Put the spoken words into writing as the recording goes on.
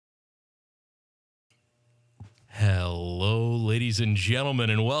Hello, ladies and gentlemen,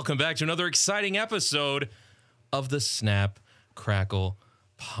 and welcome back to another exciting episode of the Snap Crackle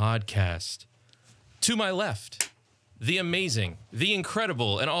Podcast. To my left, the amazing, the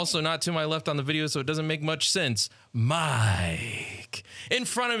incredible, and also not to my left on the video, so it doesn't make much sense, Mike. In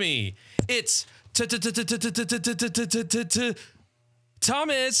front of me, it's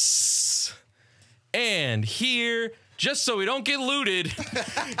Thomas. And here, just so we don't get looted,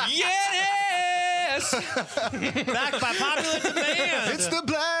 yes! Back by popular demand. It's the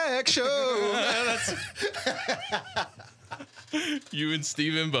Black Show. You and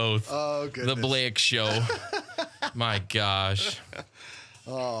Steven both. Oh, goodness. The Blake Show. My gosh.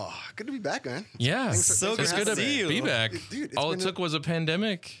 Oh, good to be back, man. Yeah. So it's good good to see you. be back. Dude, it's All it been took was a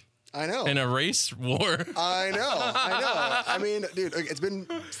pandemic I know. and a race war. I know. I mean, dude, it's been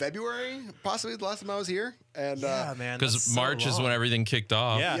February, possibly the last time I was here. And Yeah, man. Because that's so March is long. when everything kicked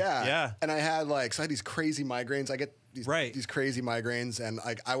off. Yeah. And I had so I had these crazy migraines. I get these crazy migraines, and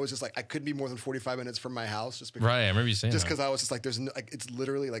I was just like, I couldn't be more than 45 minutes from my house just because. Right, I remember you saying Just that. because I was just like, there's no, like, it's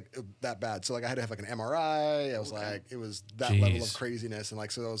literally like that bad. So like, I had to have like an MRI. I was like, it was that level of Jeez. craziness, and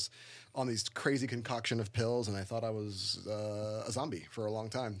like, so I was on these crazy concoction of pills, and I thought I was a zombie for a long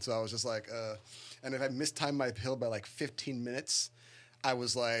time. So I was just like, and if I mistimed my pill by like 15 minutes, I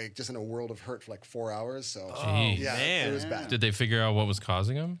was like just in a world of hurt for like 4 hours. So Jeez. yeah, man. it was bad. Did they figure out what was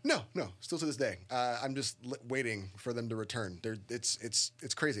causing them? No, still to this day. I'm just waiting for them to return. It's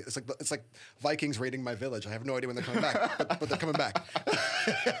crazy. It's like Vikings raiding my village. I have no idea when they're coming back, but they're coming back,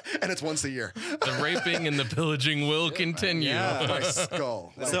 and it's once a year. The raping and the pillaging will continue. Yeah. My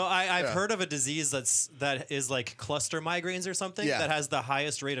skull. Like, So I've yeah. heard of a disease that is like cluster migraines or something Yeah. that has the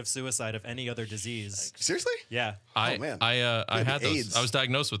highest rate of suicide of any other disease. Seriously? Yeah. I man. I Yeah, had those. AIDS. I was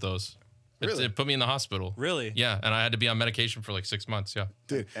diagnosed with those. Really? It put me in the hospital. Really? Yeah, and I had to be on medication for like 6 months. Yeah.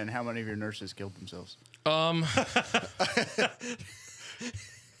 Dude. And how many of your nurses killed themselves?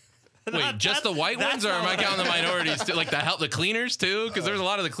 Wait, just the white ones, or am I counting the minorities too? Like the cleaners too? Because there's a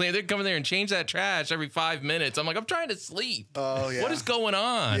lot of the cleaners. They come in there and change that trash every 5 minutes. I'm like, I'm trying to sleep. Oh yeah. What is going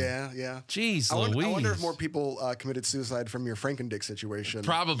on? Yeah. Jeez, I Louise. wonder if more people committed suicide from your Frankendick situation.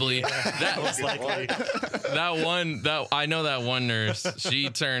 Probably. Most likely. I know that one nurse. She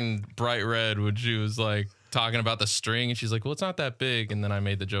turned bright red when she was like talking about the string, and she's like, "Well, it's not that big." And then I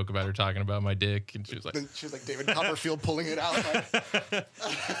made the joke about her talking about my dick, and she was like, Then she was like David Copperfield pulling it out. Like,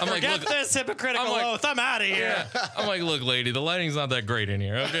 "I'm like, Forget look." this hypocritical I'm like- oath. I'm out of here. Yeah. I'm like, look, lady, the lighting's not that great in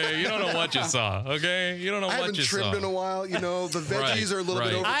here. Okay, you don't know what you saw. Okay, you don't know I what haven't you trimmed saw. in a while. You know, the veggies are a little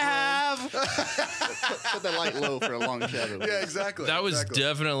bit right. over. I have. Put the light low for a long shadow. Yeah, exactly. That was exactly.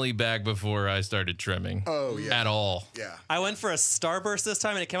 definitely back before I started trimming. Oh yeah. At all. Yeah. I went for a Starburst this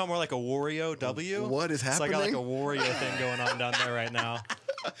time, and it came out more like a Wario W. What is So I got like a happening? Wario thing going on down there right now.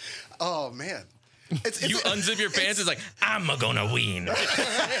 Oh man. It's You unzip your pants, it's like, I'm gonna ween. Like,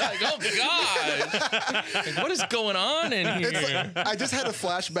 oh gosh. Like, what is going on in here? It's like, I just had a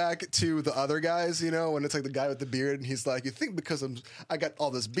flashback to the other guys, you know, when it's like the guy with the beard, and he's like, "You think because I got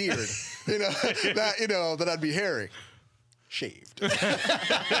all this beard, that I'd be hairy." Shaved. That's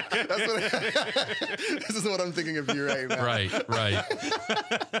what this is what I'm thinking of you right now. Right.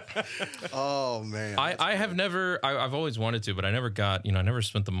 Oh man. I have never, I've always wanted to, but I never got, I never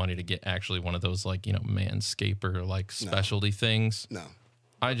spent the money to get actually one of those like, Manscaper like specialty things. No.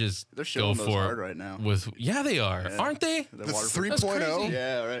 I just They're go showing those for hard right now. Yeah, they are. Aren't they? The The waterproof. 3.0. crazy.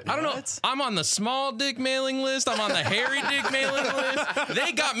 Yeah, right. I don't know. What? I'm on the small dick mailing list. I'm on the hairy dick mailing list.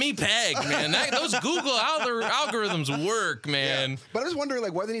 They got me pegged, man. Those Google algorithms work, man. But I was wondering,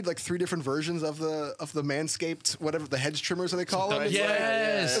 like, why they need like 3 different versions of the Manscaped, whatever the hedge trimmers that they call them. It's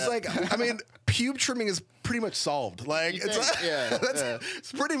Yes. like, I mean, pube trimming is pretty much solved. Like, You it's think? Yeah,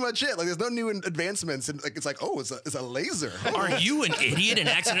 it's pretty much it. Like, there's no new advancements, and like, it's like, oh, it's a laser. Are you an idiot and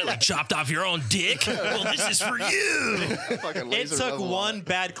accidentally chopped off your own dick? Well, this is for you. Fucking It laser took level one on.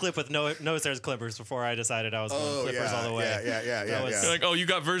 bad clip with no stairs clippers before I decided I was going clippers all the way. Yeah. That was- You're like, oh, you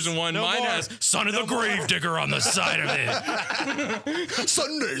got version 1. No Mine more. has Son of the Grave Digger on the side of it.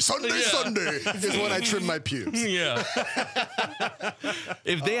 Sunday is when I trim my pubes. Yeah.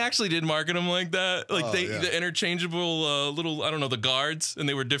 If they actually did market them like that, like yeah. the interchangeable little, I don't know, the guards, and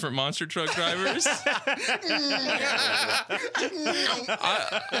they were different monster truck drivers.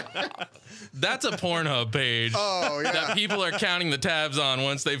 That's a Pornhub page Oh yeah. that people are counting the tabs on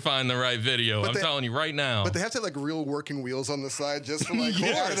once they find the right video. I'm they- telling you right now. But they have to have like real working wheels on the side just for like added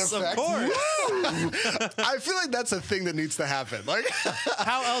Yes, of effect. course. I feel like that's a thing that needs to happen. Like,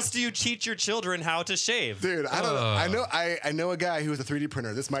 How else do you teach your children how to shave? dude, I don't know. I know a guy who has a 3D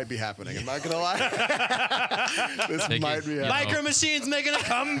printer. This might be happening. I'm not gonna lie. This They might can- be happening. Micro Machines making a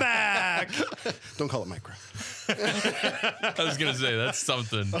comeback. Don't call it Minecraft. I was gonna say that's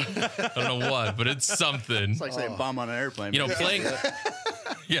something. I don't know what, but it's something. It's like saying bomb on an airplane. You know, playing.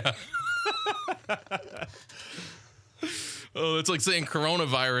 Yeah. Oh, it's like saying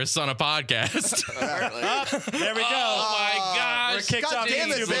coronavirus on a podcast. There we go. Oh my gosh! We're kicked off damn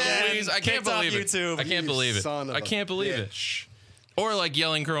it, YouTube man. again. I can't Kicked off believe it. YouTube. I can't You believe it. son of I a can't believe it. bitch. Or like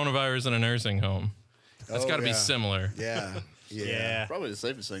yelling coronavirus in a nursing home. That's Oh, got to be yeah. similar. Yeah. Yeah. Probably the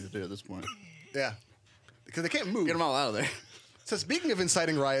safest thing to do at this point. Yeah. Because they can't move. Get them all out of there. So speaking of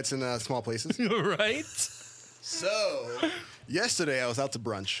inciting riots in small places, Right? so yesterday I was out to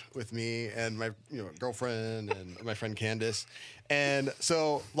brunch with me and my girlfriend and my friend Candace, and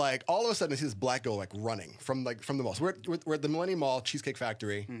so like all of a sudden I see this black girl like running from the mall. So we're at the Millennium Mall, Cheesecake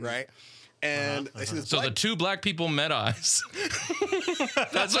Factory, right? And I see this. So black, the two black people met eyes.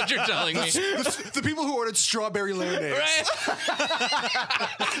 That's what you're telling me. the people who ordered strawberry lemonade. Right?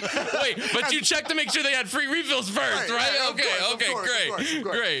 Wait, but you checked to make sure they had free refills first, right? Right, of Okay, course, of okay, course, great. of course, of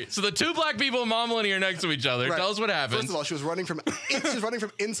course. Great. So the two black people in Mom Millennium are next to each other. Right. Tell us what happened. First of all, she was running from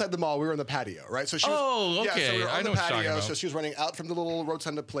inside the mall. We were on the patio, right? So she was, Oh, Yeah, so okay. we were on I know the what you're talking patio. about. So she was running out from the little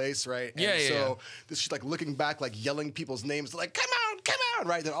rotunda place, right? Yeah, yeah, So she's like looking back, like yelling people's names, like "Come on,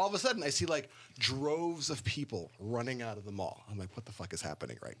 right?" Then all of a sudden, I see like droves of people running out of the mall. I'm like, "What the fuck is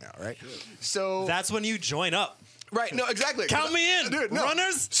happening right now?" Right? So That's when you join up. right, no, exactly. Count me in. dude. No.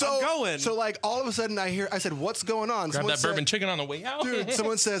 Runners, So I'm going. So like all of a sudden, I said, "What's going on?" Grab Someone that said- bourbon chicken on the way out. Dude,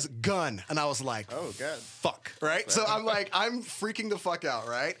 someone says gun, and I was like, Oh, God. fuck, right? So I'm like, I'm freaking the fuck out,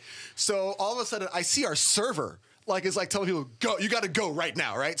 right? So all of a sudden, I see our server, like, is like telling people, go, you got to go right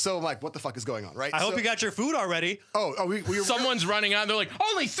now, right? So I'm like, what the fuck is going on, right? I hope So- you got your food already. we were, Someone's running out and they're like,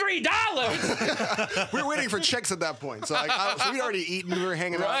 only $3. we were waiting for checks at that point. So, like, so we'd already eaten, we were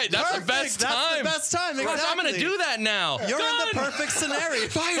hanging Right, out. that's the Perfect. best That's time. the best time. Gosh, I'm gonna Exactly. do that now. You're in the Done. perfect scenario.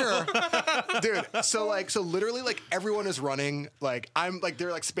 Fire, dude. So literally, like everyone is running. Like I'm like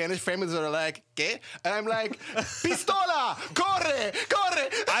they're like Spanish families that are like, ¿qué? And I'm like, pistola, corre, corre.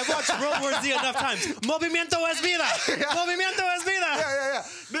 I've watched World War Z enough times. Movimiento es vida. Movimiento es vida. Yeah.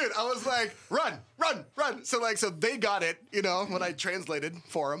 Dude, I was like, run. So they got it, when I translated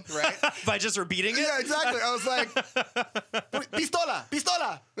for them, right? By just repeating it. Yeah, exactly. I was like,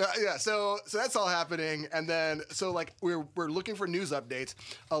 pistola. Yeah. So that's all happening, and then like we're looking for news updates.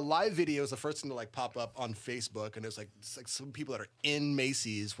 A live video is the first thing to like pop up on Facebook, and it's like some people that are in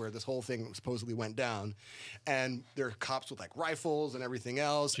Macy's where this whole thing supposedly went down, and there are cops with like rifles and everything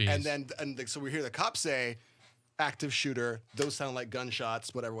else, Jeez. so we hear the cops say, active shooter. Those sound like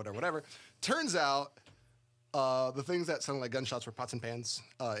gunshots. Whatever. Turns out. The things that sounded like gunshots were pots and pans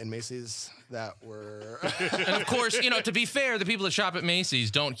in Macy's that were. And of course, to be fair, the people that shop at Macy's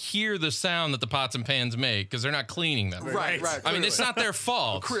don't hear the sound that the pots and pans make because they're not cleaning them. right. I mean, it's not their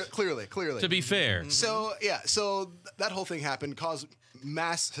fault. Clearly. To be fair. So that whole thing happened, caused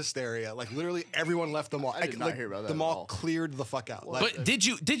mass hysteria. Like literally everyone left the mall. I did not hear about that The at mall all. cleared the fuck out. But did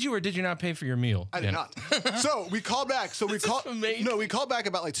you or did you not pay for your meal? I did not. So we called back. So we called. amazing. No, we called back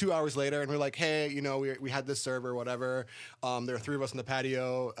about like 2 hours later, and we're like, hey, we had this server, whatever. There were 3 of us on the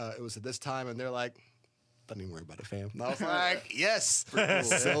patio. It was at this time, and they're like, don't even worry about it, fam. And I was like, yes,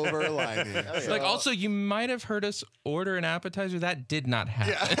 silver lining. Like, also, you might have heard us order an appetizer. That did not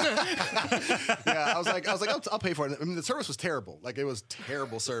happen. Yeah, I was like, I'll pay for it. I mean, the service was terrible. Like, it was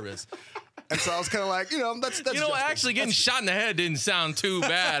terrible service. And so I was kind of like, that's justice. Actually getting shot in the head didn't sound too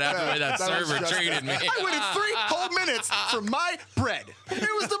bad after the way that was server justice. treated me. I waited 3 whole minutes for my bread.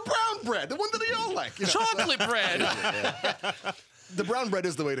 It was the brown bread, the one that they all like. Chocolate bread. The brown bread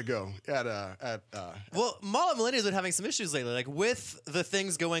is the way to go. Well, Mall at Millennium's been having some issues lately. Like with the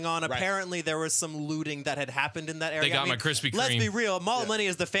things going on, apparently there was some looting that had happened in that area. got my Krispy Let's Kreme. be real. Mall at Millennium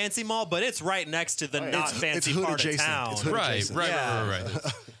is the fancy mall, but it's right next to the not It's fancy hood part adjacent. of town. It's hood Right. adjacent.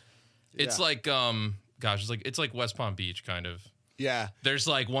 It's Yeah. like it's like West Palm Beach kind of. Yeah. There's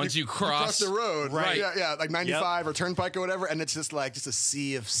like once you Across the road, Right. Yeah, like 95 or Turnpike or whatever, and it's just a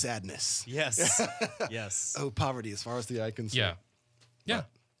sea of sadness. Yes. Yes. Oh, poverty as far as the eye can see. Yeah. Yeah.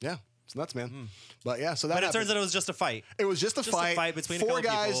 Yeah. It's nuts, man. But yeah, so that But it happened. turns out it was just a fight. It was just a fight. between a 4 couple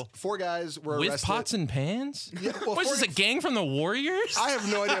guys. people. 4 guys were With arrested. pots and pans? Yeah, well, What is this, a gang from the Warriors? I have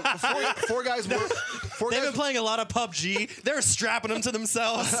no idea. 4 guys were. 4 They've guys. been playing a lot of PUBG. They're strapping them to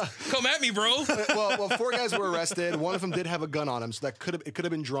themselves. Come at me, bro. well, 4 guys were arrested. One of them did have a gun on him, so it could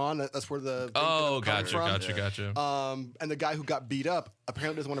have been drawn. That's where the thing Oh, could have come gotcha. from. And the guy who got beat up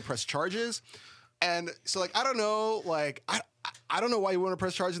apparently doesn't want to press charges. And so, like, I don't know, like, I don't know why you want to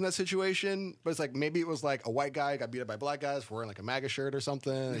press charges in that situation, but it's like maybe it was like a white guy got beat up by black guys for wearing like a MAGA shirt or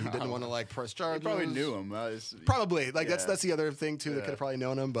something, and he didn't want to like press charges. You probably knew him. Probably. Like that's the other thing too. They could have probably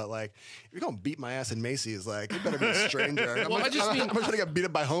known him, but like if you're gonna beat my ass in Macy's, like you better be a stranger. I'm I just mean- I'm trying to get beat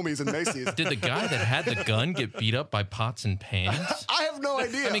up by homies in Macy's. Did the guy that had the gun get beat up by pots and pans? I have no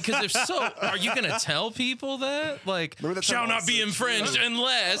idea. I mean, because if so, are you going to tell people that? Like, Remember that shall time not be also- infringed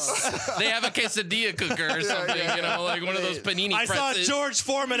unless they have a quesadilla cooker or something, you know, like one of those panini I saw presses. George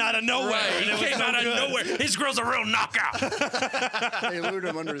Foreman out of nowhere. Right, and he it was came so out of good. nowhere. His girl's a real knockout. They lured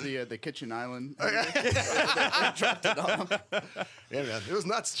him under the kitchen island. Yeah, man, it was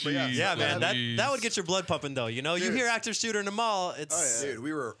nuts. But Yeah, man, Jeez. that would get your blood pumping though. You know, you Dude. hear active shooter in the mall. It's dude,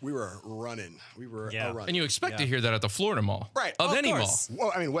 we were running. We were Yeah. running. And you expect to hear that at the Florida Mall. Right. Of Of any course. mall.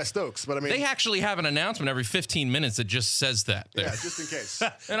 Well, I mean West Oaks, but I mean They actually have an announcement every 15 minutes that just says that there. yeah, just in case.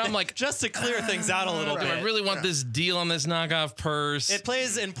 And I'm like, just to clear things out a little do bit. I really want this deal on this knockoff purse? It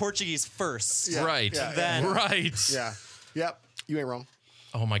plays in Portuguese first. Right. yeah, Then- Right. Yeah. Yep. You ain't wrong.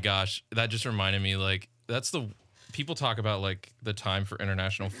 Oh my gosh, that just reminded me. Like, that's the people talk about like the time for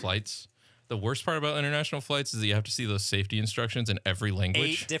international flights. The worst part about international flights is that you have to see those safety instructions in every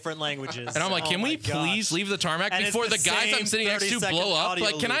language. 8 different languages. And I'm like, Oh can my we gosh. please leave the tarmac And it's before the the guys I'm same sitting next to 30-second blow up? audio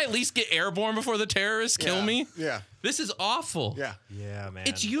Like, can I loop. at least get airborne before the terrorists kill Yeah. me? Yeah. This is awful. Yeah. Yeah, man.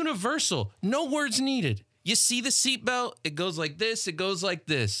 It's universal. No words needed. You see the seatbelt, it goes like this, it goes like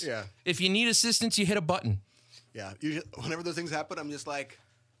this. Yeah. If you need assistance, you hit a button. Yeah. Whenever those things happen, I'm just like,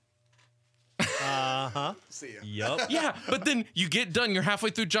 see ya. Yup. Yeah, but then you get done, you're halfway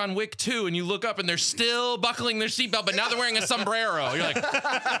through John Wick 2, and you look up and they're still buckling their seatbelt, but now they're wearing a sombrero. You're like,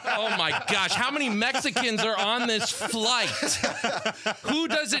 oh my gosh, how many Mexicans are on this flight? Who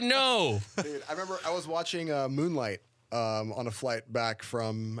doesn't know? Dude, I remember I was watching Moonlight on a flight back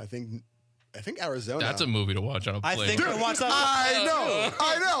from I think Arizona. That's a movie to watch on a I plane. think I watched that. I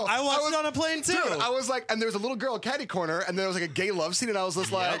know. I watched it on a plane too. Dude, I was like, and there was a little girl at caddy corner, and there was like a gay love scene, and I was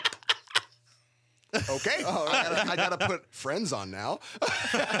just like, okay, I gotta put Friends on now.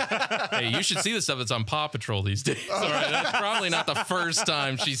 Hey, you should see the stuff that's on Paw Patrol these days. All right, that's probably not the first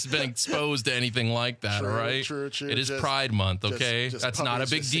time she's been exposed to anything like that. True, all right, true. It is Just- Pride Month. Okay, just that's not a puppies,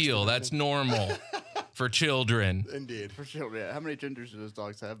 big just deal. 69. That's normal for children. Indeed. For sure, yeah. How many genders do those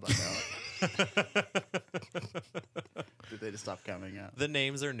dogs have by now? Did they just stop counting out? The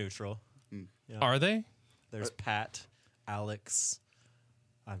names are neutral. Are they? There's Pat, Alex.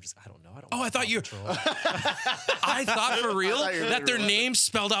 I don't know. I don't. Oh, watch I thought Paw you- Patrol. I thought for real thought you were that their really- names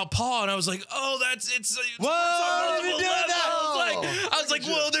spelled out Paw, and I was like, oh, it's Whoa, on you multiple did that. levels. I was like,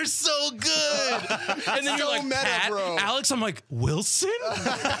 whoa, they're so good. And then you're So like, meta, Pat, bro. Alex. I'm like, Wilson?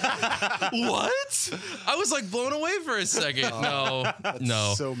 What? I was like blown away for a second. No.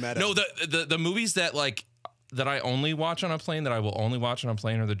 so meta. No, the movies that like that I only watch on a plane, that I will only watch on a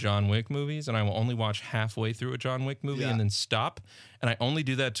plane, are the John Wick movies, and I will only watch halfway through a John Wick movie Yeah. and then stop. And I only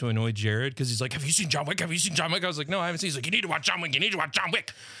do that to annoy Jared because he's like, "Have you seen John Wick? Have you seen John Wick?" I was like, "No, I haven't seen." He's like, "You need to watch John Wick. You need to watch John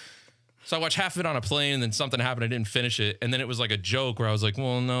Wick." So I watched half of it on a plane, and then something happened. I didn't finish it, and then it was like a joke where I was like,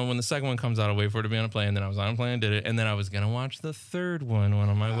 "Well, no, when the second one comes out, I'll wait for it to be on a plane." And then I was on a plane and did it, and then I was gonna watch the third one when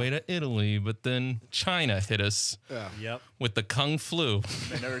on my way to Italy, but then China hit us Yep. with the Kung Flu.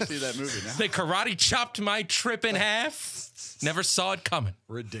 They never see that movie now. They karate chopped my trip in half. Never saw it coming.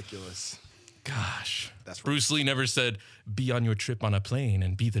 Ridiculous. Gosh. That's right. Bruce Lee never said, be on your trip on a plane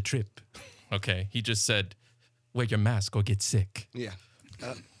and be the trip. Okay. He just said, wear your mask or get sick. Yeah.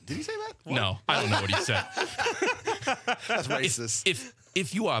 Did he say that? No, I don't know what he said. That's racist.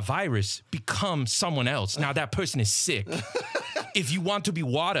 If you are a virus, become someone else. Now that person is sick. If you want to be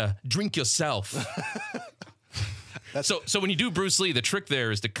water, drink yourself. So when you do Bruce Lee, the trick there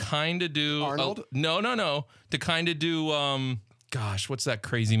is to kind of do Arnold? No. To kind of do gosh, what's that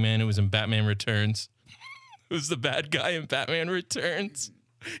crazy man who was in Batman Returns? Who's the bad guy in Batman Returns?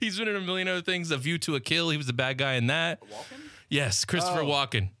 He's been in a million other things. A View to a Kill. He was the bad guy in that. Walken? Yes, Christopher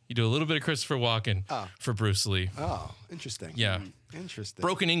Walken. You do a little bit of Christopher Walken for Bruce Lee. Oh, interesting. Yeah. Interesting.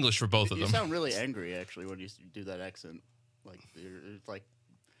 Broken English for both of You them. sound really angry, actually, when you do that accent. Like, it's like,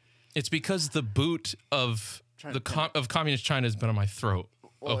 It's because the boot of Trying the to of communist China has been on my throat.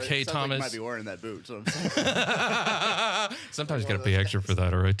 well, Okay, it sounds like Thomas. you might be wearing that boot. So I'm saying. Sometimes you gotta pay extra for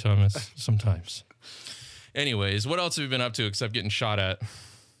that, all right, Thomas? Sometimes. Anyways, what else have you been up to except getting shot at?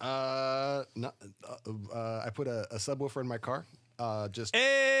 I put a subwoofer in my car. Just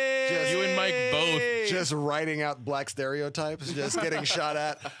Hey! You and Mike both. writing out black stereotypes, just getting shot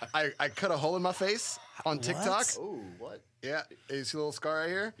at. I cut a hole in my face on TikTok. Oh, what? Yeah, you see a little scar right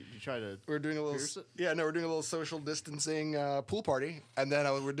here? Did you try to? We're doing a little. pierce it? Yeah, no, we're doing a little social distancing pool party, and then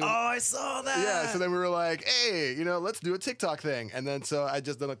we're doing. Oh, I saw that. Yeah, so then we were like, hey, let's do a TikTok thing. And then so I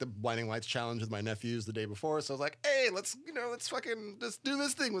just done like the blinding lights challenge with my nephews the day before. So I was like, hey, let's fucking just do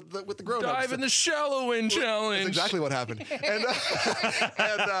this thing with the grown-ups. Dive in the shallow end challenge. That's exactly what happened.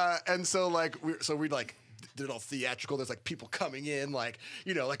 And so like we like did it all theatrical. There's like people coming in, like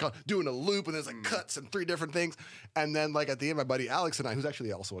doing a loop, and there's like cuts and 3 different things. And then like at the end, my buddy Alex and I, who's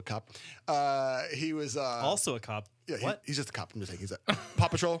actually also a cop, he was Also a cop. yeah, What? he's just a cop. I'm just saying he's a Paw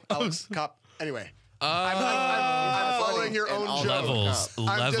Patrol, Alex, cop. Anyway. I'm following your own all joke. Levels,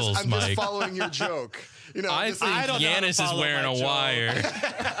 I'm just Mike. following your joke. I just- think I don't know how to Yanis is follow wearing my a joke.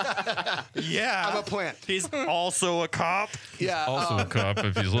 wire. Yeah. I'm a plant. He's also a cop. Yeah. Also a cop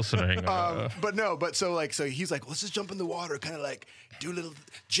if he's listening. But so he's like, let's just jump in the water, kind of like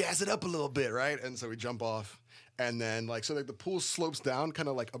jazz it up a little bit, right? And so we jump off. And then so the pool slopes down kind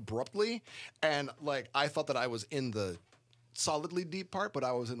of like abruptly. And like I thought that I was in the solidly deep part, but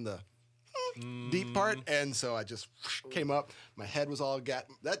I was in the deep part. And so I just came up. My head was all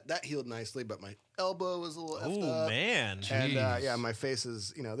that healed nicely, but my elbow was a little effed Oh up. man. And Jeez. yeah, my face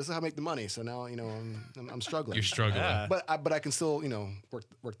is, this is how I make the money. So now, I'm struggling. You're struggling. Yeah. But I can still,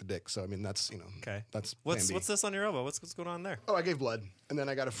 work the dick. So I mean, that's, Okay. that's plan What's B. this on your elbow? What's going on there? Oh, I gave blood, and then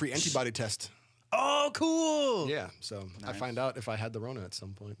I got a free antibody test. Oh, cool. Yeah, so I find out if I had the Rona at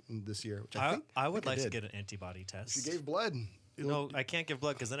some point this year, which I would like to did. get an antibody test. If you gave blood. No, I can't give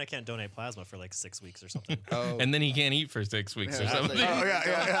blood because then I can't donate plasma for like 6 weeks or something. And then he can't eat for 6 weeks or Yeah, something. Oh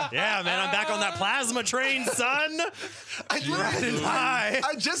yeah. Yeah, man, I'm back on that plasma train, son. Riding high.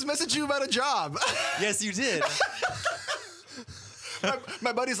 I just messaged you about a job. Yes, you did.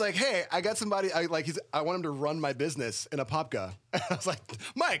 my buddy's like, hey, I got somebody. I want him to run my business in Apopka. I was like,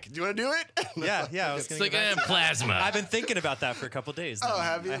 Mike, do you want to do it? Yeah. I was It's gonna like, get back to that. plasma. I've been thinking about that for a couple days. Now. Oh,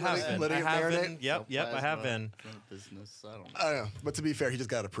 have you? I have been. Letting I it have marinate? been. Yep, I have been. Business. I don't know. I don't know, but to be fair, he just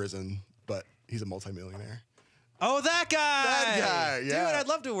got out of prison, but he's a multimillionaire. Oh, that guy. That guy, yeah. Dude, I'd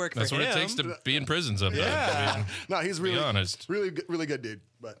love to work That's for what him. it takes to be in prison sometimes. Yeah. I mean, No, he's really honest. really good dude.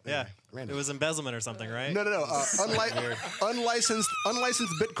 But Yeah. anyway, random. It was embezzlement or something, right? No. Unlicensed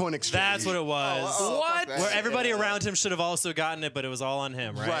Bitcoin exchange. That's what it was. What? fuck that. Where everybody around him should have also gotten it, but it was all on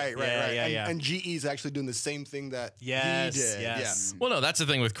him, right? Right. Yeah. And GE's actually doing the same thing that Yes, he did. yes. well, no, that's the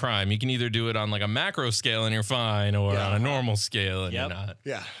thing with crime. You can either do it on like a macro scale and you're fine, or Yeah. on a normal scale and Yep. you're not.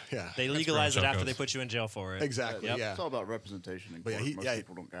 Yeah. Yeah. They legalize it how it after goes. they put you in jail for it. Exactly. Yep. Yeah. It's all about representation in But yeah, court. he- Most yeah.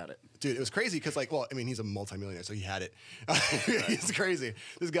 people don't got it. Dude, it was crazy because he's a multimillionaire, so he had it. He's crazy.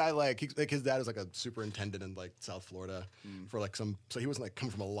 This guy his dad is like a superintendent in like South Florida for like so he wasn't like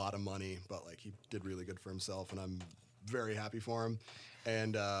coming from a lot of money, but like he did really good for himself, and I'm very happy for him.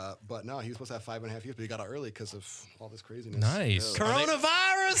 And but no, he was supposed to have 5.5 years, but he got out early because of all this craziness. Nice.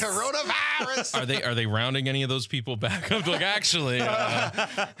 Coronavirus. Coronavirus. Are they rounding any of those people back up? Like, actually,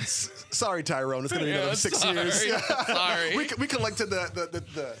 Sorry, Tyrone. It's gonna be another 6 years. Sorry. We collected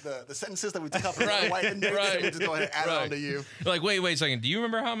the sentences that we took off of Right, the white index, right, and we just go ahead and add it right. on to you. Like, wait a second. Do you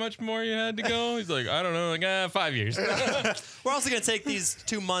remember how much more you had to go? He's like, I don't know. Like, 5 years. We're also gonna take these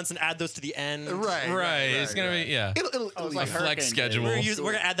 2 months and add those to the end. Right. It's gonna be It'll a like flex Hurricane schedule. Day.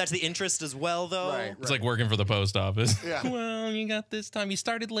 We're gonna add that to the interest as well, though. Right. It's like working for the post office. Yeah. Well, you got this time. You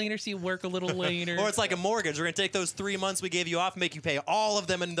started later, so you work a little later. Or it's like a mortgage. We're gonna take those 3 months we gave you off, make you pay all of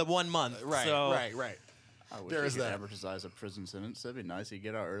them in the 1 month. Right, So, right. I wish There they is could that. advertise a prison sentence. That'd be nice. You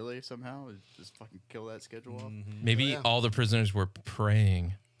get out early somehow. Just fucking kill that schedule off. Maybe all the prisoners were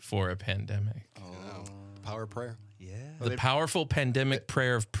praying for a pandemic. Power of prayer. Yeah. The powerful pandemic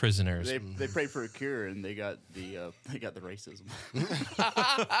prayer of prisoners. They prayed for a cure and they got the racism.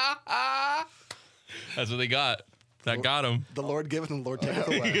 That's what they got. That got them. The Lord giveth and the Lord taketh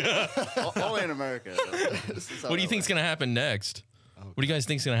away. Only in America. What do you think's gonna happen next? What do you guys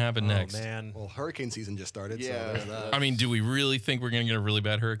think's gonna happen next? Man. Well, hurricane season just started, Yeah. so there's that. I mean, do we really think we're gonna get a really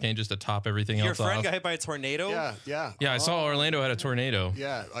bad hurricane just to top everything Your else friend off? got hit by a tornado? Yeah. Yeah, I saw Orlando had a tornado.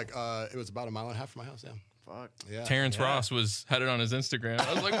 Yeah, like it was about 1.5 miles from my house. Yeah. Fuck. Yeah. Terrence Ross had it on his Instagram.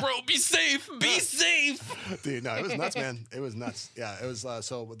 I was like, bro, be safe, be safe. Dude, no, it was nuts, man. It was nuts. Yeah, it was.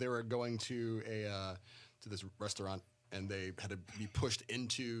 So they were going to to this restaurant, and they had to be pushed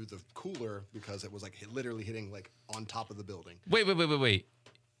into the cooler because it was like literally hitting like on top of the building. Wait.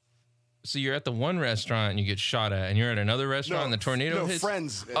 So you're at the one restaurant and you get shot at, and you're at another restaurant and the tornado hits?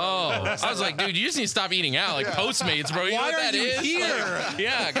 friends. Oh, I was like, dude, you just need to stop eating out, like Postmates, bro. You know Why what are that you is? here? Like,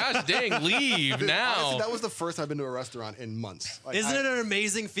 yeah, gosh dang, leave Dude, now. honestly, that was the first time I've been to a restaurant in months. Like, Isn't it an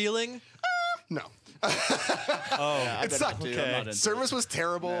amazing feeling? No. Yeah, It sucked. Too. I'm not into Service it. was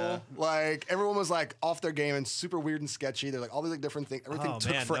terrible. Yeah. Like everyone was like off their game and super weird and sketchy. They're like all these like different things. Everything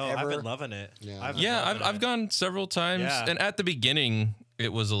took forever. No, I've been loving it. Yeah. Yeah, I've gone several times, Yeah. and at the beginning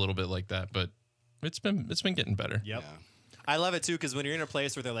it was a little bit like that, but it's been getting better. Yep. Yeah. I love it too because when you're in a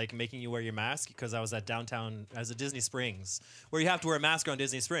place where they're like making you wear your mask, because I was at downtown as a Disney Springs, where you have to wear a mask around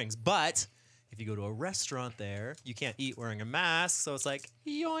Disney Springs, but if you go to a restaurant there, you can't eat wearing a mask, so it's like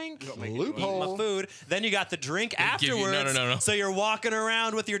yoink, Loophole. my food. Then you got the drink give you- afterwards. no. So you're walking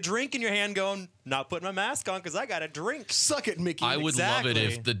around with your drink in your hand, going, "Not putting my mask on because I got a drink." Suck it, Mickey. I would love it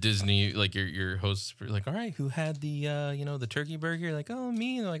Exactly. if the Disney, like your hosts were like, all right, who had the the turkey burger? Like, oh,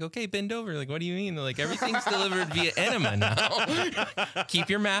 me. And they're like, okay, bend over. Like, what do you mean? They're like, everything's delivered via enema now. Keep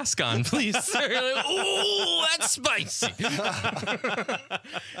your mask on, please, sir. You're like, ooh, that's spicy.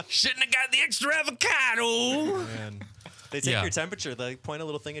 Shouldn't have got the extra avocado. Man. They take Yeah. your temperature. They point a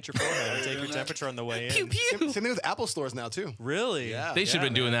little thing at your forehead and take your temperature on the way in. Pew, pew. Same thing with Apple stores now too. Really? Yeah. They should have Yeah,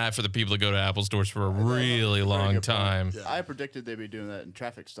 been doing man. that for the people that go to Apple stores for a really long good point. time. Yeah. I predicted they'd be doing that in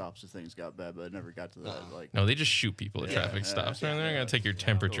traffic stops if things got bad, but it never got to that. Like, No, they just shoot people at traffic stops. Man, they're going to take your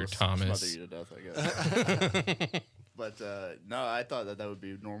temperature, smother Thomas. you to death, I guess. But no, I thought that would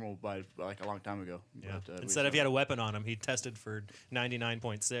be normal by like a long time ago. Yeah. But, we Instead of saw- he had a weapon on him, he tested for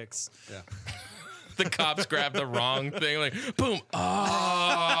 99.6. Yeah. The cops grabbed the wrong thing. Like, boom.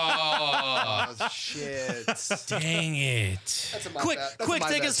 Oh, Oh shit. dang it. That's a my Quick, bad- that's a quick, my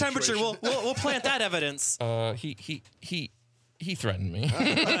take bad his temperature. situation. We'll plant that evidence. He threatened me.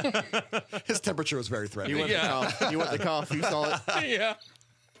 His temperature was very You threatening. want Yeah. the cough? You want the cough? You saw it. Yeah.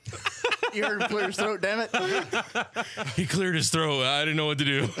 You heard him clear his throat. Damn it! He cleared his throat. I didn't know what to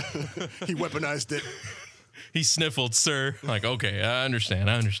do. He weaponized it. He sniffled, sir. Like, okay, I understand.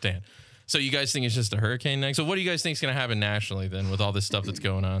 So you guys think it's just a hurricane next? So what do you guys think is going to happen nationally then with all this stuff that's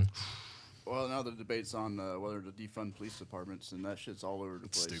going on? Well, now the debate's on whether to defund police departments, and that shit's all over the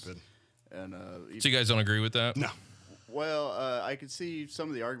place. Stupid. And So you guys don't agree with that? No. well, I could see some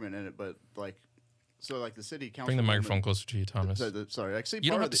of the argument in it, but like the city council. Bring the microphone closer to you, Thomas. Sorry, I see.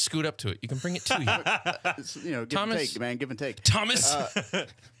 You don't have to scoot up to it. You can bring it to you. It's, give and Thomas- take, man. Give and take. Thomas,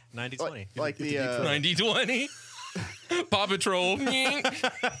 90-20. Like the 90-20. Paw Patrol.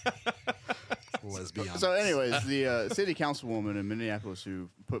 Lesbian. So, anyways, the city councilwoman in Minneapolis who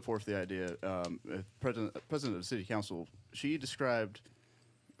put forth the idea, president of the city council, she described,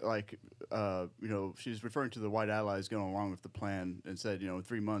 like, she's referring to the white allies going along with the plan and said, in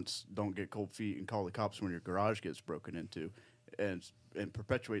 3 months, don't get cold feet and call the cops when your garage gets broken into, and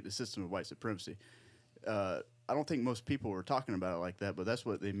perpetuate the system of white supremacy. I don't think most people were talking about it like that, but that's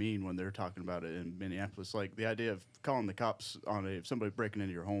what they mean when they're talking about it in Minneapolis. Like the idea of calling the cops on if somebody breaking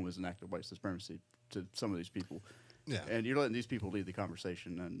into your home is an act of white supremacy to some of these people. Yeah. And you're letting these people lead the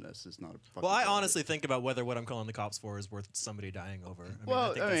conversation, and that's just not a fucking Well, I good idea. honestly think about whether what I'm calling the cops for is worth somebody dying over.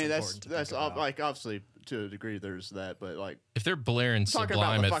 Well, I think that's important to think about. like obviously to a degree there's that, but like If they're blaring talking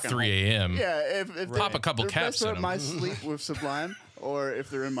about Sublime the at fucking 3 a.m., yeah, if Pop a couple they're caps messing in up 'em. my sleep with Sublime, or if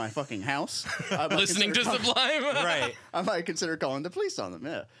they're in my fucking house, I might listening to consider Sublime. Right. I might consider calling the police on them.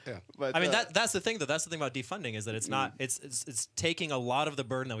 Yeah, Yeah. But I mean that's the thing though. That's the thing about defunding is that it's not it's taking a lot of the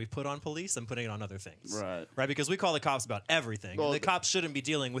burden that we put on police and putting it on other things. Right. Because we call the cops about everything. Well, the cops shouldn't be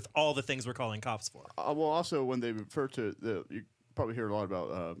dealing with all the things we're calling cops for. well, also when they refer to you probably hear a lot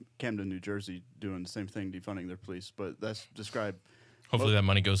about Camden, New Jersey, doing the same thing, defunding their police, but that's described. Hopefully that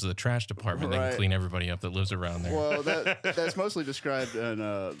money goes to the trash department. They Right. can clean everybody up that lives around there. Well, that's mostly described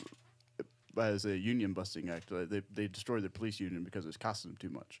as a union busting act. They destroyed the police union because it's costing them too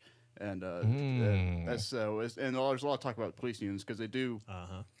much, and that's and there's a lot of talk about police unions because they do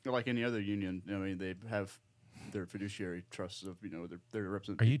like any other union. I mean, they have their fiduciary trusts of their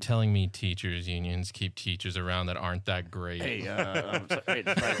represent. Are you telling me teachers unions keep teachers around that aren't that great? Hey, I'm sorry,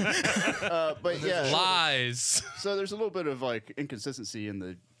 but yeah, Lies. so there's a little bit of like inconsistency in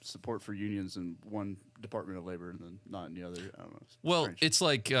the support for unions in one Department of Labor and then not in the other. I don't know. Well, strange. it's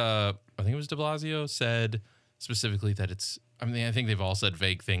like I think it was De Blasio said specifically that it's. I mean, I think they've all said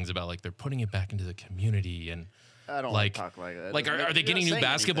vague things about like they're putting it back into the community and. I don't like, talk like that. Like, are they You're getting not new saying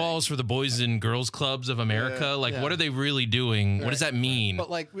basketballs anything. for the Boys and Girls Clubs of America? Like, Yeah. what are they really doing? What does that mean? But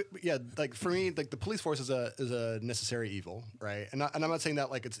like, yeah, like for me, like the police force is a necessary evil, right? And I'm not saying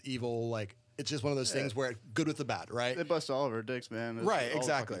that like it's evil, like it's just one of those things where it's good with the bad, right? They bust all of our dicks, man. It's Right, all the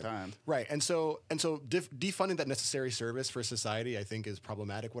exactly. fucking time. Right, and so defunding that necessary service for society, I think, is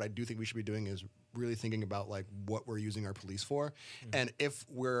problematic. What I do think we should be doing is really thinking about like what we're using our police for, and if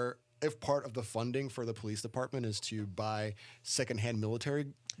we're if part of the funding for the police department is to buy secondhand military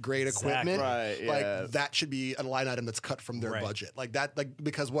grade equipment, Right, like yeah. that should be a line item that's cut from their Right. budget, like that, like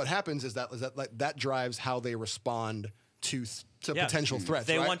because what happens is that like that drives how they respond to Yeah. potential threats.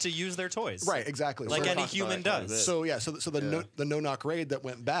 They right? want to use their toys. Right, exactly. Like So- any talked about human it quite a does. bit. So yeah, so the no knock raid that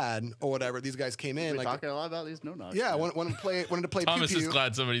went bad or whatever, these guys came in We're like talking a lot about these no knocks. yeah, wanted to play Thomas pew is pew.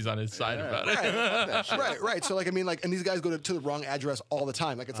 glad somebody's on his side about it. Right. So like I mean like, and these guys go to the wrong address all the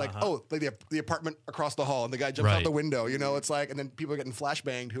time. Like it's like oh, like the apartment across the hall, and the guy jumps out Right. the window. You know, it's like, and then people are getting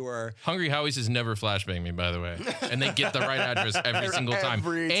flashbanged who are Hungry Howie's has never flashbanged me, by the way, and they get the right address every single time,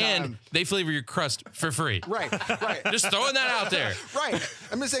 Every and time. they flavor your crust for free. right. Just throwing that out there. Right.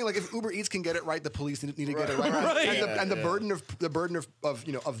 I'm just saying, like, if Uber Eats can get it right, the police need to get it right. Right. And the burden of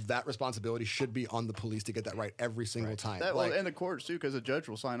you know of that responsibility should be on the police to get that right every single time. That, Like, well, and the courts too, because a judge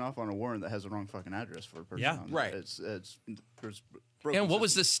will sign off on a warrant that has the wrong fucking address for a person. Yeah. on it. Right. It's there's broken And what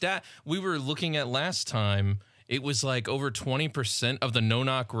was the stat we were looking at last time? It was like over 20% of the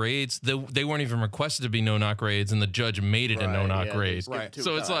no-knock raids, they weren't even requested to be no-knock raids, and the judge made it a Right, no-knock yeah, they raid. just give it to So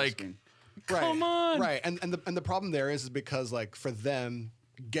them it's without like, asking. right, come on. right. And the problem there is because like for them,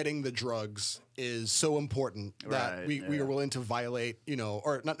 getting the drugs is so important that Right, we yeah. are willing to violate, you know,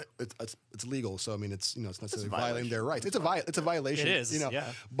 or not. It's legal, so I mean, it's you know, it's necessarily violation. violating their rights. It's a violation. It is, you know, yeah.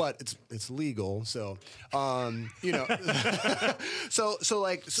 but it's legal. So, you know, so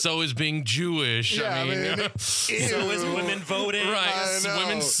like. So is being Jewish. Yeah, I mean, ew. So is women voting. right. I know.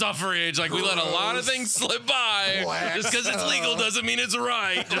 Women's suffrage. Like, we let a lot of things slip by. What? Just because it's legal doesn't mean it's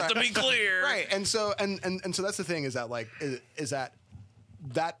right, just to be clear. Right, and so and so that's the thing is that like is that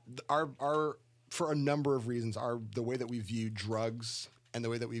our for a number of reasons the way that we view drugs and the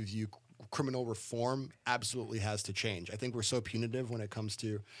way that we view criminal reform absolutely has to change. I think we're so punitive when it comes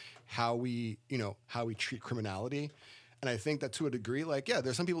to how we treat criminality. And I think that to a degree, like, yeah,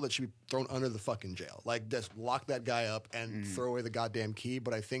 there's some people that should be thrown under the fucking jail. Like, just lock that guy up and throw away the goddamn key.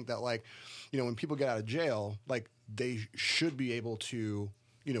 But I think that, like, you know, when people get out of jail, like, they should be able to,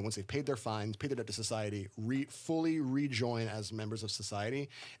 you know, once they've paid their fines, paid their debt to society, fully rejoin as members of society,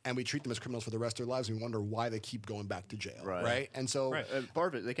 and we treat them as criminals for the rest of their lives. And we wonder why they keep going back to jail, right? And so, Right.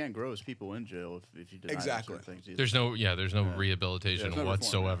 Part of it, they can't grow as people in jail if you deny them Exactly. certain things either. There's no rehabilitation There's no reform,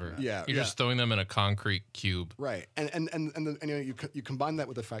 whatsoever. Yeah, You're yeah. just throwing them in a concrete cube. right, and you know, you combine that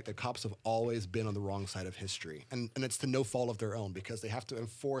with the fact that cops have always been on the wrong side of history, and it's to no fault of their own because they have to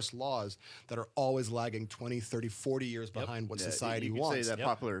enforce laws that are always lagging 20, 30, 40 years behind what Yeah, society you could wants. say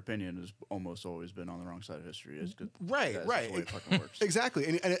that popular opinion has almost always been on the wrong side of history. It's good. Right, That's right. The way it fucking works. Exactly,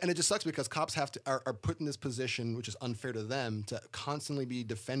 and it just sucks because cops are put in this position, which is unfair to them, to constantly be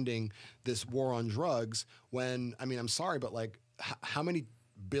defending this war on drugs. When I mean, I'm sorry, but like, how many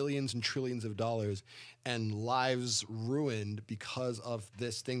billions and trillions of dollars and lives ruined because of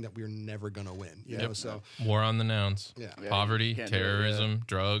this thing that we're never gonna win? You know, so War on the nouns. Yeah. Yeah, Poverty, you can't do it, terrorism,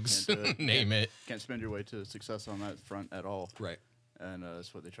 drugs, Can't do it. name it. Can't spend your way to success on that front at all. right. And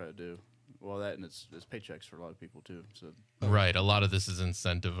that's what they try to do. Well, that and it's paychecks for a lot of people too. So Right. A lot of this is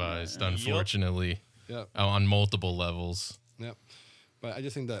incentivized, Yeah. unfortunately, Yep. on multiple levels. Yep. But I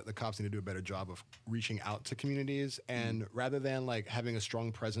just think that the cops need to do a better job of reaching out to communities, and rather than like having a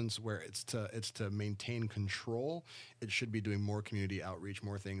strong presence where it's to maintain control, it should be doing more community outreach,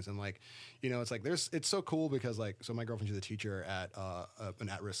 more things. And like, you know, it's like it's so cool because like, so my girlfriend, she's a teacher at an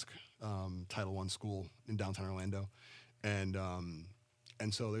at-risk Title I school in downtown Orlando, and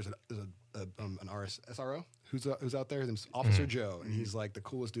so there's an SRO who's out there. His name's Officer Joe, and he's like the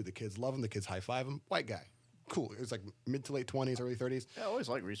coolest dude. The kids love him. The kids high five him. White guy. Cool. It was like mid to late 20s, early 30s. yeah, I always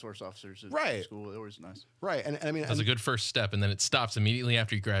like resource officers at Right. school. They're always nice. Right. And I mean, That's a good first step, and then it stops immediately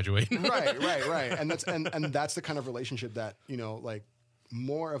after you graduate. right. And that's the kind of relationship that, you know, like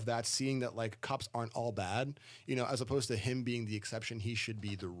more of that, seeing that like cops aren't all bad, you know, as opposed to him being the exception, he should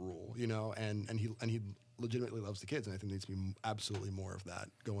be the rule, you know, and he legitimately loves the kids. And I think there needs to be absolutely more of that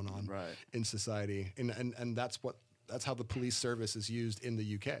going on Right. in society. And that's how the police service is used in the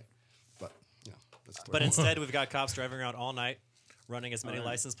UK. But, you know, that's the But instead, we've got cops driving around all night, running as many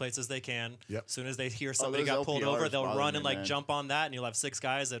license plates as they can. Yep. As soon as they hear somebody those got pulled LPRs over, they'll bother run me, and like man. jump on that, and you'll have 6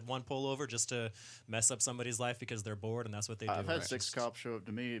 guys at one pullover just to mess up somebody's life because they're bored, and that's what they do. I've had It's 6 just- cops show up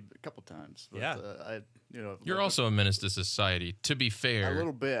to me a couple times. But, Yeah. You're also a menace to society. To be fair, a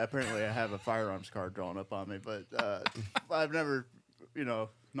little bit. Apparently, I have a firearms card drawn up on me, but I've never,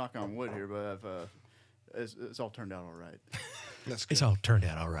 knock on wood here, but it's all turned out all right. That's good. it's all turned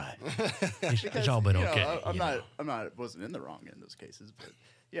out all right. It's all been You know, okay. wasn't in the wrong in those cases, but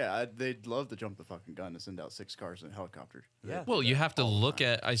yeah, they'd love to jump the fucking gun and send out 6 cars in a helicopter. Yeah. Well, you have to look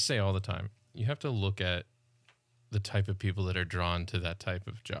at, I say all the time, you have to look at the type of people that are drawn to that type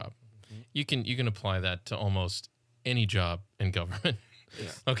of job. you can apply that to almost any job in government.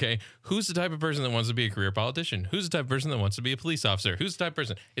 Okay, who's the type of person that wants to be a career politician? Who's the type of person that wants to be a police officer? Who's the type of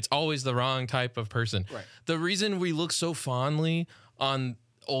person? It's always the wrong type of person. Right. The reason we look so fondly on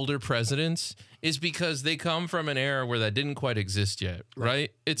older presidents is because they come from an era where that didn't quite exist yet,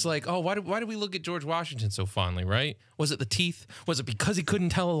 right? It's like, oh, why did we look at George Washington so fondly, right? Was it the teeth? Was it because he couldn't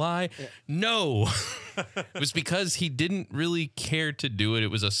tell a lie? Yeah. No. It was because he didn't really care to do it.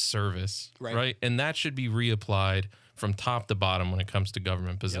 It was a service, right? And that should be reapplied from top to bottom when it comes to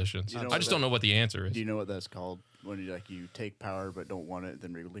government positions. You know I just don't know what the answer is. Do you know what that's called? When you take power but don't want it,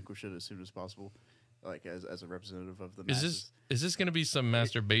 then relinquish it as soon as possible, like as a representative of the masses. Is this going to be some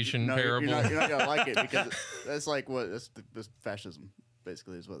masturbation parable? You're not gonna like it because that's like that's fascism.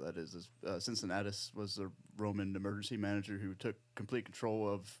 Basically, is what that is. Cincinnatus was the Roman emergency manager who took complete control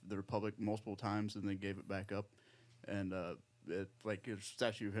of the republic multiple times and then gave it back up. And like a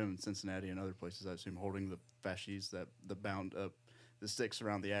statue of him in Cincinnati and other places, I assume, holding the fasces that bound up the sticks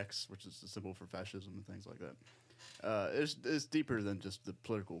around the X, which is the symbol for fascism and things like that. It's deeper than just the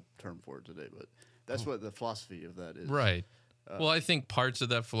political term for it today, but that's what the philosophy of that is. Right. Well, I think parts of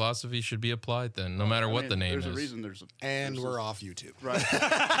that philosophy should be applied then, no matter what the name is. There's a reason. And we're off YouTube. Right.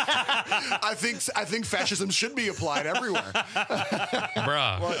 I think fascism should be applied everywhere.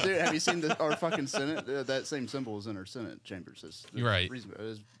 Bruh. Well, dude, have you seen our fucking Senate? That same symbol is in our Senate chambers. It's right.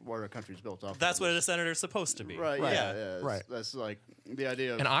 Is what our country's built off. That's what a senator's supposed to be. Right. Yeah. Right. That's like the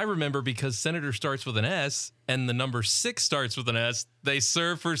idea of. And I remember because senator starts with an S and the number 6 starts with an S, they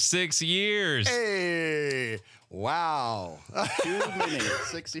serve for 6 years. Hey. Wow. Too many.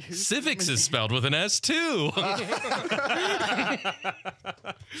 6 years. Civics is spelled with an S too.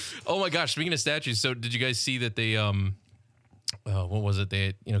 Oh my gosh! Speaking of statues, so did you guys see that they what was it?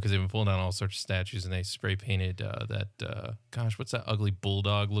 They because they've been pulling down all sorts of statues and they spray painted that what's that ugly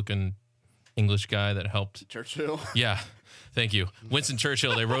bulldog looking English guy that helped Churchill. Yeah. Thank you. Winston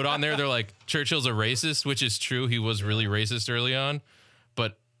Churchill. They wrote on there, they're like, Churchill's a racist, which is true. He was really racist early on,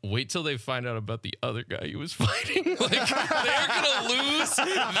 but wait till they find out about the other guy he was fighting. Like, they're going to lose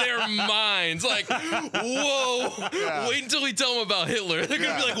their minds. Like, whoa. Yeah. Wait until we tell them about Hitler. They're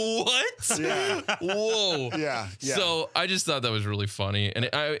going to be like, what? Yeah. Whoa. Yeah. So I just thought that was really funny. And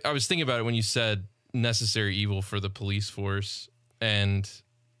I was thinking about it when you said necessary evil for the police force. And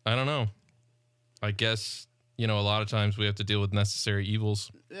I don't know. I guess, a lot of times we have to deal with necessary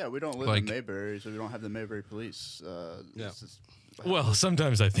evils. Yeah, we don't live in Mayberry, so we don't have the Mayberry police. Well,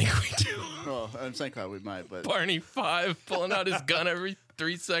 sometimes I think we do. Well, I'm St. Cloud we might, but Barney 5 pulling out his gun every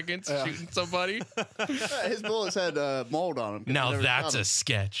 3 seconds, shooting somebody. His bullets had mold on them. Now that's a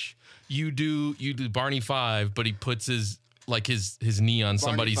sketch. You do Barney 5, but he puts his knee on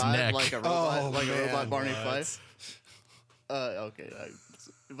somebody's Barney 5, neck. like a robot, a robot Barney 5. Okay.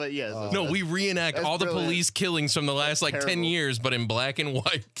 But yeah. No, we reenact all the police killings from the last 10 years, but in black and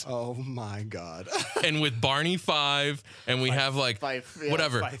white. Oh my God. And with Barney 5, and we have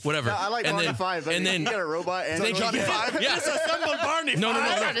whatever. No, I like Barney 5, but and then you got a robot and then Johnny 5? Yes. Barney 5. No.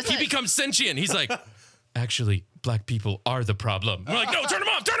 He becomes sentient. He's like, actually, black people are the problem. We're like, no, turn him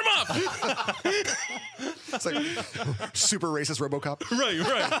off. It's like super racist RoboCop.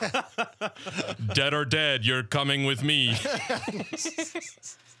 Right. Dead or dead, you're coming with me.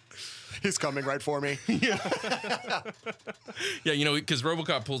 He's coming right for me. Yeah, because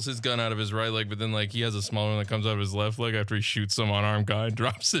RoboCop pulls his gun out of his right leg, but then he has a small one that comes out of his left leg after he shoots some unarmed guy and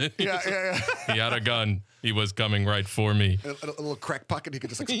drops it. Yeah. He had a gun. He was coming right for me. A little crack pocket he could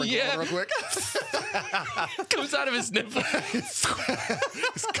just sprinkle on real quick. Comes out of his nipple. He's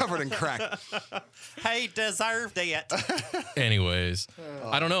covered in crack. Hey, deserved it. Anyways,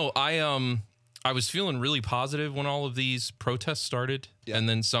 I don't know. I was feeling really positive when all of these protests started, and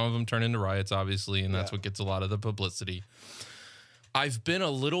then some of them turn into riots, obviously, and that's what gets a lot of the publicity. I've been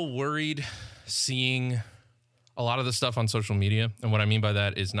a little worried seeing a lot of the stuff on social media, and what I mean by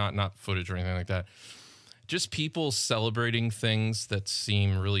that is not footage or anything like that. Just people celebrating things that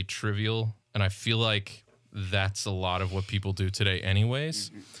seem really trivial, and I feel like that's a lot of what people do today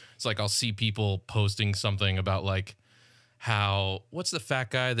anyways. It's like I'll see people posting something about what's the fat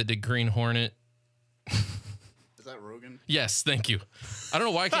guy that did Green Hornet? Is that Rogan? Yes, thank you. I don't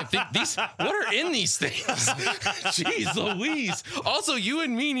know why I can't think these. What are in these things? Jeez Louise. Also, you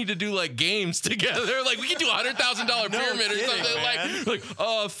and me need to do games together. We could do $100,000 pyramid or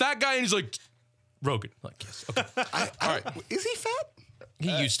something. Fat guy, and he's like, Rogan. Yes. Okay. All right. Is he fat?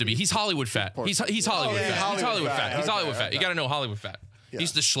 He used to be. He's Hollywood fat. He's Hollywood fat. He's Hollywood fat. He's Hollywood fat. You got to know Hollywood fat.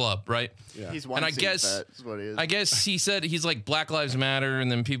 He's the schlub, right? Yeah. He's And I Weinstein guess fat, is what he is. I guess he said he's like Black Lives Matter,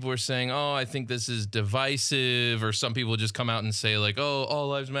 and then people were saying, "Oh, I think this is divisive," or some people just come out and say like, "Oh, all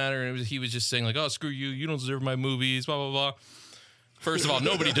lives matter," and he was just saying like, "Oh, screw you, you don't deserve my movies," blah blah blah. First of all,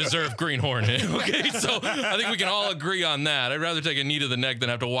 nobody deserved Green Hornet. Okay, so I think we can all agree on that. I'd rather take a knee to the neck than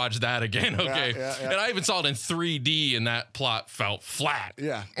have to watch that again. Okay, yeah. and I even saw it in 3D, and that plot felt flat.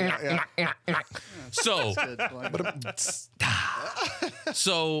 Yeah. So. Good point.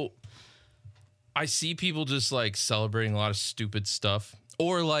 So I see people just like celebrating a lot of stupid stuff.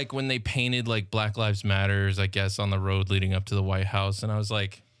 Or like when they painted like Black Lives Matters, I guess, on the road leading up to the White House. And I was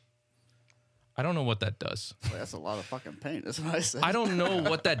like, I don't know what that does. Boy, that's a lot of fucking paint. That's what I said. I don't know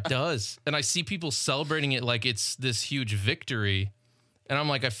what that does. And I see people celebrating it like it's this huge victory. And I'm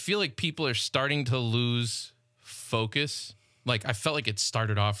like, I feel like people are starting to lose focus. Like I felt like it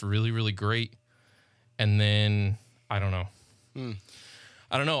started off really, really great. And then I don't know.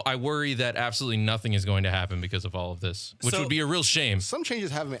 I don't know. I worry that absolutely nothing is going to happen because of all of this, which So- would be a real shame. Some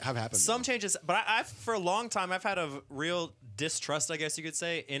changes have happened. Some changes, but I've for a long time I've had a real distrust, I guess you could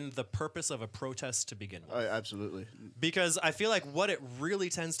say, in the purpose of a protest to begin with. Absolutely. Because I feel like what it really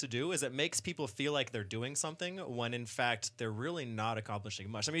tends to do is it makes people feel like they're doing something when in fact they're really not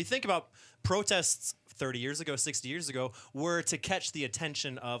accomplishing much. I mean, you think about protests 30 years ago, 60 years ago, were to catch the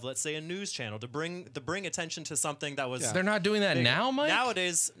attention of, let's say, a news channel, to bring attention to something that was. They're not doing that now, Mike?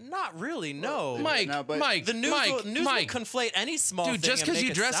 Nowadays, not really. No, Mike, No, but Mike, the news Mike, will Mike. conflate any small Dude, thing. just and because make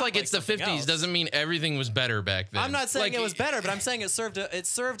you it dress sound like it's the something 50s else. doesn't mean everything was better back then. I'm not saying Like, it was better, but I'm saying it served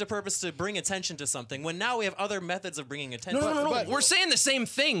a purpose to bring attention to something. When now we have other methods of bringing attention. No, no, no, no. But- We're saying the same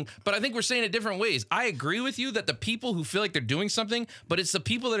thing, but I think we're saying it different ways. I agree with you that the people who feel like they're doing something, but it's the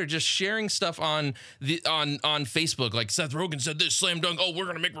people that are just sharing stuff on Facebook, like Seth Rogen said this, slam dunk. Oh, we're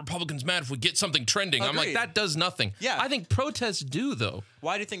gonna make Republicans mad if we get something trending. I'm like, Agreed. that does nothing. Yeah. I think protests do though,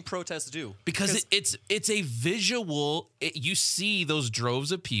 Why do you think protests do? because it's a visual. You see those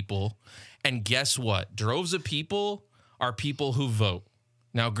droves of people, and guess what? Droves of people are people who vote.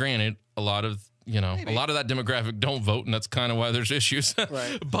 Now, granted, a lot of that demographic don't vote, and that's kind of why there's issues.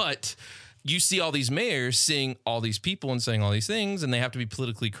 Right. But you see all these mayors seeing all these people and saying all these things, and they have to be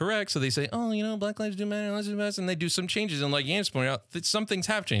politically correct. So they say, oh, Black lives do matter, lives do matter, and they do some changes. And like James pointed out, some things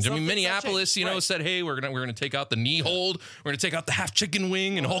have changed. Some I mean, things have Minneapolis, changed, right. said, hey, we're gonna take out the knee hold, we're gonna take out the half chicken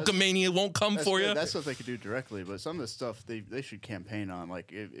wing, and Hulkamania won't come for you. That's what they could do directly, but some of the stuff they should campaign on.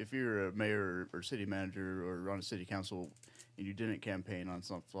 Like if you're a mayor or city manager or on a city council and you didn't campaign on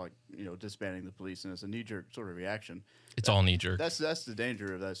something like disbanding the police, and it's a knee-jerk sort of reaction. It's all knee jerk. That's the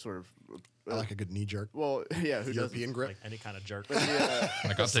danger of that sort of. I like a good knee jerk. Well, yeah, who European grip. Like any kind of jerk.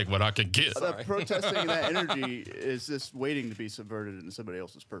 Like, I'll take what I can get. That protesting and that energy is just waiting to be subverted into somebody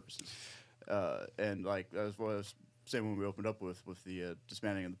else's purposes, and like that's what I was saying when we opened up with the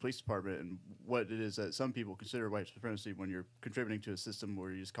disbanding of the police department and what it is that some people consider white supremacy when you're contributing to a system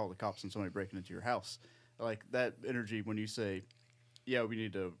where you just call the cops on somebody breaking into your house. Like that energy when you say, yeah, we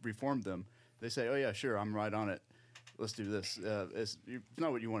need to reform them, they say, oh yeah, sure, I'm right on it. Let's do this. It's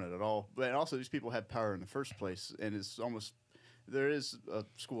not what you wanted at all. But also, these people had power in the first place, and it's almost there is a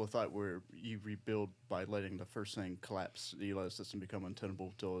school of thought where you rebuild by letting the first thing collapse. You let a system become untenable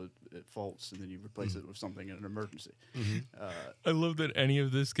until it faults, and then you replace it with something in an emergency. I love that any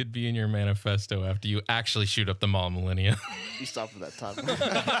of this could be in your manifesto after you actually shoot up the mall millennia. You stop with that top.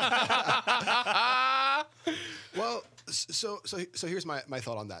 Well, so here's my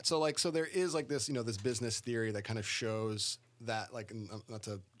thought on that. So there is like this this business theory that kind of shows that like not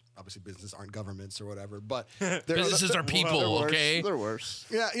to obviously businesses aren't governments or whatever, but Businesses are people, okay? They're worse.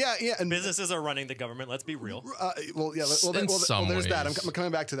 yeah, and Businesses are running the government. Let's be real. In some there's that. ways. I'm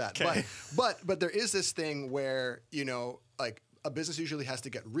coming back to that. Okay. But there is this thing where like a business usually has to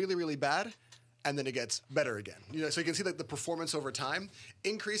get really really bad, and then it gets better again. So you can see that the performance over time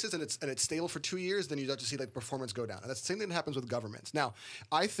increases, and it's stable for 2 years. Then you start to see like performance go down, and that's the same thing that happens with governments. Now,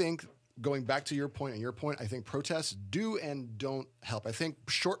 I think going back to your point, I think protests do and don't help. I think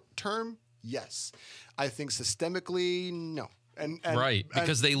short term, yes. I think systemically, no. And Right,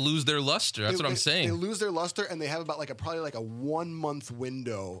 because they lose their luster. That's what I'm saying. They lose their luster, and they have about probably a 1 month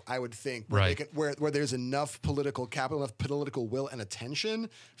window, I would think, where Right. they can, where there's enough political capital, enough political will and attention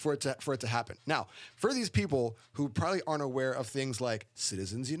for it to happen. Now, for these people who probably aren't aware of things like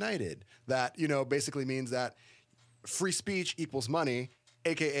Citizens United, that basically means that free speech equals money,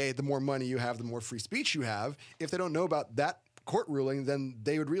 aka the more money you have, the more free speech you have. If they don't know about that court ruling, then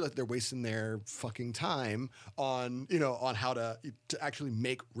they would realize they're wasting their fucking time on how to actually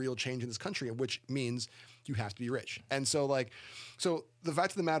make real change in this country, which means you have to be rich. And so the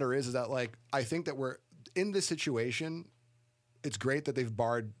fact of the matter is that I think that we're in this situation it's great that they've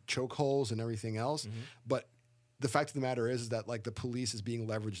barred chokeholds and everything else, but the fact of the matter is that like the police is being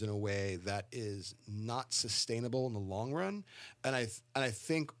leveraged in a way that is not sustainable in the long run, and I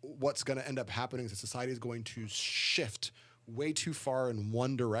think what's going to end up happening is that society is going to shift way too far in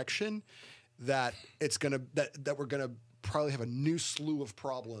one direction, that it's gonna that we're gonna probably have a new slew of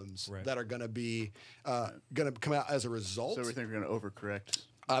problems that are gonna be gonna come out as a result. So we think we're going to overcorrect.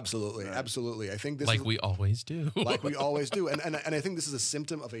 Absolutely, absolutely. I think this Like is we always do. like we always do, and I think this is a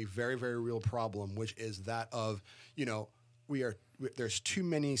symptom of a very, very real problem, which is that of, you know, there's too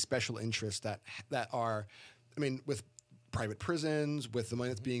many special interests that are, I mean, with private prisons, with the money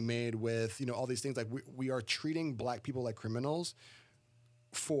that's being made, with, you know, all these things, like we are treating black people like criminals.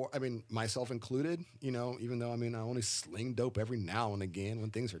 I mean, myself included, you know, even though, I mean, I only sling dope every now and again when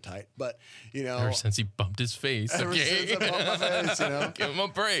things are tight, but, you know. Ever since he bumped his face. Ever since I bumped my face, you know. Give him a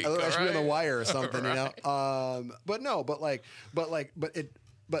break. I should be on the all right? wire or something, you know.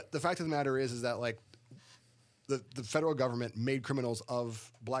 But the fact of the matter is that like the federal government made criminals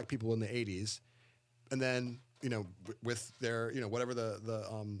of black people in the 80s, and then, you know, with their, you know, whatever the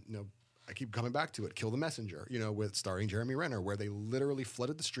you know, I keep coming back to it, Kill the Messenger, you know, with starring Jeremy Renner, where they literally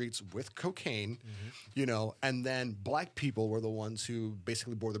flooded the streets with cocaine, you know, and then black people were the ones who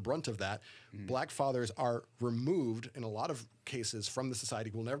basically bore the brunt of that. Black fathers are removed in a lot of cases from the society,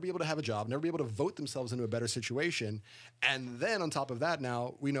 will never be able to have a job, never be able to vote themselves into a better situation. And then on top of that,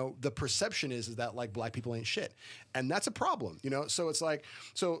 now, we know the perception is that like black people ain't shit. And that's a problem, you know? So it's like,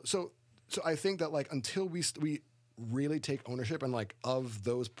 so I think that like until we really take ownership and like of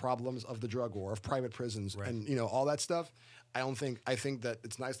those problems of the drug war, of private prisons, and you know all that stuff, I think that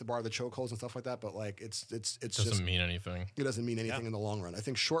it's nice to bar the chokeholds and stuff like that, but like it's Doesn't just mean anything. it doesn't mean anything in the long run. I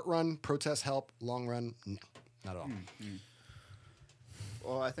think short run protests help, long run no, not at all.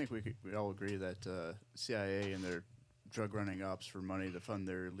 Well, I think we all agree that CIA and their drug running ops for money to fund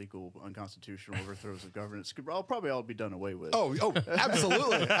their illegal, unconstitutional overthrows of governance could probably all be done away with. Oh,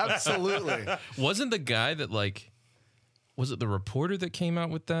 absolutely, absolutely. Wasn't the guy that like, was it the reporter that came out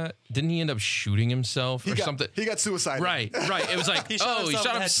with that? Didn't he end up shooting himself or something? He got suicided. Right. It was like, He shot he himself shot in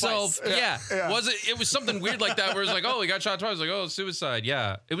the head himself. twice. Yeah. Was it? It was something weird like that where it's like, he got shot twice. Like, suicide.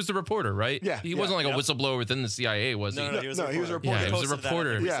 Yeah. It was the reporter, right? Yeah, He wasn't like a whistleblower within the CIA, was he? No, he was No, a he was a reporter. reporter. Yeah, he was a Posted that, I think,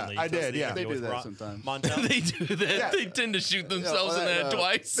 reporter. recently. Yeah, I He posted did, the yeah. interview They do with that sometimes. Montel. They do that. Yeah. They tend to shoot themselves in the head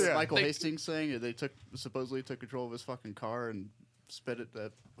twice. Michael They- Hastings saying they supposedly took control of his fucking car and sped it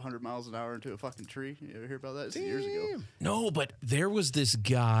at 100 miles an hour into a fucking tree. You ever hear about that? It's years ago. No, but there was this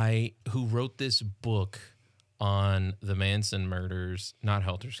guy who wrote this book on the Manson murders, not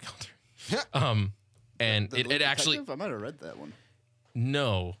Helter Skelter. And The it lead actually detective? I might have read that one.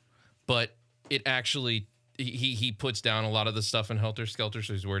 no, but it actually he puts down a lot of the stuff in Helter Skelter,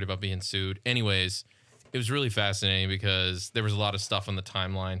 so he's worried about being sued. Anyways, it was really fascinating because there was a lot of stuff on the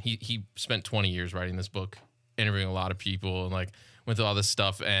timeline. He spent 20 years writing this book, interviewing a lot of people, and like went through all this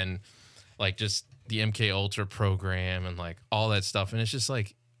stuff and like just the MK Ultra program and like all that stuff. And it's just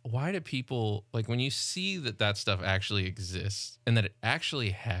like, why do people like when you see that stuff actually exists and that it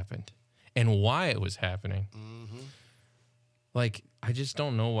actually happened and why it was happening? Like, I just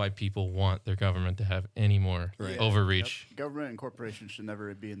don't know why people want their government to have any more overreach. Government and corporations should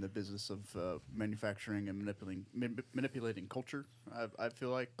never be in the business of manufacturing and manipulating culture. I feel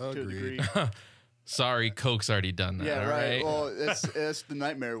like to a Agreed. degree. Sorry, Coke's already done that. Yeah, all right. right. Well, it's the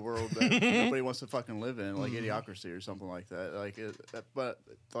nightmare world that nobody wants to fucking live in, like Idiocracy or something like that. Like, but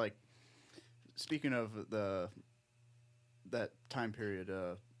like, speaking of that time period,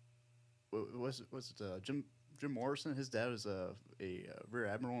 was it Jim Morrison? His dad was a rear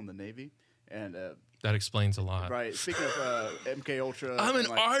admiral in the Navy, and That explains a lot. right. Speaking of MK Ultra, I'm an and,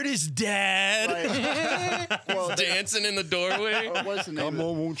 like, artist, Dad. right, well, Dancing in the doorway. what's the name? Come of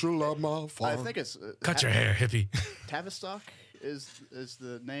on, won't you love my it? farm? I think it's Cut your hair, hippie. Tavistock is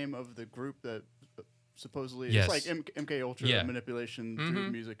the name of the group that supposedly Yes. it's like MK Ultra Yeah. manipulation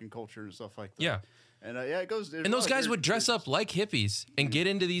through music and culture and stuff like that. Yeah. And it goes. And those guys would dress up like hippies and get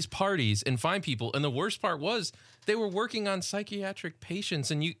into these parties and find people. And the worst part was they were working on psychiatric patients.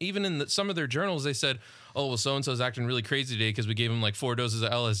 And even in some of their journals, they said, oh, well, so-and-so's acting really crazy today because we gave him like 4 doses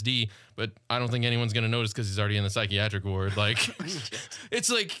of LSD, but I don't think anyone's going to notice because he's already in the psychiatric ward. Like, it's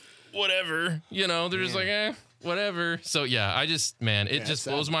like, whatever, you know, they're just like, whatever. So yeah, it just it's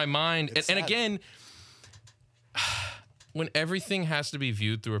blows sad. my mind. It's And sad. again, when everything has to be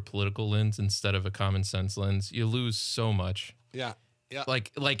viewed through a political lens instead of a common sense lens, you lose so much. Yeah.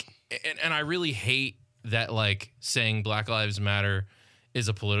 Like, and I really hate that like saying Black Lives Matter is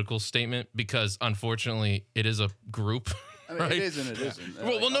a political statement because unfortunately it is a group. I mean, right? it is and it isn't.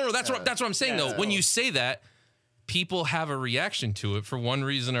 Well, no. That's what I'm saying though. When you say that, people have a reaction to it for one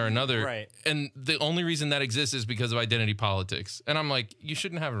reason or another. Right. And the only reason that exists is because of identity politics. And I'm like, you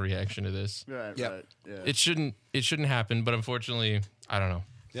shouldn't have a reaction to this. Right. Yep. Right. Yeah. It shouldn't happen, but unfortunately, I don't know.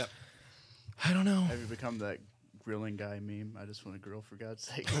 Yep. I don't know. Have you become that grilling guy meme? I just want to grill for God's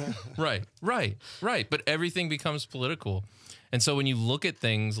sake. Right. But everything becomes political. And so when you look at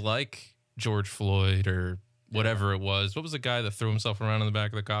things like George Floyd or whatever it was, what was the guy that threw himself around in the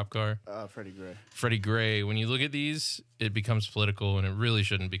back of the cop car? Freddie Gray. Freddie Gray. When you look at these, it becomes political, and it really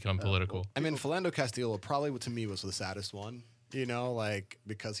shouldn't become political. I mean, Philando Castillo probably to me was the saddest one. You know, like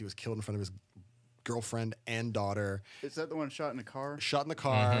because he was killed in front of his girlfriend and daughter, Is that the one shot in the car? shot in the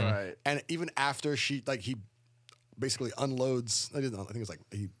car, Right. and even after he basically unloads. I think it was like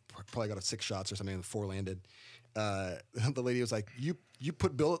he probably got 6 shots or something, and 4 landed. The lady was like, "You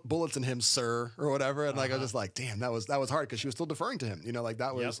put bullets in him, sir," or whatever, and like I was just like, "Damn, that was hard," because she was still deferring to him. You know, like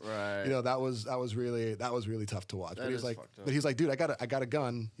that was, Right. you know, that was really tough to watch. That But he was is like, fucked up. but he's like, "Dude, I got a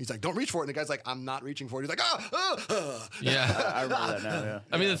gun." He's like, "Don't reach for it," and the guy's like, "I'm not reaching for it." He's like, Yeah. I remember that now. Yeah.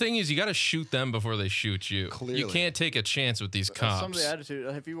 I mean, the thing is, you got to shoot them before they shoot you. Clearly. You can't take a chance with these cops. Some of the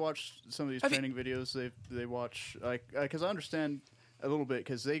attitude. Have you watched some of these Have you- training videos? They watch like because I understand a little bit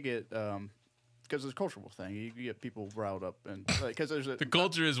because they get because it's a cultural thing. You get people riled up and because there's a The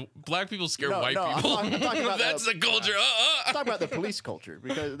culture is black people scare No, white no, I'm people. talking about That's the culture. talk about the police culture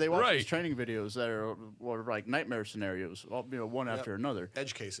because they watch Right. these training videos that are like nightmare scenarios, one after another.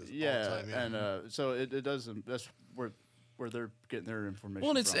 edge cases. all the Yeah, time, yeah. and so it doesn't. That's where they're getting their information.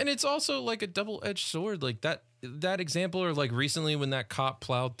 Well, from. and it's also like a double-edged sword. Like that example, or like recently when that cop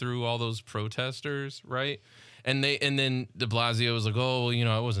plowed through all those protesters, right? And then De Blasio was like, "Oh, well, you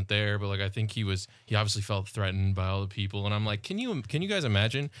know, I wasn't there, but like I think he obviously felt threatened by all the people." And I'm like, can you guys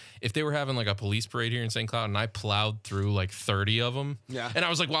imagine if they were having like a police parade here in St. Cloud and I plowed through like 30 of them? Yeah. And I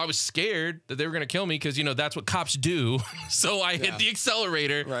was like, well, I was scared that they were gonna kill me because you know that's what cops do. So I hit the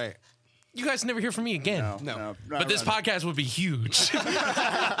accelerator. right. You guys never hear from me again. No. But this podcast would be huge.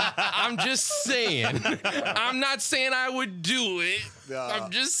 I'm just saying. I'm not saying I would do it. I'm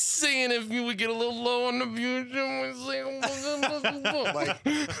just saying if you would get a little low on the view. Like,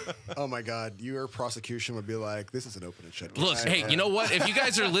 oh my God, your prosecution would be like, "This is an open and shut case." Look, hey, you know what? If you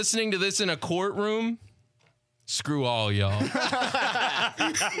guys are listening to this in a courtroom, screw all y'all.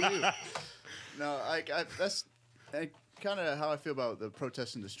 No, that's kind of how I feel about the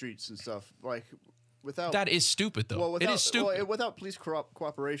protests in the streets and stuff. Like without That is stupid, though. without, It is stupid. well, without police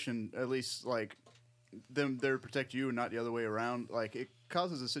cooperation, at least like them there to protect you and not the other way around. Like it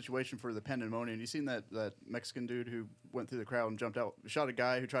causes a situation for the pandemonium. You seen that Mexican dude who went through the crowd and jumped out, shot a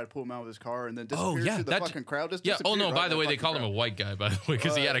guy who tried to pull him out of his car, and then disappeared through the fucking crowd. Just yeah. Oh no. disappeared By right the in way, they fucking called him a crowd. white guy, by the way,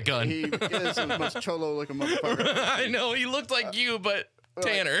 because he had a gun. He is the most cholo looking motherfucker. I know he looked like you, but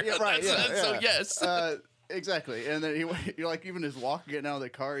tanner. Yeah, right, So yeah. yes. Exactly, and then he like even his walk getting out of the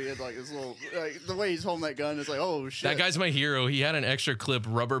car, he had like this little like the way he's holding that gun is like, oh shit. That guy's my hero. He had an extra clip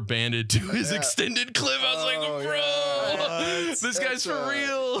rubber banded to his extended clip. I was like, bro, this guy's for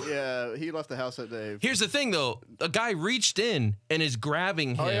real. Yeah, he left the house that day. Here's the thing, though. A guy reached in and is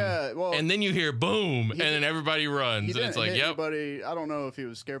grabbing him. yeah, well, and then you hear boom, and then everybody runs. He And didn't it's like, hit yep. anybody. I don't know if he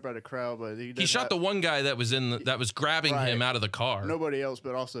was scared by the crowd, but He shot the one guy that was that was grabbing Right. him out of the car. nobody else,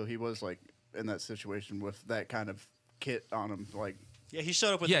 but also he was like in that situation with that kind of kit on him. Like, Yeah, he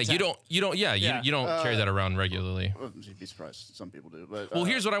showed up with. Yeah, intent. you don't carry that around regularly. you'd be surprised. Some people do, but Well,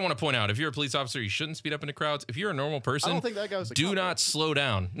 here's what I want to point out. If you're a police officer, you shouldn't speed up into crowds. If you're a normal person, I don't think that guy was a do cop, not slow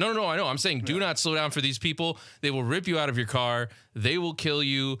down. No, I know. I'm saying do not slow down for these people. They will rip you out of your car. They will kill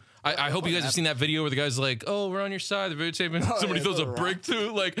you. I hope you guys have seen that video where the guy's like, "Oh, we're on your side." The videotaping. Somebody yeah, throws a throw a brick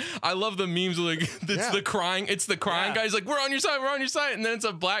through. Like, I love the memes. Like, it's the crying. It's the crying guy. He's like, "We're on your side. We're on your side." And then it's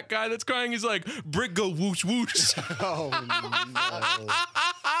a black guy that's crying. He's like, "Brick go whoosh whoosh." Oh no.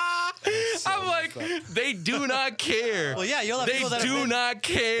 I'm like, they do not care. Well, yeah, you'll have They people that do have been, not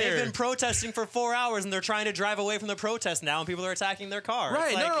care. They've been protesting for 4 hours and they're trying to drive away from the protest now, and people are attacking their car.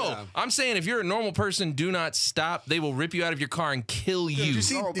 Right, It's like, no. I'm saying if you're a normal person, do not stop. They will rip you out of your car and kill you. Did you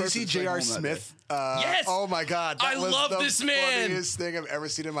see Normal person J.R. staying home that Smith? Yes! Oh my God. That I was love the this man. funniest thing I've ever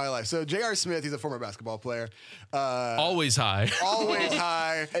seen in my life. So J.R. Smith, he's a former basketball player. Always high. Always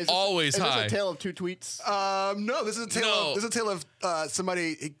high. Always is high. this a tale of two tweets? No, this is a tale. No. Of, this is a tale of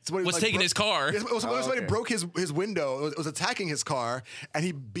somebody Was like, taking his car. Yes, somebody okay. broke his window. Was attacking his car, and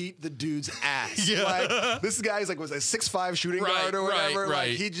he beat the dude's ass. Like, this guy's like was a 6'5" shooting Right, guard or whatever. right.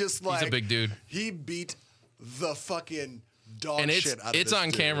 Like he just like He's a big dude. He beat the fucking dog And shit out of it's this on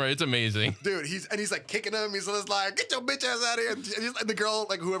dude. camera. It's amazing. Dude, he's like kicking him. He's just like, "Get your bitch ass out of here!" And the girl,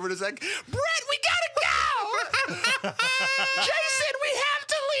 like whoever it is, like, "Brett, we gotta go." Jason, we have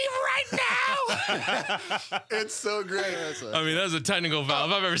to leave right It's so great. I mean, that's a technical foul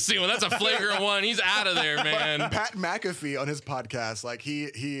if I've ever seen one. That's a flagrant one. He's out of there, man. Pat McAfee on his podcast, like he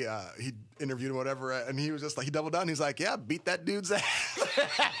interviewed him, whatever, and he was just like, he doubled down. He's like, yeah, beat that dude's ass.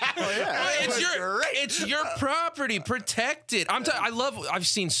 It's your property. Protect it. I've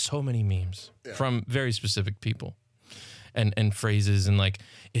seen so many memes from very specific people and phrases and like,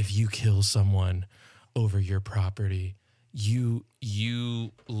 if you kill someone over your property, you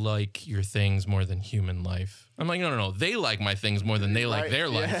like your things more than human life. I'm like, no. They like my things more than they like their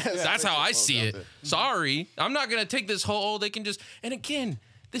life. Yeah, That's how I see it. Sorry. I'm not going to take this whole, they can just, and again,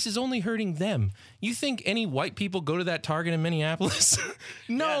 this is only hurting them. You think any white people go to that Target in Minneapolis?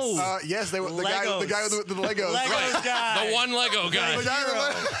 No. Yes. Yes, they were the guy with the Legos. Legos guy. The one Lego guy. The guy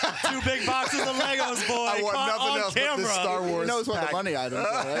with the- 2 big boxes of Legos, boy. I want Caught nothing on else camera. but this Star Wars. He knows what the pack. money items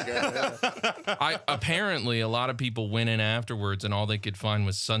are. Apparently a lot of people went in afterwards and all they could find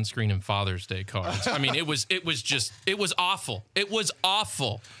was sunscreen and Father's Day cards. I mean, it was awful. It was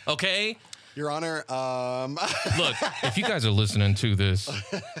awful. Okay? Your Honor, Look, if you guys are listening to this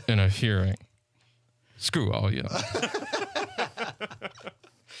in a hearing, screw all you.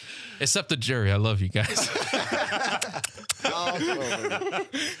 Except the jury. I love you guys.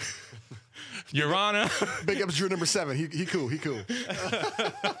 Your Honor, big ups Drew number 7. He cool.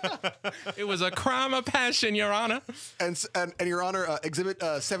 it was a crime of passion, Your Honor. And Your Honor, Exhibit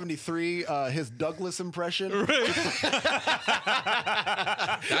 73, his Douglas impression.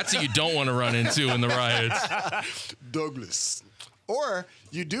 That's what you don't want to run into in the riots. Douglas. Or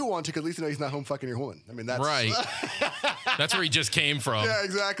you do want to, because at least you know he's not home fucking your woman. I mean, that's Right. That's where he just came from. Yeah,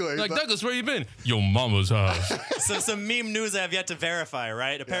 exactly. Like, Douglas, where you been? Your mama's house. So some meme news I have yet to verify,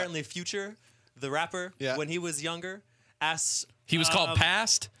 right? Apparently Future, the rapper, when he was younger, asked... He was called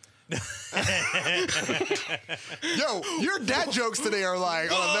Past? Yo, your dad jokes today are like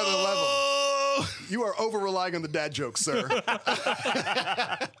on another level. You are over relying on the dad jokes, sir.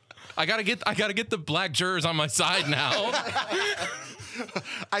 I gotta get the black jurors on my side now.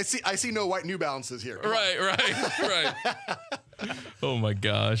 I see no white New Balances here. Come on. Right. Oh my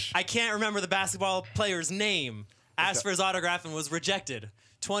gosh. I can't remember the basketball player's name. Asked for his autograph and was rejected.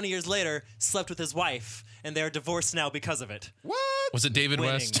 20 years later, slept with his wife, and they're divorced now because of it. What? Was it David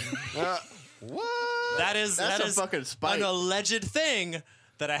Winning. West? What? That is That's a fucking spite. an alleged thing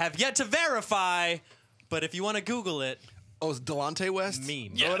that I have yet to verify. But if you want to Google it, Oh, it's Delonte West?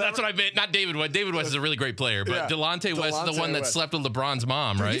 meme. Yeah, that's what I meant. Not David West. David West is a really great player, but Yeah. Delonte West is the Delonte one that West. slept with LeBron's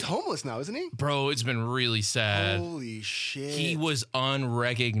mom, Dude, right? he's homeless now, isn't he? Bro, it's been really sad. Holy shit. He was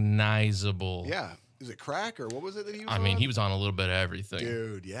unrecognizable. Yeah. Is it crack or what was it that he was I mean, on? he was on a little bit of everything.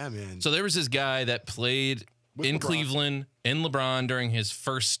 Dude, yeah, man. So there was this guy that played With in LeBron. Cleveland, in LeBron during his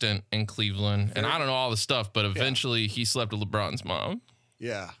first stint in Cleveland. And I don't know all the stuff, but eventually he slept with LeBron's mom.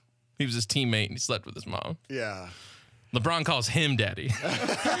 Yeah. He was his teammate and he slept with his mom. Yeah. LeBron calls him daddy.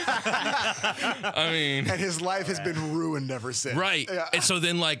 I mean, And his life has been ruined ever since. right. Yeah. And so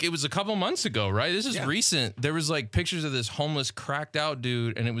then, like, it was a couple months ago, right? This is Yeah. recent. There was like pictures of this homeless, cracked out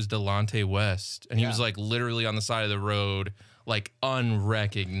dude, and it was Delonte West. And he was like literally on the side of the road, like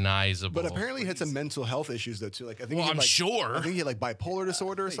unrecognizable. But apparently he had some mental health issues though too. Like I think Well, he had, I'm like, sure. I think he had like bipolar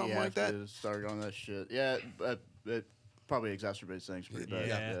disorder or something like that. Started on that shit. Yeah, it probably exacerbates things pretty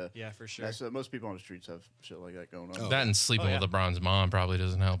bad. Yeah, for sure. That's, most people on the streets have shit like that going on. Oh. That and sleeping yeah. with LeBron's mom probably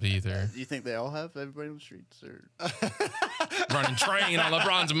doesn't help either. Do you think they all have everybody on the streets? Or Running train on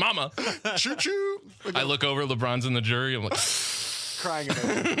LeBron's mama. Choo choo. I look over, LeBron's in the jury. I'm like, Crying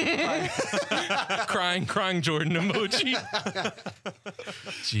emoji. crying Jordan emoji.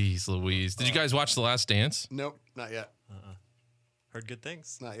 Jeez Louise. Did you guys watch The Last Dance? Nope, not yet. Heard good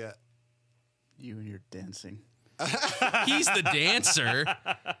things. Not yet. you and your dancing? He's the dancer.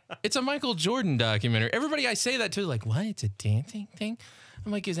 It's a Michael Jordan documentary. Everybody I say that to, like, what? It's a dancing thing?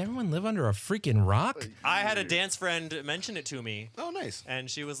 I'm like, does everyone live under a freaking rock? I had a dance friend mention it to me, Oh, nice. and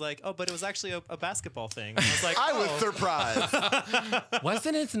she was like, "Oh, but it was actually a basketball thing." I was like, I "Oh." was surprised.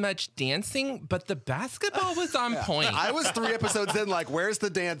 Wasn't as much dancing, but the basketball was on point. I was 3 episodes in, like, where's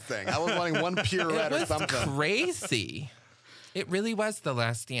the dance thing? I was wanting one pirouette It or was something. crazy. It really was The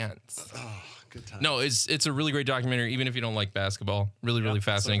Last Dance. Good time. No, it's a really great documentary, even if you don't like basketball. Really, really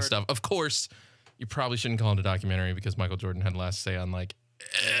fascinating heard. stuff. Of course, you probably shouldn't call it a documentary because Michael Jordan had last say on like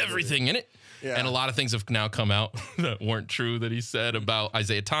everything in it. Yeah. And a lot of things have now come out that weren't true that he said about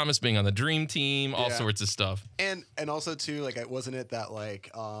Isaiah Thomas being on the dream team, all Yeah. sorts of stuff. And also too, like, wasn't it that like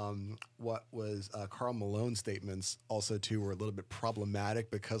what was Karl Malone's statements also too were a little bit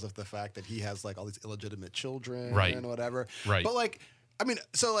problematic because of the fact that he has like all these illegitimate children Right. and whatever. Right. But like, I mean,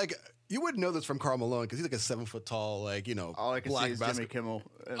 so like You wouldn't know this from Karl Malone because he's like a 7 foot tall, like, you know, All I can see black is Jimmy basketball. Kimmel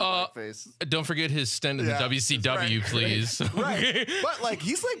and blackface. Don't forget his stint in Yeah, the WCW, right. please. Right. But like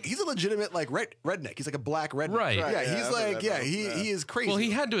he's a legitimate like redneck. He's like a black redneck. Right. Yeah, Right, yeah, he's I've heard like, that yeah, before. he is crazy. Well,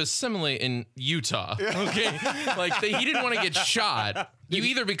 he had to assimilate in Utah. Okay, like he didn't want to get shot. You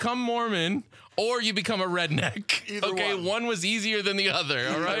either become Mormon or you become a redneck. Either okay, one. was easier than the other.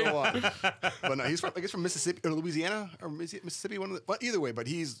 All right. Either one. But no, he's from, I guess, from Mississippi or Louisiana or Mississippi. One of the, well, either way, but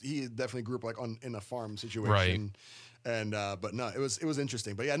he definitely grew up like in a farm situation. Right. And but no, it was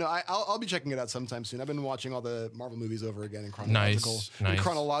interesting. But yeah, no, I'll be checking it out sometime soon. I've been watching all the Marvel movies over again in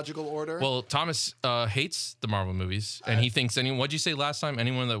chronological order. Well, Thomas hates the Marvel movies, and he thinks what'd you say last time?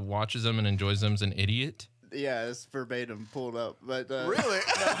 Anyone that watches them and enjoys them is an idiot. Yeah, it's verbatim pulled up. But really?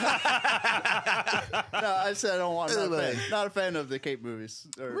 no, I said I don't want. Not a fan of the Cape movies.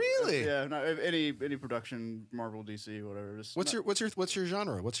 Really? Yeah, not any production, Marvel, DC, whatever. Just What's your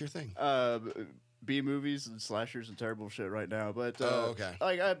genre? What's your thing? B movies and slashers and terrible shit right now. But okay.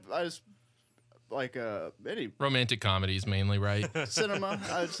 Like I just like any Romantic comedies mainly, right? cinema.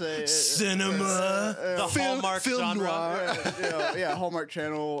 I'd say Cinema. The Hallmark film genre. noir. yeah, Hallmark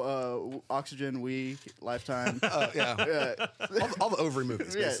Channel, Oxygen, Lifetime. Yeah. all the ovary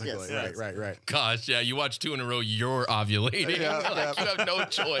movies, Yeah, basically. yes. Right. Gosh, yeah, you watch 2 in a row, you're ovulating. Yeah, Like, you have no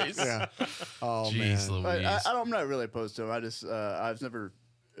choice. Yeah. Oh Jeez man. Louise. I'm not really opposed to them. I just I've never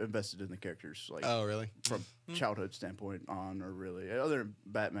invested in the characters like Oh really? from childhood standpoint on, or really other than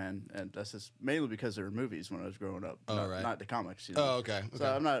Batman, and that's just mainly because there were movies when I was growing up. Oh, not, right. not the comics. You know? Oh okay. So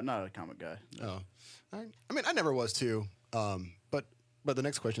I'm not a comic guy. Oh. All right. I mean, I never was too. But the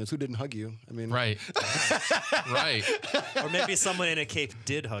next question is, who didn't hug you? I mean, Right. Right. Or maybe someone in a cape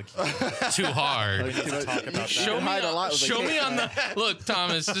did hug you. Too hard. We need to talk about that. Show me, hide a lot with a show me cape, on the look,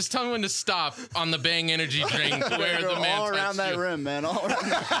 Thomas. Just tell me when to stop on the Bang Energy drink where the man all around touched that you. rim, man. All around.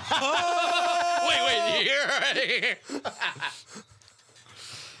 Wait, here.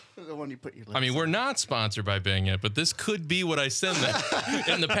 The one you put your. I mean, we're not sponsored by Bang yet, but this could be what I send them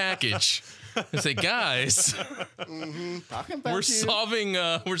in the package. I say, guys, talking about we're solving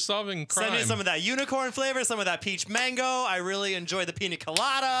crime. Send me some of that unicorn flavor, some of that peach mango. I really enjoy the pina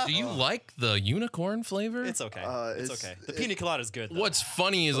colada. Do you like the unicorn flavor? It's okay. It's it's- okay. The pina colada is good. Though. What's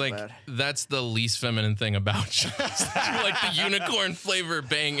funny is like bad. that's the least feminine thing about you. Like the unicorn flavor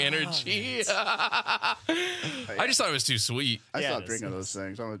Bang Energy. I just thought it was too sweet. I Yeah, stopped it is. drinking those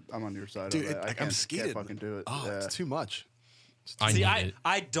things. I'm on your side. Dude, of that. I I'm can't skeeted. fucking do it. Oh, Yeah. it's too much. I See, need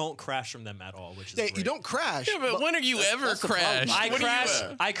I it. don't crash from them at all, which is Yeah, great. you don't crash. Yeah, but when are you ever that's the problem. crashed? I What do you- crash.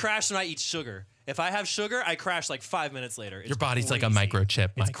 I crash when I eat sugar. If I have sugar, I crash like 5 minutes later. It's Your body's like a crazy. microchip,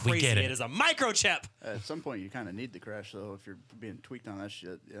 It's Mike. We crazy. get It it. is a microchip. At some point, you kind of need the crash though if you're being tweaked on that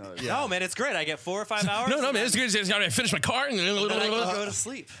shit. You know, No, man, it's great. I get 4 or 5 hours. No, and man, it's then- good. I finish my car. then I can go to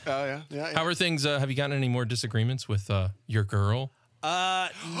sleep. Oh yeah. How are things? Have you gotten any more disagreements with your girl?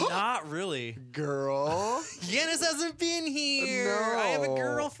 Not really. Girl. Yanis hasn't been here. No. I have a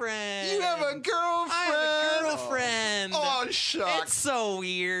girlfriend. You have a girlfriend. I have a girlfriend. Oh, shucks. It's so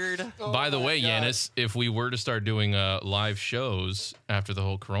weird. By the way, God. Yanis, if we were to start doing live shows after the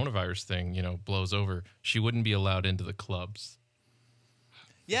whole coronavirus thing, blows over, she wouldn't be allowed into the clubs.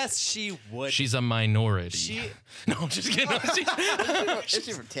 Yes, she would. She's a minority. She. No, I'm just kidding. Is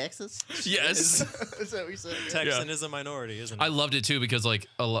she from Texas? Yes. Is that what you said? Texan is a minority, isn't it? I loved it too because like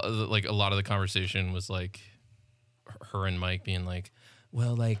a lot of the conversation was like her and Mike being like,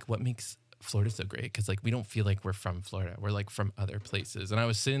 well, like what makes Florida so great? Because like we don't feel like we're from Florida. We're like from other places. And I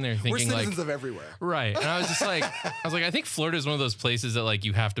was sitting there We're thinking citizens like, of everywhere. right. And I was just like, I think Florida is one of those places that like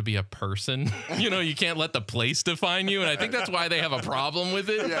you have to be a person. You can't let the place define you. And I think that's why they have a problem with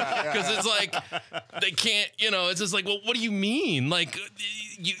it. Because it's like they can't. It's just like, well, what do you mean? Like,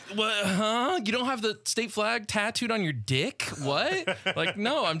 you don't have the state flag tattooed on your dick? What? Like,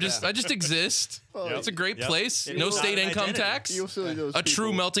 no, I just exist. It's a great place. It No is state not an income identity. tax. You'll see those A true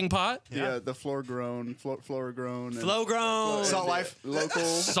people- melting pot. Yeah, the floor grown, and Flow grown. Salt life. local,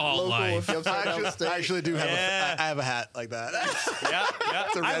 Salt local life. If you upside down I state. actually do have Yeah. I have a hat like that. Yeah.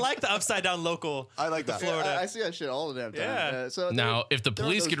 a I red- like the upside down local. I like that. Florida. I see that shit all the damn time. Yeah. So Now, if the there are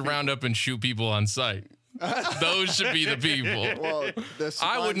police those could round up and shoot people on site, those should be the people. Well, the I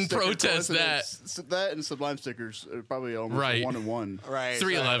Sublime wouldn't sticker protest that. coincidence- That and Sublime stickers are probably almost Right. 1-1. Right.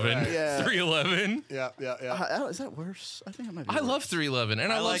 311. Right. Yeah. 311. Yeah. Is that worse? I think it might be I worse. love 311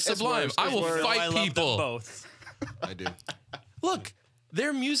 and I love like- it's Sublime. worse. I It's will worse. fight I love them people. both. I do. Look,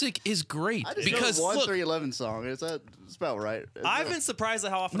 Their music is great I just because know one look, 311 song. Is that spelled right? I've been surprised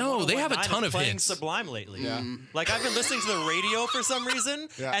at how often No, they have a 101.9 ton is of playing hits. Sublime lately. Yeah. Like I've been listening to the radio for some reason,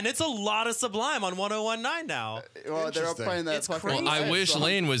 Yeah. and it's a lot of Sublime on 101.9 now. Well, they're all Interesting. playing that It's fucking. crazy. I Riot wish song.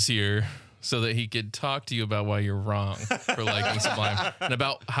 Lane was here so that he could talk to you about why you're wrong for liking Sublime and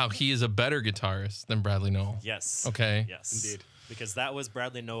about how he is a better guitarist than Bradley Nowell. Yes. Okay. Yes. Indeed. Because that was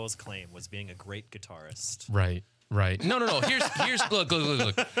Bradley Nowell's claim, was being a great guitarist. Right. Right. No. Here's look.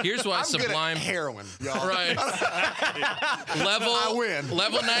 Here's why I'm Sublime. good at heroin, y'all. Right. Level. I win.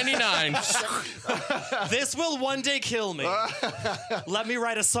 Level 99. This will one day kill me. Let me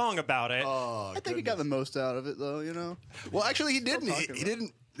write a song about it. Oh, I think he got the most out of it, though. You know. well, actually, he didn't. talking He about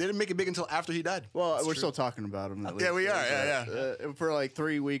didn't. They didn't make it big until after he died. Well, That's we're true. still talking about him. At Yeah, least. we are. Yeah. For like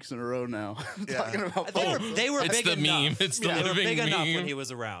 3 weeks in a row now. Yeah. Talking about. They were It's big the enough. meme. It's the They were living big enough meme. when he was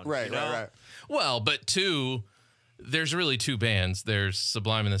around. Right, you know? right. Well, but two, there's really two bands. There's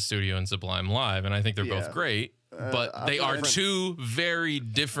Sublime in the studio and Sublime live, and I think they're Yeah. both great. But I'm they are different. two very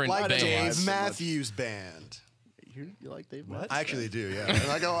different Like bands. Dave so much. Matthews Band. You like Dave? What? I actually do. Yeah. I'm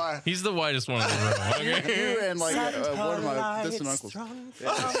not gonna lie. He's the whitest one in the room. Okay? You and like one of my distant uncles. Strange.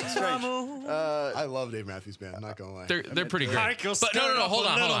 I love Dave Matthews Band. I'm not gonna lie. They're pretty great. But no, hold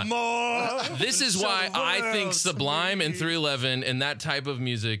on. This is why I think Sublime and 311 and that type of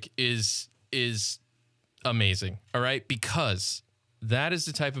music is amazing. All right, because that is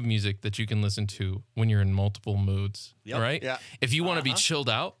the type of music that you can listen to when you're in multiple moods. Yep. All right. Yeah. If you want to be chilled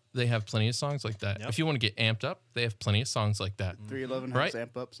out, they have plenty of songs like that. Yep. If you want to get amped up, they have plenty of songs like that. 311 has Right.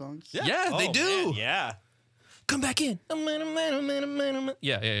 amp up songs. Yeah, they Oh, do. man, yeah. Come back in.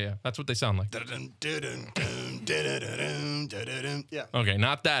 Yeah. That's what they sound like. Yeah. Okay,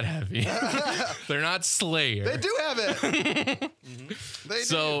 not that heavy. They're not Slayer. They do have it. They do.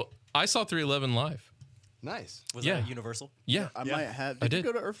 So I saw 311 live. Nice. Was Yeah. that Universal? Yeah. I Yeah. might have. I Did you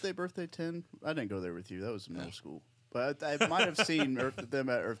did. go to Earth Day Birthday 10? I didn't go there with you. That was middle school. But I might have seen them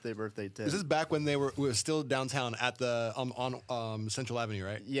at Earth Day Birthday 10. Is this back when we were still downtown at the on Central Avenue,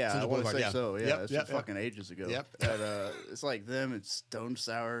 right? Yeah, I Central want to Boulevard, say so. Yeah, Yep, it's yep, yep. fucking ages ago. Yep. It's like them. It's Stone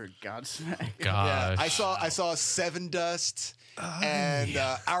Sour, Godsmack. Yeah, Gosh. I saw Seven Dust and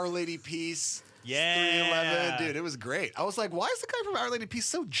Our Lady Peace. Yeah. 311, dude, it was great. I was like, why is the guy from Our Lady Peace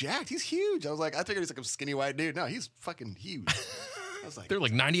so jacked? He's huge. I was like, I figured he's like a skinny white dude. No, he's fucking huge. I was like, They're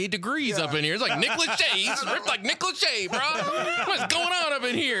like 98 degrees up in here. It's like Nick Lachey. He's ripped like Nick Lachey, bro. What's going on up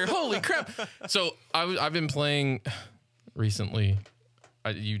in here? Holy crap. So I've been playing recently.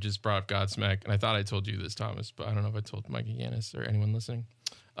 You just brought up Godsmack, and I thought I told you this, Thomas, but I don't know if I told Mikey Yanis or anyone listening.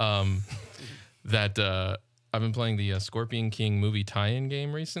 That I've been playing the Scorpion King movie tie-in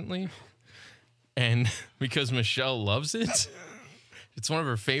game recently. And because Michelle loves it, it's one of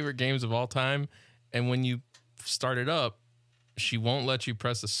her favorite games of all time. And when you start it up, she won't let you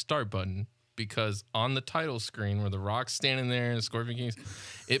press the start button because on the title screen where the Rock's standing there and the Scorpion King's,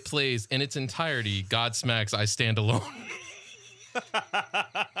 it plays in its entirety Godsmack's I Stand Alone.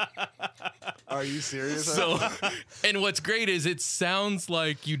 are you serious? So, and what's great is it sounds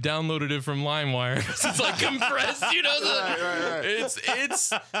like you downloaded it from LimeWire. It's like compressed, you know. Right.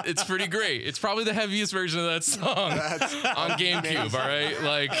 It's pretty great. It's probably the heaviest version of that song on GameCube. All right,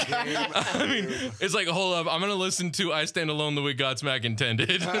 like I mean, it's like hold up, I'm gonna listen to I Stand Alone the way Godsmack intended.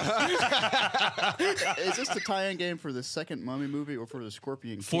 Is this the tie-in game for the second Mummy movie or for the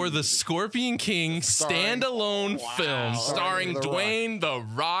Scorpion King For the movie? Scorpion King standalone film starring The Rock. Dwayne The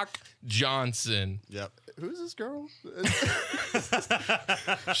Rock Johnson. Yep. Who's this girl?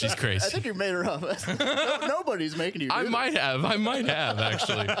 She's I crazy. think you made her up. Nobody's making you do I this. might have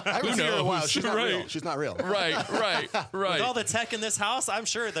actually. I haven't Who seen her in a while. knows? She's not real. Right. She's not real. Right. With all the tech in this house, I'm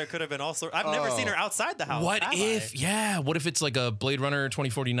sure there could have been all sorts. I've never seen her outside the house. What have if? I? Yeah. What if it's like a Blade Runner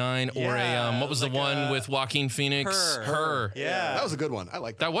 2049 or Yeah, a what was the like one a- with Joaquin Phoenix? Her. Yeah. That was a good one. I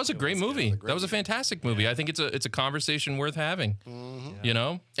like that. That was a great movie. That was a fantastic movie. I think it's a conversation worth having. You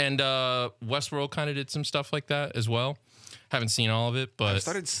know, and Westworld kind of did some stuff like that as well. Haven't seen all of it, but I've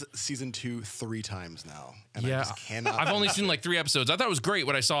started season 2 3 times now, and I yeah, just cannot. I've only seen like 3 episodes. I thought it was great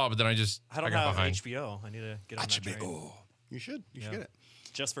what I saw, but then I I don't got have behind. HBO. I need to get on that train. Oh, you should. You should get it.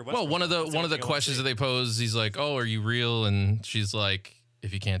 Just for Well, Westworld. one of the That's everything I wanna questions see. that they pose, he's like, "Oh, are you real?" And she's like,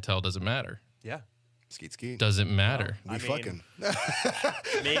 "If you can't tell, does it matter? Yeah. Skeet skeet. Does it matter? we I mean, fucking.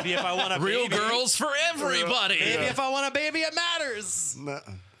 Maybe if I want a Real baby, girls for everybody." Maybe if I want a baby, it matters.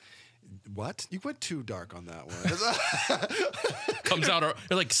 Nuh-uh. What? You went too dark on that one. Comes out,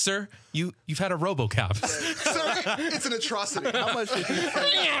 they're like, sir, you've had a RoboCop. Sir, it's an atrocity. How much did you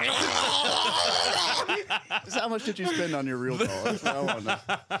spend? How much did you spend on your real doll? That's what I want to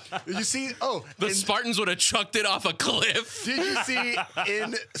know. You see? Oh, The Spartans would have chucked it off a cliff. did you see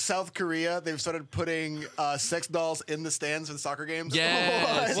in South Korea they've started putting sex dolls in the stands for the soccer games?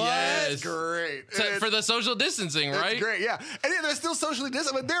 Yes, What? yes. It's great. For the social distancing, right? It's great, yeah. And they're still socially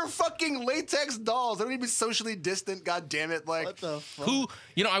distant, but they're fucking latex dolls. They don't even be socially distant. God damn it! Like, What the fuck? Who,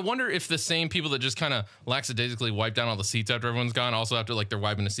 I wonder if the same people that just kind of lackadaisically wipe down all the seats after everyone's gone, also after like they're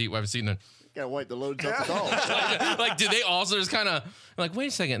wiping a seat, and then Gotta wipe the loads off the doll. like, do they also just kind of like, wait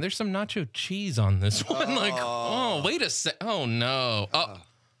a second, there's some nacho cheese on this one? Like, oh, wait a sec. Oh, no.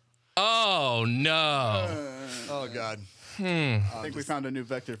 Oh, no. oh god. I think we found a new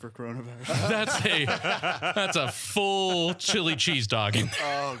vector for coronavirus. That's a full chili cheese dog.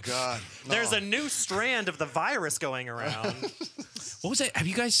 Oh god. There's a new strand of the virus going around. What was that? Have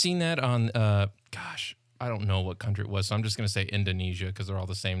you guys seen that on, gosh, I don't know what country it was, so I'm just going to say Indonesia because they're all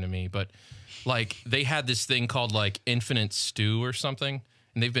the same to me. But like they had this thing called like infinite stew or something,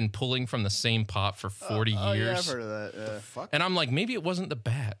 and they've been pulling from the same pot for 40 Oh, years. yeah, I've heard of that. Yeah. Fuck. And I'm like, maybe it wasn't the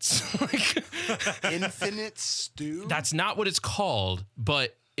bats. Like, Infinite stew. that's not what it's called,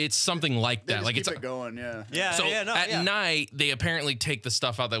 but it's something like They that. just Like keep it's it going, yeah. Yeah, so yeah, no, at yeah. night they apparently take the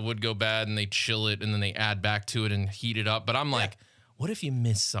stuff out that would go bad and they chill it and then they add back to it and heat it up. But I'm like, what if you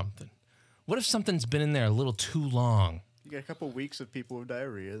miss something? What if something's been in there a little too long? You get a couple weeks of people with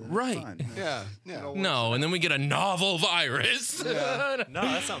diarrhea. Then Right. It's fine. Yeah. Yeah. No, and then we get a novel virus. No,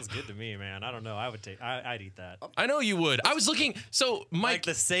 that sounds good to me, man. I don't know. I'd eat that. I know you would. I was looking. So, Like Mike,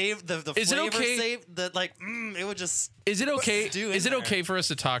 the save, the Is it flavor okay- save, it would just. is it okay? stew in Is it there. okay for us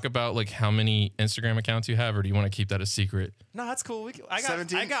to talk about like how many Instagram accounts you have, or do you want to keep that a secret? No, that's cool. I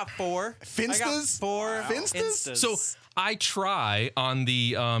 17? got 4. Finstas? I got 4 Finstas? Instas. So I try on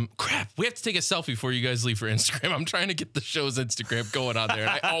the crap. We have to take a selfie before you guys leave for Instagram. I'm trying to get the show's Instagram going on there,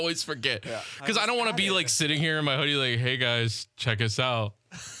 and I always forget because I don't want to be like sitting here in my hoodie, like, "Hey guys, check us out."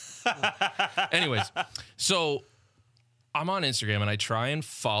 Anyways, so I'm on Instagram and I try and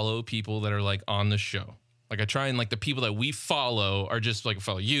follow people that are like on the show. Like I try and like the people that we follow are just like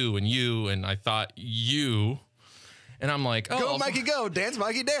follow you, and I thought you. And I'm like, oh, Go, Mikey, go. Dance,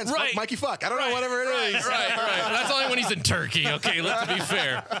 Mikey, dance. Fuck, Right. Mikey, fuck. I don't know, whatever it is. Right. That's only when he's in Turkey. Okay, let's be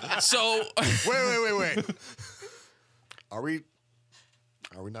fair. So, Wait. Are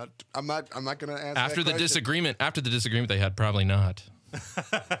we not? I'm not gonna answer after that the question. disagreement they had, probably not.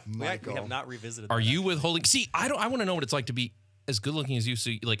 we have not revisited. Are that. you withholding? See, I want to know what it's like to be as good looking as you.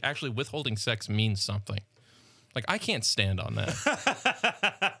 So, like, actually, withholding sex means something. Like, I can't stand on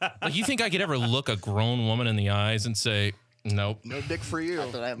that. Like, you think I could ever look a grown woman in the eyes and say, nope? No dick for you.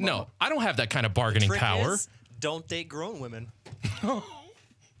 But I have No, I don't have that kind of bargaining Trick power. is, don't date grown women.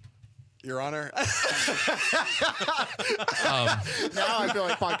 Your Honor. Now I feel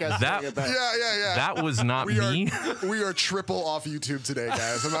like podcasting. That- Get back. Yeah. That was not We me. we are triple off YouTube today,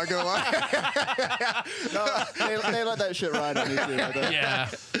 guys. I'm not gonna lie. They let that shit ride on YouTube. I think. Yeah,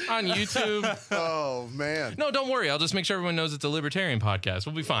 on YouTube. Oh man. No, don't worry. I'll just make sure everyone knows it's a libertarian podcast.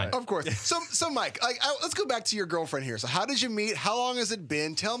 We'll be fine. Of course. So Mike, let's go back to your girlfriend here. So how did you meet? How long has it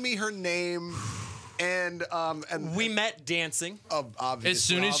been? Tell me her name. And We met dancing. obviously. As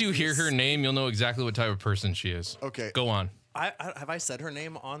soon as you hear her name, you'll know exactly what type of person she is. Okay. Go on. Have I said her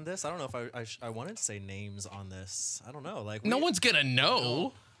name on this? I don't know if I wanted to say names on this. I don't know. Like No one's gonna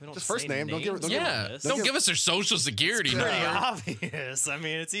know. we don't Just first say name. Don't give her- names don't give on Yeah. this. Don't give us their social security Pretty number. obvious. I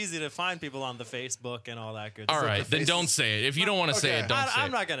mean, it's easy to find people on the Facebook and all that good All stuff. right, then don't say it. If you don't want to say Okay. it, don't say it.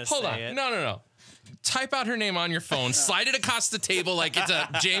 I'm not gonna Hold say on. it. No. Type out her name on your phone. Slide it across the table like it's a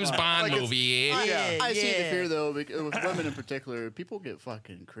James Bond Like it's- movie. I see the fear though, because with women in particular, people get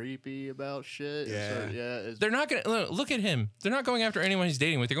fucking creepy about shit. Yeah. So, it's, They're not gonna look at him. They're not going after anyone he's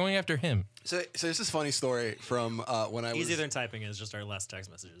dating with. They're going after him. So this is a funny story from when I was. Easier than typing is just our less text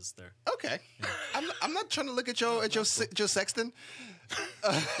messages there. Okay. I'm not trying to look at Joe Sexton.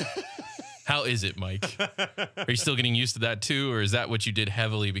 How is it, Mike? Are you still getting used to that too, or is that what you did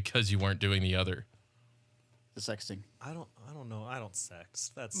heavily because you weren't doing the other? the sexting. I don't know. I don't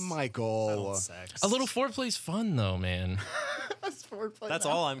sex. That's I Michael. don't sex. A little foreplay's fun though, man. That's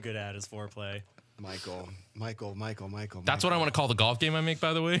all I'm good at is foreplay. Michael. That's what I want to call the golf game I make,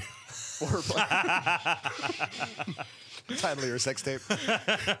 by the way. Title of your sex tape.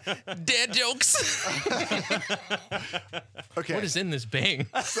 Dad jokes. Okay. What is in this bang?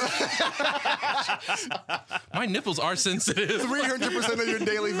 My nipples are sensitive. 300% of your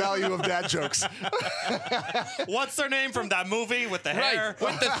daily value of dad jokes. What's their name from that movie with the hair?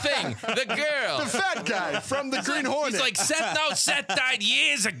 Right, with the thing, the girl. The fat guy from the Green Hornet. He's like, Seth died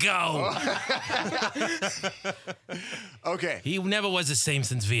years ago. Okay. He never was the same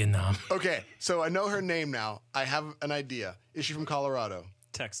since Vietnam. Okay. So I know her name now. I have an idea. Is she from Colorado?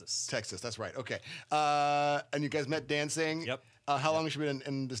 Texas. Texas. That's right. Okay. And you guys met dancing. Yep. How long has she been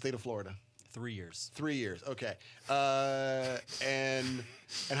in the state of Florida? 3 years. 3 years. Okay. And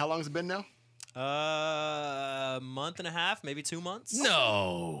how long has it been now? A month and a half, maybe 2 months.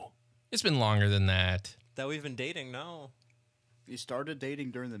 No. It's been longer than that. That we've been dating. No. You started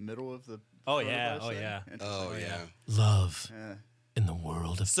dating during the middle of the. Oh, yeah. coronavirus Oh, thing? yeah. Interesting. Love Yeah. in the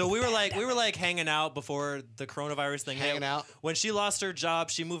world of So we were like hanging out before the coronavirus thing hit. Hanging out? When she lost her job,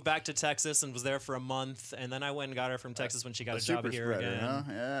 she moved back to Texas and was there for a month. And then I went and got her from Texas when she got a job Super here spreader, again. huh?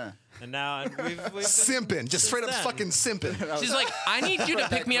 Yeah. And now we've been Simping. Just straight up then. fucking simping. She's like, I need you to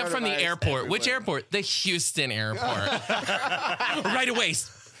pick me up from the Coronavirus airport. Which everywhere. airport? The Houston airport. Right away.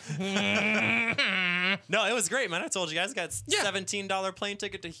 No, it was great, man. I told you guys, I got Yeah. $17 plane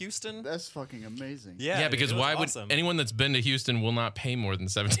ticket to Houston. That's fucking amazing. Yeah, dude, because it was why awesome. would anyone that's been to Houston will not pay more than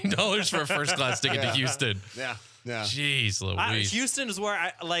 $17 for a first class ticket to Houston? Yeah. Yeah. Jeez Louise. Houston is where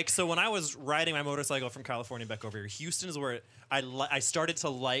I like. So when I was riding my motorcycle from California back over here, Houston is where I started to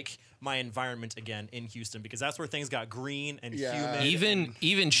like my environment again in Houston because that's where things got green and Yeah. humid.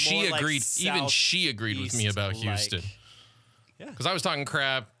 even she more like agreed. Even she agreed with me about southeast, like- Houston. Yeah. Because I was talking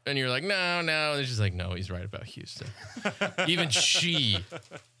crap, and you're like, no. And she's like, no, he's right about Houston. Even she,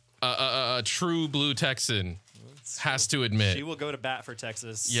 a true blue Texan, has to admit. She will go to bat for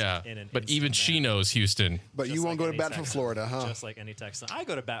Texas. Yeah, in an but even instant, she man. knows Houston. But Just you won't like go to any bat for Texan. Florida, huh? Just like any Texan, I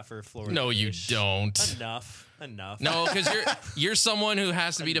go to bat for Florida. No, you don't. Enough. No, because you're someone who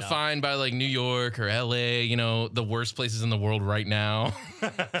has to be Enough. defined by like New York or LA, the worst places in the world right now.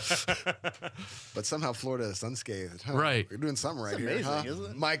 But somehow Florida is unscathed. Huh? Right. You're doing something right here, amazing, huh?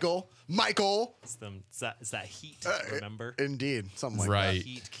 isn't it? Michael. It's that heat. Remember, Indeed. Something like Right.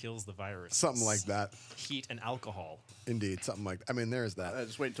 heat kills the virus. Something like that. Heat and alcohol. Indeed. Something like that. I mean, there's that.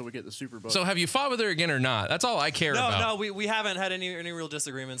 Just wait until we get the Super Bowl. So have you fought with her again or not? That's all I care about. No, we haven't had any real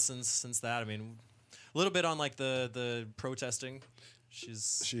disagreements since that. I mean, a little bit on like the protesting.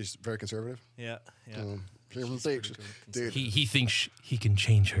 She's very conservative. Yeah. She's from the pretty States. good. Dude. He thinks he can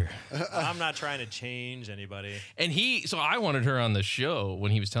change her. I'm not trying to change anybody. And so I wanted her on the show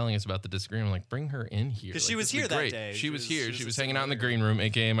when he was telling us about the disagreement. I'm like, bring her in here. 'Cause Like, she was this would here be that great. day. She was here. She was a hanging out in the singer. green room,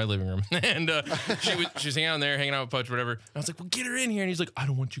 aka my living room. And she was hanging out in there, hanging out with Pudge, whatever. And I was like, well, get her in here. And he's like, I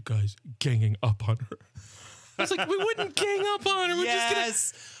don't want you guys ganging up on her. I was like, we wouldn't gang up on her. We're Yes.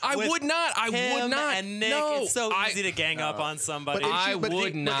 just gonna. I with would not. I would him not. And Nick, no, it's so easy to gang up on somebody. But I But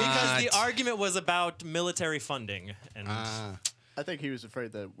would he- not. because the argument was about military funding, and I think he was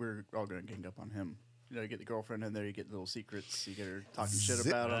afraid that we're all going to gang up on him. You get the girlfriend in there, you get little secrets, you get her talking shit Zip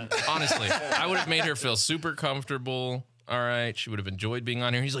about him. Honestly, I would have made her feel super comfortable. All right, she would have enjoyed being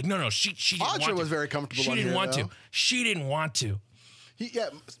on here. He's like, no, she didn't Audra want to. was very comfortable She on didn't here, want though. to. She didn't want to.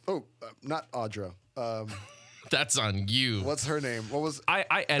 Not Audra. That's on you. What's her name? What was I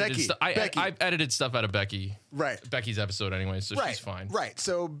edited Becky. stuff. Becky. I edited stuff out of Becky's right? episode anyway, so Right. she's fine. Right.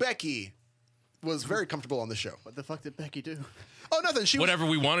 So Becky was very comfortable on the show. What the fuck did Becky do? Oh, nothing. She Whatever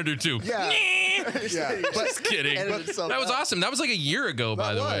we wanted her to. Was, yeah. Yeah. But Just kidding. Edited That itself was out. awesome. That was like a year ago,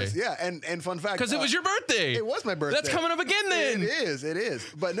 by that the way. was, yeah. And fun fact, Because it was your birthday. It was my birthday. That's coming up again then. It is.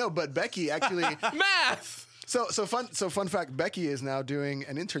 But Becky actually. Math. So fun fact. Becky is now doing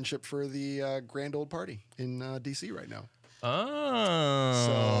an internship for the Grand Old Party in DC right now. Oh.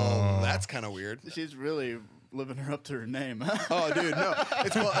 So that's kind of weird. She's really living her up to her name. Oh, dude, no.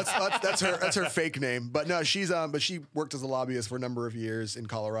 That's her fake name. But no, but she worked as a lobbyist for a number of years in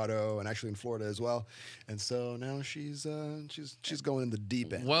Colorado and actually in Florida as well. And so now she's going in the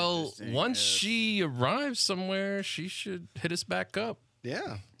deep end. Well, Interesting, once yes. she arrives somewhere, she should hit us back up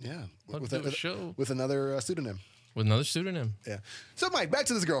Yeah. Let's do a show. with another pseudonym. with another pseudonym. Yeah. So Mike, back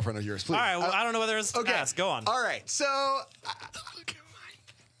to this girlfriend of yours, please. all right. Well, I don't know whether it's Okay. ask. Go on. All right. So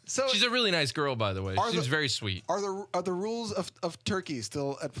She's a really nice girl, by the way. Are She's the- very sweet. are the rules of Turkey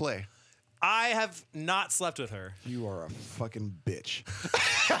still at play? I have not slept with her. You are a fucking bitch.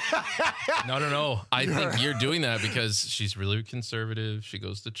 No. I think you're doing that because she's really conservative. She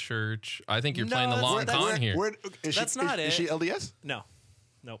goes to church. I think you're No, playing the that's- long that's- con here. Is That's she, not is it. she LDS? No.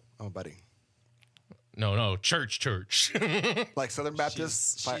 Nope. Oh, buddy. No, church. Like Southern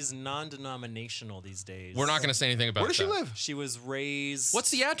Baptist. She's non-denominational these days. We're not going to say anything about Where does she that. live? She was raised. What's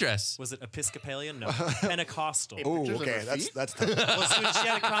the address? Was it Episcopalian? No, Pentecostal. Oh, Pictures of okay. her That's feet? that's tough. Well, she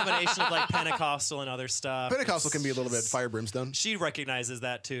had a combination of like Pentecostal and other stuff. Pentecostal can be a little bit fire brimstone. She recognizes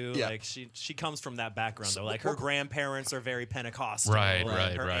that too. Yeah. Like she comes from that background though. Like her grandparents are very Pentecostal. Right, and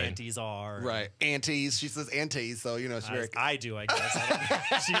right, her right. aunties are. Right. Aunties. She says aunties, so you know she's very. I do, I guess. I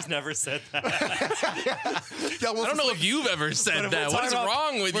don't know. She's never said that. Y'all want I don't some know sweet- if you've ever said if that. we're What is talking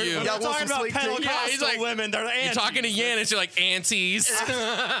about- wrong with you? We're Y'all want talking some about sweet tea? Pentecostal Yeah, he's like- women. They're aunties. You're talking to Yan, and you're like aunties. Y'all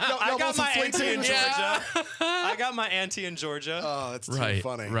I want got some my sweet auntie tea? in Georgia. I got my auntie in Georgia. Oh, that's too Right,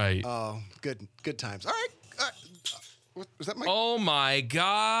 funny. right. Oh, good times. All right. Was that my? Oh my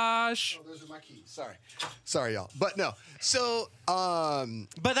gosh. Oh, those are my keys. Sorry, y'all. But no. So,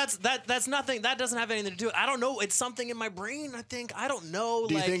 But that's nothing. That doesn't have anything to do. I don't know. It's something in my brain. I think. I don't know.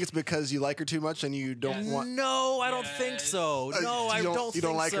 do you like, think it's because you like her too much and you don't want? No, I don't think so. No, I don't. You don't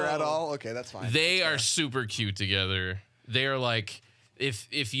think like her at so. all? Okay, that's fine. They are super cute together. They are like,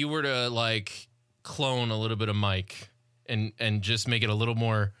 if you were to like clone a little bit of Mike and just make it a little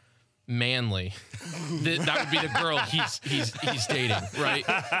more manly, that would be the girl he's dating, right?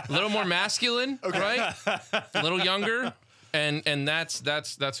 A little more masculine, right? A little younger, and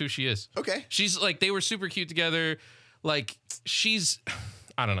that's who she is. Okay. She's like, they were super cute together. Like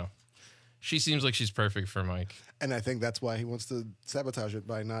I don't know. She seems like she's perfect for Mike. And I think that's why he wants to sabotage it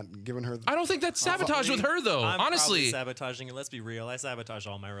by not giving her. I don't think that's sabotage with her though. I'm honestly, probably sabotaging it. Let's be real. I sabotage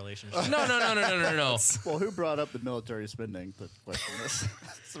all my relationships. no. Well, who brought up the military spending? The question is,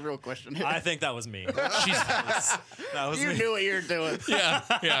 it's the real question here. I think that was me. She's That was you me. knew what you were doing.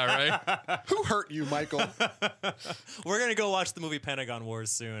 yeah, right. Who hurt you, Michael? We're gonna go watch the movie Pentagon Wars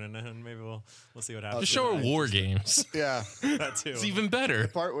soon, and then maybe we'll see what happens. Just show her war games. Yeah. that too. It's even better.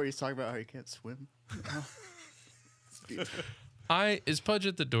 Part where he's talking about how he can't swim. Is Pudge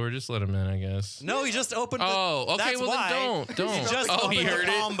at the door? Just let him in, I guess. No, he just opened. Oh, okay. That's Well, why. then don't. He just Oh, he opened the heard it.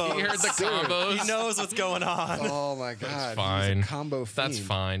 combos. He heard the combos. He knows what's going on. Oh my God. Fine. He's a combo fiend. That's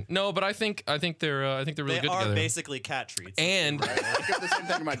fine. No, but I think they're really They good are together. basically cat treats. And I get the same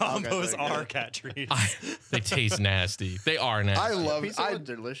thing to my dog. I combos think. are cat treats. they taste nasty. They are nasty. I love. Pizza I was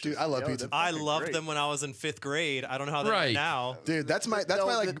delicious. Dude, I love Yeah, pizza. they're I fucking loved great. them when I was in 5th grade. I don't know how they're Right. now. Dude, that's my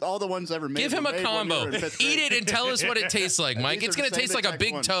like. all the ones ever made. Give him were a made when we combo. were in fifth Eat grade. it and tell us what it tastes like, Mike. These It's are the gonna taste same like a exact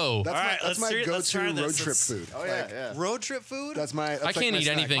big ones. toe. That's All my, right, that's let's my let's try go-to this. road trip Let's- food. Oh yeah. Road trip food? That's my. That's I like can't my eat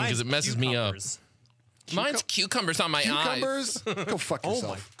snack. anything because it Mine's messes me up. cucumbers. Mine's cucumbers on my eyes. Cucumbers. Go fuck Oh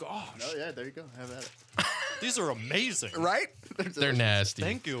yourself. my gosh. Oh yeah. There you go. Have at it. These are amazing. Right? They're nasty.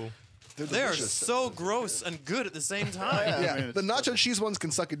 Thank you. They're They are delicious. so gross and good at the same time. Yeah. Yeah, I mean, the it's- nacho cheese ones can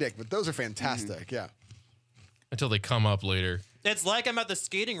suck a dick, but those are fantastic. Yeah, Until they come up later. It's like I'm at the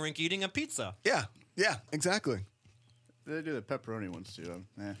skating rink eating a pizza. yeah, exactly. They do the pepperoni ones too.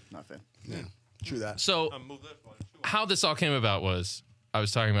 Not fan. Yeah, true that. So how this all came about was I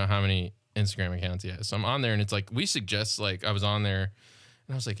was talking about how many Instagram accounts he has. So I'm on there and it's like, we suggest, like, I was on there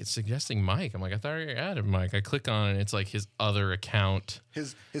and I was like, it's suggesting Mike. I'm like, I thought you added Mike. I click on it and it's like his other account.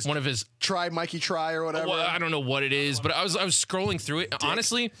 His One of his, try Mikey try or whatever. well, I don't know what it is, but I was scrolling through it.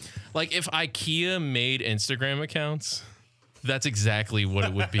 Honestly, like if IKEA made Instagram accounts, that's exactly what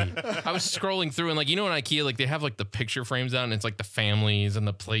it would be. I was scrolling through and like, you know, in IKEA, like they have like the picture frames out and it's like the families and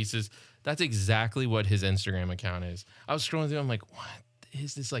the places. That's exactly what his Instagram account is. I was scrolling through. I'm like, what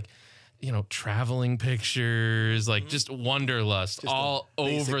is this? Like, you know, traveling pictures, like just wanderlust all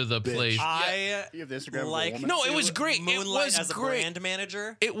basic over the bitch. place. I You have the Instagram of a like woman? No, it to was great. It moonlight was as a great. brand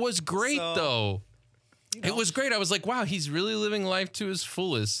manager. It was great So, though. you know. It was great. I was like, wow, he's really living life to his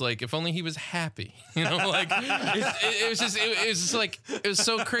fullest. Like, if only he was happy. You know, like it was just like it was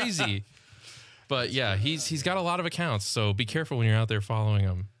so crazy. But yeah, he's got a lot of accounts, so be careful when you're out there following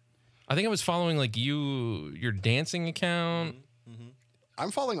him. I think I was following like your dancing account. I'm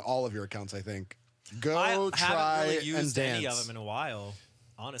following all of your accounts. I think. I Go try haven't really and used any of dance. them in a while.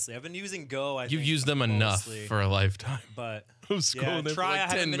 Honestly, I've been using Go. I You've think, used them enough mostly, for a lifetime. but I was yeah, scrolling there for I like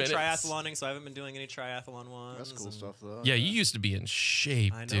haven't 10 been minutes. triathloning, so I haven't been doing any triathlon ones. That's cool and- stuff though. Yeah, you used to be in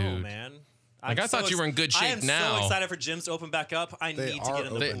shape, I know, dude. man. Like, I thought you were in good I shape am now. so excited for gyms to open back up. I They need to are get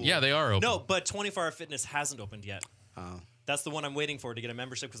in the open. pool. Yeah, they are open. No, but 24-hour fitness hasn't opened yet. Oh. That's the one I'm waiting for to get a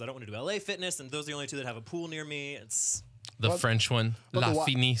membership because I don't want to do LA Fitness, and those are the only two that have a pool near me. It's The But- French one, But La the Y-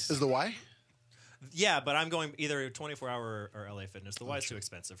 Finis. is the Y? yeah, but I'm going either 24-hour or LA Fitness. The Y is too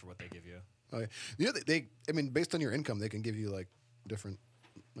expensive for what they give you. Okay. You know, I mean, based on your income, they can give you like different,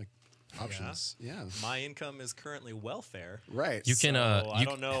 like options. Yeah. My income is currently welfare. Right. You can. So I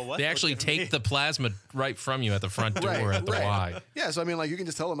don't know what they they'll actually give me. take the plasma right from you at the front door Right, at the right. Y. Yeah, so I mean, like, you can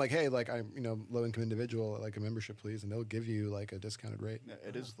just tell them, like, hey, like, I'm, low income individual, like a membership, please, and they'll give you like a discounted rate. Yeah,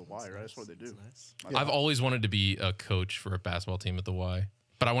 it is the Y, right? That's what they do. Nice. I've always wanted to be a coach for a basketball team at the Y,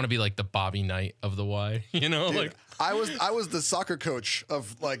 but I want to be like the Bobby Knight of the Y. You know, Dude, like I was the soccer coach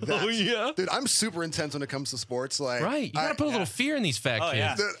of like that. Oh, yeah? Dude, I'm super intense when it comes to sports. Like, right. You gotta put a little fear in these fat Oh, kids.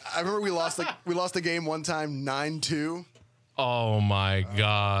 yeah. Dude, I remember we lost the game one time 9-2. Oh my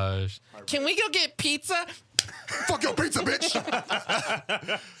gosh. Can we go get pizza? Fuck your pizza, bitch.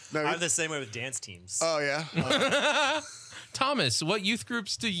 No, I'm the same way with dance teams. oh yeah. Thomas, what youth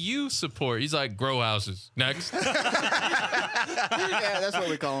groups do you support? He's like, grow houses. Next. Yeah, that's what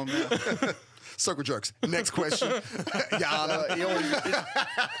we call them. Yeah. Circle jerks. Next question. Yana.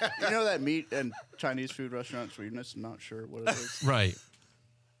 You know that meat and Chinese food restaurants where you're just not sure what it is? Right.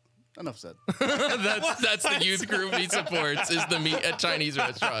 Enough said. That's the youth group he supports is the meat at Chinese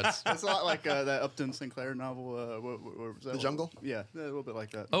restaurants. It's a lot like that Upton Sinclair novel. What was that? The Jungle? Yeah, a little bit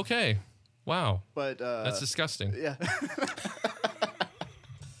like that. Okay. Wow. But That's disgusting. yeah.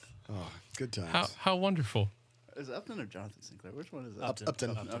 Oh, good times. How wonderful. Is it Upton or Jonathan Sinclair? Which one is that? Upton.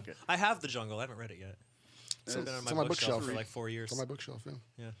 Upton. Okay. I have The Jungle. I haven't read it yet. It's been on It's my bookshelf for like 4 years. It's on my bookshelf, yeah.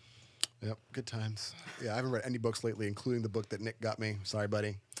 Yeah. Yep, good times. Yeah, I haven't read any books lately, including the book that Nick got me. Sorry,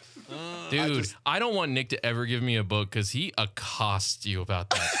 buddy. Dude, I don't want Nick to ever give me a book because he accosts you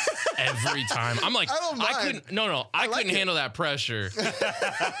about that every time. I'm like, I don't mind. I like couldn't it. handle that pressure.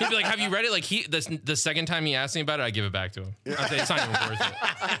 He'd be like, have you read it? Like the second time he asked me about it, I give it back to him. I say it's not even worth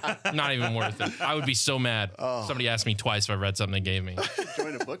it. Not even worth it. I would be so mad. Oh. Somebody asked me twice if I read something they gave me.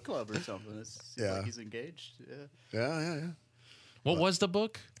 Join a book club or something. It seems Yeah. like he's engaged. Yeah. Yeah. What was the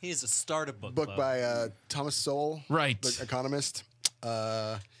book? He needs to start a book Book club. by Thomas Sowell, Right. the economist.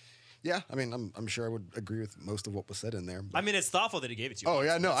 Yeah, I mean, I'm sure I would agree with most of what was said in there. but- I mean, it's thoughtful that he gave it to you. Oh,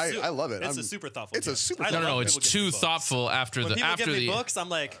 yeah, no, It's I love it. It's a I'm- super thoughtful. it's a gift. super I thoughtful- No, love it's people give too me books. thoughtful after When the people after give me the books, I'm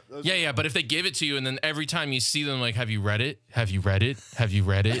like, Yeah, but if they give it to you and then every time you see them, like, have you read it? Have you read it? Have you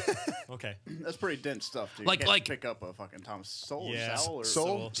read it? okay. That's pretty dense stuff, dude. Like- you can't like- pick up a fucking Thomas Sowell Yeah. or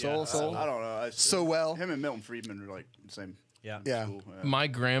Sowell or Soul, yeah, Soul. I don't know. So well. Him and Milton Friedman are like the same Yeah. Yeah. school. My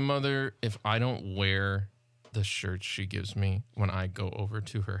grandmother, if I don't wear the shirts she gives me when I go over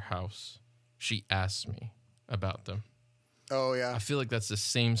to her house, she asks me about them. Oh, yeah. I feel like that's the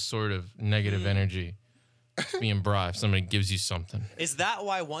same sort of negative energy being brought if somebody gives you something. Is that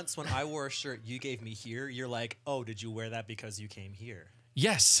why once when I wore a shirt you gave me here, you're like, oh, did you wear that because you came here?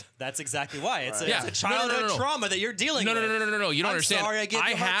 Yes. That's exactly why. It's a, Yeah. it's a No, no, no, childhood no. trauma that you're dealing No, with. no. You don't I'm understand. sorry I gave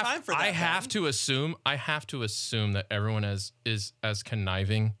you a hard time for that, I have man. to assume that everyone is as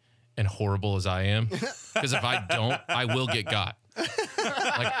conniving and horrible as I am. Because if I don't, I will get got. Like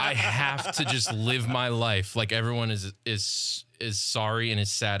I have to just live my life like everyone is sorry and as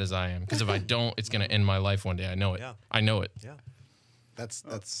sad as I am. Because if I don't, it's gonna end my life one day. I know it. Yeah. I know it. Yeah.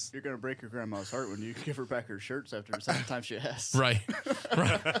 That's You're gonna break your grandma's heart when you give her back her shirts after the second time she asks. Right.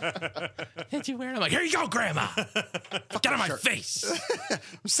 Did you wear it? I'm like, here you go, Grandma. Get out of my face. I'm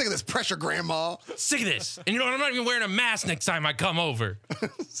sick of this pressure, Grandma. Sick of this. And you know what? I'm not even wearing a mask next time I come over.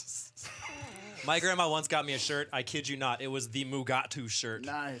 My grandma once got me a shirt. I kid you not. It was the Mugatu shirt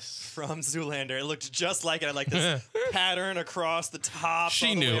Nice. from Zoolander. It looked just like it. Had like this pattern across the top. She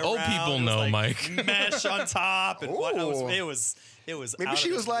all the knew. way Old around. people It was know, like Mike. Mesh on top. And what, Ooh. it was Maybe out she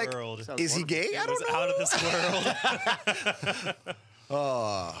of was this like, world. is he gay? I It was don't know. out of this world.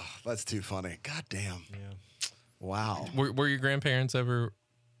 Oh, that's too funny. God damn. Yeah. Wow. Were your grandparents ever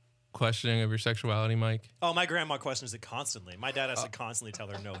questioning of your sexuality, Mike? Oh, my grandma questions it constantly. My dad has to constantly tell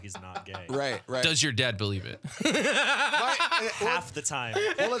her, no, he's not gay. Right. Does your dad believe it? Half the time.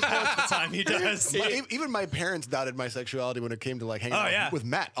 Well, let's Half the time he does. even my parents doubted my sexuality when it came to like hanging Oh, out yeah. with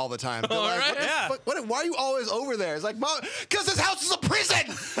Matt all the time. They're Oh, like, right. what the Yeah. fuck- why are you always over there? It's like, Mom, because this house is a prison.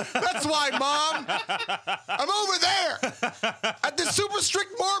 That's why, Mom. I'm over there at this super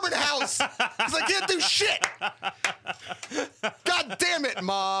strict Mormon house because I can't do shit. God damn it,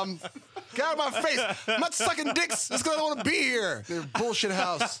 Mom. Get out of my face. I'm not sucking dicks just because I don't want to be here. Your bullshit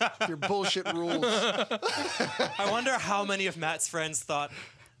house. Your bullshit rules. I wonder how many of Matt's friends thought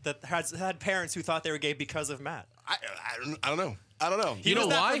that had parents who thought they were gay because of Matt. I don't know. I don't know. He You was know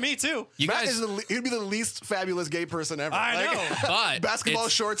that why? for me too. You Matt guys, is he'd be the least fabulous gay person ever. I Like, know. but basketball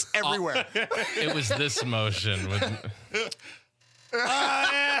it's- shorts everywhere. it was this motion.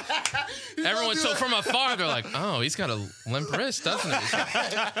 Everyone, so from afar, they're like, "Oh, he's got a limp wrist, doesn't he?"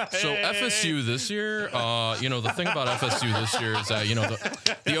 So FSU this year, the thing about FSU this year is that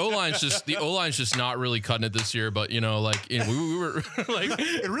the O line's just not really cutting it this year. But we were like,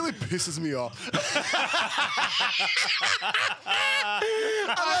 It really pisses me off.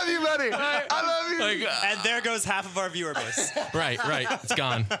 I love you, buddy. I love you. like And there goes half of our viewer base. right, it's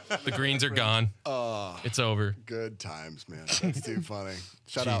gone. The greens are gone. It's over. Good times, man. That's too funny.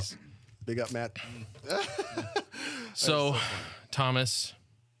 Shout out. Jeez. Big up, Matt. So, Thomas,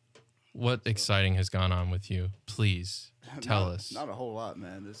 what exciting has gone on with you? Please tell us. Not a whole lot,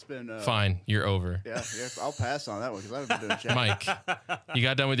 man. It's been Fine, you're over. Yeah, I'll pass on that one because I haven't been doing jack. Mike, you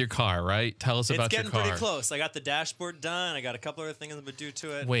got done with your car, right? Tell us It's about your getting car. pretty close. I got the dashboard done. I got a couple other things I'm gonna do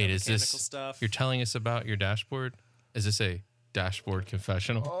to it. Wait, got is mechanical this stuff? you're telling us about your dashboard? Is this a dashboard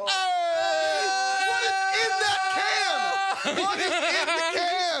confessional? What is in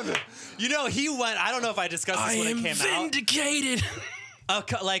the can? You know, he went. I don't know if I discussed this when it came vindicated.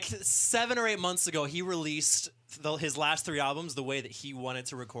 out. Like 7 or 8 months ago, he released his last 3 albums the way that he wanted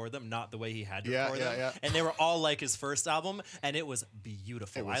to record them, not the way he had to record them. Yeah. And they were all like his first album, and it was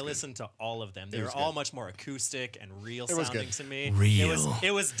beautiful. It was I good. listened to all of them. They It were was all good. much more acoustic and real It was sounding good. to me. Real.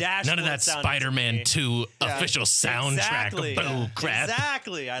 It was dashboard None of that sounding to Spider-Man me. 2 official soundtrack Exactly. bull crap.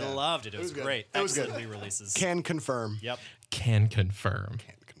 Exactly. I loved it. It was good. great. It was good. Excellent re-releases. Can confirm. Yep. Can confirm. Can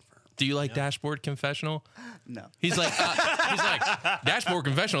confirm. Do you like dashboard confessional? No. He's like, dashboard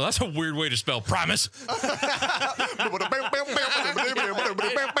confessional. That's a weird way to spell promise. He's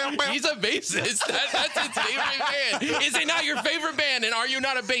a bassist. That's his favorite band. Is it not your favorite band? And are you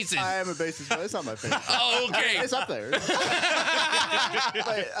not a bassist? I am a bassist, but it's not my favorite. Oh, okay. It's up there.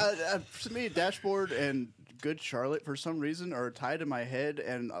 To me, Dashboard and Good Charlotte, for some reason, are tied in my head,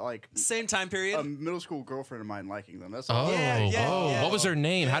 and like Same time period. a middle school girlfriend of mine liking them. That's all. Oh, Yeah. what was her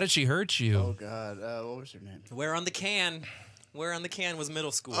name? How did she hurt you? Oh God, what was her name? Where on the can? Where on the can was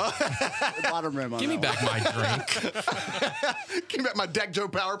middle school? The bottom rim on Give me that back my drink. Give me back my Dad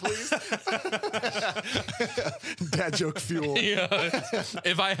joke power, please. Dad joke fuel. Yeah.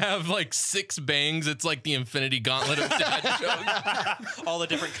 If I have like 6 bangs, it's like the Infinity Gauntlet of dad jokes. All the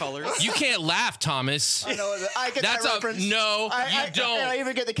different colors. You can't laugh, Thomas. one. I get That's that a reference. no. I You don't. And I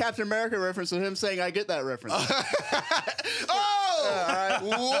even get the Captain America reference of him saying, "I get that reference." Oh!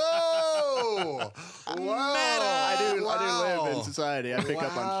 Whoa! Whoa! I do live in society. I pick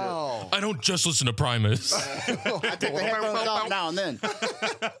up on Wow. I don't just listen to Primus. shit. I take the headphones off now and then.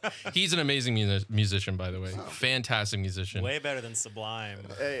 He's an amazing musician, by the way. Fantastic musician. Way better than Sublime.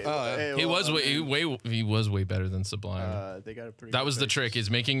 Hey, He well, was I way, mean, he was way better than Sublime. They got a pretty. That good was the bassist. trick: is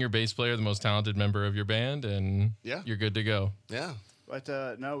making your bass player the most talented member of your band, and Yeah. you're good to go. Yeah. But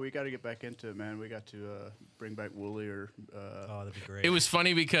no, we got to get back into it, man. We got to bring back Wooly or. Oh, that'd be great. It was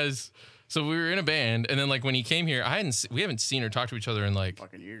funny because so we were in a band, and then like when he came here, we haven't seen or talked to each other in like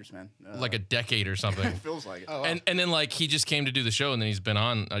Fucking years, man. a decade or something. It feels like it. Oh, wow. And then like he just came to do the show, and then he's been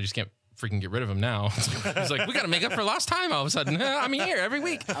on. I just can't freaking get rid of him now. He's like, we got to make up for lost time. All of a sudden, I'm here every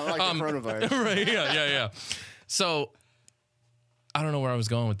week. I like the coronavirus. Right? Yeah. So I don't know where I was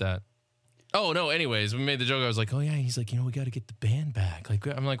going with that. Oh no. Anyways, we made the joke. I was like, oh yeah. He's like, we got to get the band back. Like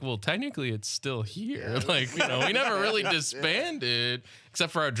I'm like, well, technically it's still here. Like we never really disbanded,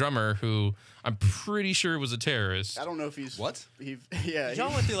 except for our drummer, who I'm pretty sure was a terrorist. I don't know if he's What? Yeah.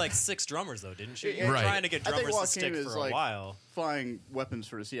 Y'all went through like 6 drummers though, didn't you? You were Right. trying to get I think drummers to Joaquin stick is, for a like, while. flying weapons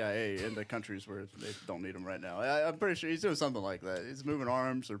for the CIA into countries where they don't need them right now. I'm pretty sure he's doing something like that. He's moving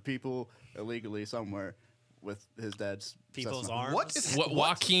arms or people illegally somewhere with his dad's People's Cessna. arms. What is What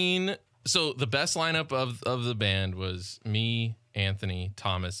Joaquin? So the best lineup of the band was me, Anthony,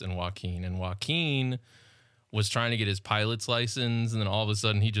 Thomas, and Joaquin. And Joaquin was trying to get his pilot's license, and then all of a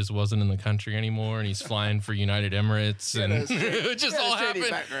sudden he just wasn't in the country anymore, and he's flying for United Emirates, and it just all Shady happened.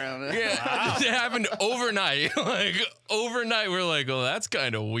 background. Yeah, it happened overnight. Like overnight, we're like, "Oh, that's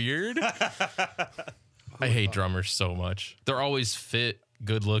kind of weird." I hate drummers so much. They're always fit,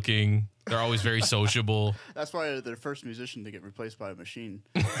 good looking. They're always very sociable. That's why they're the first musician to get replaced by a machine.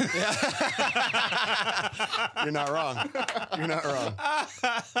 You're not wrong. You're not wrong.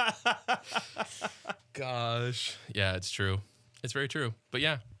 Gosh. Yeah, it's true. It's very true. But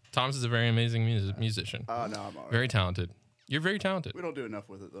yeah, Thomas is a very amazing musician. No, I'm all right. Very talented. You're very talented. We don't do enough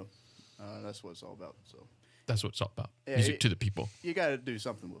with it though. That's what it's all about. So That's what it's all about. Yeah, Music to the people. you got to do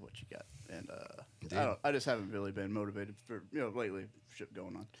something with what you got, and I just haven't really been motivated for lately. Shit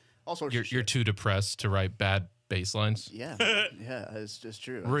going on, all sorts You're of shit. too depressed to write bad bass lines. Yeah, yeah, it's just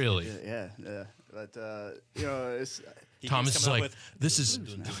true. Really? Yeah. But it's He Thomas keeps is coming like, up with this is,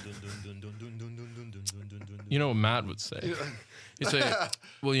 you know what Matt would say? You say,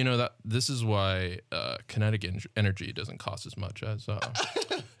 well, you know that this is why kinetic energy doesn't cost as much as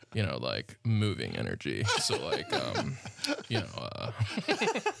you know, like moving energy. So like you know,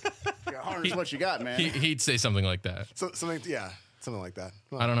 Harness what you got, man. he'd say something like that. Something like that.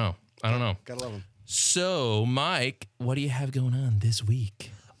 Well, I don't know. Gotta love him. So, Mike, what do you have going on this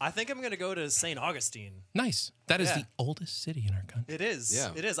week? I think I'm gonna go to St. Augustine. Nice. That is Yeah. the oldest city in our country. It is.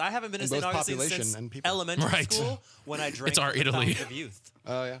 Yeah. It is. I haven't been to In St. both Augustine population since and people. elementary Right. school when I drank It's our from the Italy. fountain of youth.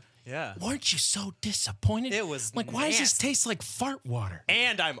 Oh yeah. Yeah. Weren't you so disappointed? It was like, why does this nasty. taste like fart water?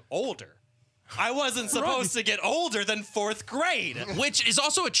 And I'm older. I wasn't supposed to get older than 4th grade, Which is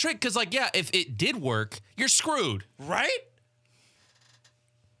also a trick because, like, yeah, if it did work, you're screwed. right?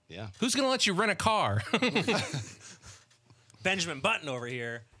 Yeah. Who's gonna let you rent a car? Benjamin Button over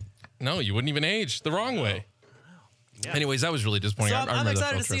here. No, you wouldn't even age the wrong way. Yeah. Anyways, that was really disappointing. So I I'm remember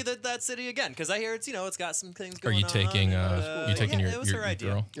excited that to field see trip. that city again because I hear it's it's got some things Are going you on. taking and, you taking yeah, your it was her idea.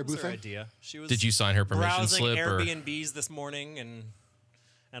 girl? It was boo her thing? idea. She was. Did you sign her permission browsing slip? Or? Airbnbs this morning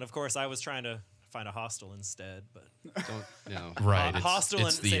and of course I was trying to find a hostel instead, but Right, hostel in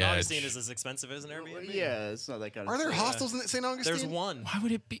it's the St. edge. Augustine is as expensive as an Airbnb. Yeah, it's not that kind of Are there stuff. hostels in St. Augustine? There's one, Why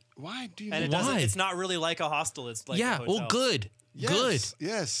would it be? Why do you? and it need- doesn't. Why? It's not really like a hostel. It's like a Yeah, hotel. well, good. Yes,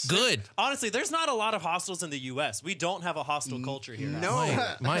 Yes. Good. Honestly, there's not a lot of hostels in the U.S. We don't have a hostel culture here. No.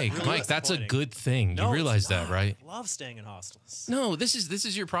 Mike, Really Mike, that's a disappointing. good thing. No, You it's realize that, not. right? I love staying in hostels. No, this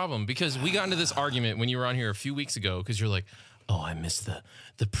is your problem because we got into this argument when you were on here a few weeks ago because you're like, oh, I miss the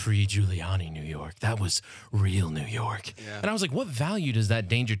pre-Giuliani New York. That was real New York. Yeah. And I was like, what value does that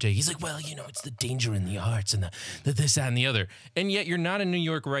danger take? He's like, well, you know, it's the danger in the arts and the this, that, and the other. And yet you're not in New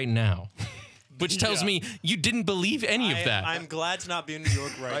York right now, which tells Yeah. me you didn't believe any of that. I'm glad to not be in New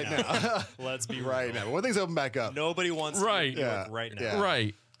York right, now. Let's be Right real. now, when things open back up. Nobody wants to Right. be in New York Yeah. right now. Yeah.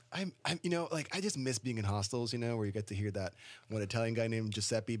 Right. I'm, I just miss being in hostels, where you get to hear that one Italian guy named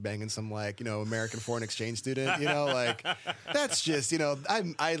Giuseppe banging some American foreign exchange student, that's just,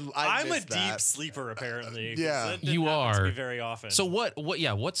 I'm I'm a miss deep that. sleeper, apparently. 'cause Yeah. that didn't You happen to are. me very often. So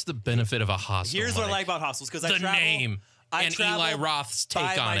what's the benefit of a hostel? here's what I Mike? like about hostels because The I travel. name I and travel Eli Roth's take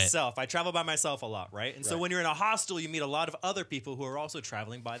by on it. myself. I travel by myself a lot, right? And so Right. when you're in a hostel, you meet a lot of other people who are also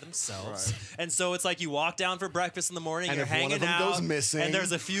traveling by themselves. And so it's like you walk down for breakfast in the morning, And you're if one hanging of them out, goes missing- and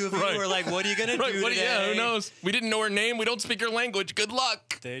there's a few of you Right. who are like, "What are you gonna Right, do today?" yeah, who knows? We didn't know her name. We don't speak her language. Good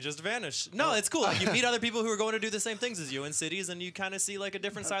luck. They just vanish. No, it's cool. Like, you meet other people who are going to do the same things as you in cities, and you kind of see like a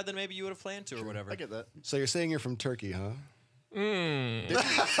different side than maybe you would have planned to or whatever. I get that. So you're saying you're from Turkey, huh? Did you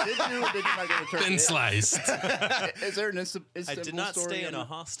or did you not go to Turkey? Thin sliced. Is there an instant I did not story stay in on a it?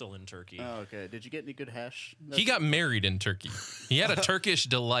 hostel in Turkey. Oh, okay. Did you get any good hash? He got married in Turkey. He had a Turkish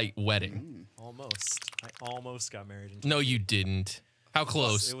delight wedding. Almost. I almost got married in Turkey. No, you didn't. How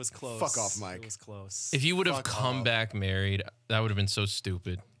close? It was close. Fuck off, Mike. It was close. If you would have Fuck come off. back married, that would have been so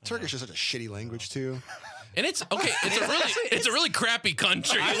stupid. Turkish is such a shitty language too. And it's okay. It's a really crappy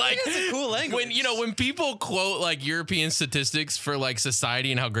country. Like it's a cool language. when people quote like European statistics for like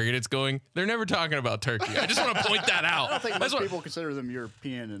society and how great it's going, they're never talking about Turkey. I just want to point that out. I think That's most what- people consider them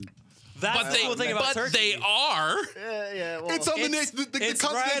European and. That's but the cool thing about Turkey. they are. Yeah, well, It's on the It's right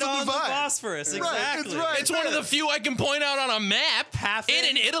continental on the divide. Bosphorus. Right, Exactly. it's right. It's one of the few I can point out on a map. Half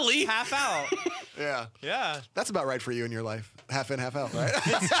in Italy. half out. Yeah, Yeah. that's about right for you in your life. Half in, half out, right?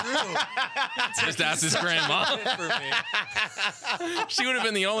 It's true. Just ask his grandma. For me. She would have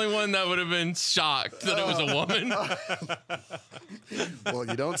been the only one that would have been shocked that it was a woman. Well,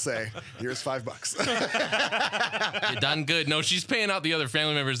 you don't say. Here's $5. You done good. No, she's paying out the other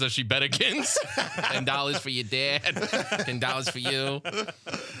family members that she bet against. $10 for your dad. $10 for you.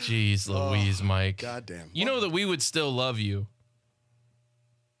 Jeez Louise, Mike. Goddamn. You know that we would still love you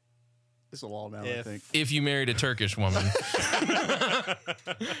it's a law now, I If- think. if you married a Turkish woman.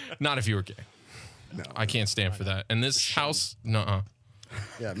 Not if you were gay. No. I can't stand for that. And this house, nuh-uh.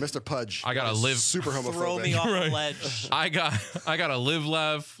 Yeah, Mr. Pudge. I gotta is live- Super homophobic. Throw me off Right. a ledge. I got a live,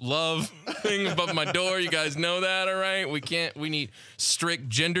 laugh, love thing above my door. You guys know that, all right? We need strict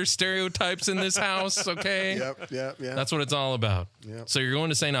gender stereotypes in this house, okay? Yep. That's what it's all about. Yep. So you're going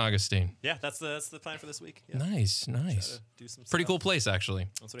to St. Augustine. Yeah, that's the plan for this week. Yeah. Nice. Do some Pretty stuff. cool place, actually.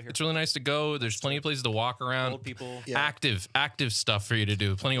 That's what I hear. It's really nice to go. There's plenty of places to walk around. Old people. Yeah. Active stuff for you to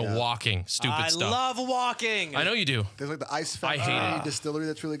do. Plenty of Yeah. walking, stupid I stuff. love walking. I know you do. There's like the Ice I Factory hate it. distillery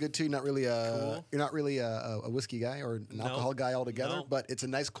that's really good too. Not really Cool. you're not really a whiskey guy or an No. alcohol guy altogether, No. but it's a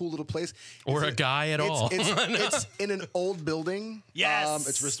nice, cool little place. Or It's a guy at all. It's in an old building. Yes.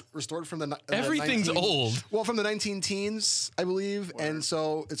 It's restored from the Everything's 19 old. Well, from the 19 teens, I believe, and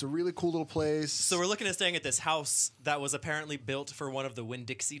so it's a really cool little place. So we're looking at staying at this house that was apparently built for one of the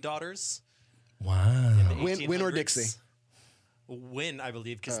Winn-Dixie daughters. Wow. Win or 1800s. Dixie? win, I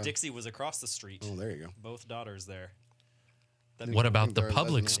believe, because Dixie was across the street. Oh, there you go. Both daughters there. What about the they're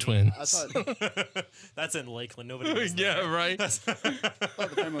Publix legendary. I twins? thought, That's in Lakeland. Nobody knows that. Yeah, right. I thought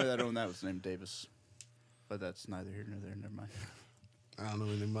the family that owned that was named Davis, but that's neither here nor there. Never mind. I don't know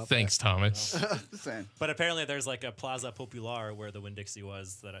anything about Thanks, Thomas. Just saying. But apparently there's like a Plaza Popular where the Winn-Dixie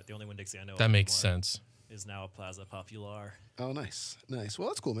was. The only Winn-Dixie I know That of makes anymore sense. is now a Plaza Popular. that. Oh, nice. Nice. Well,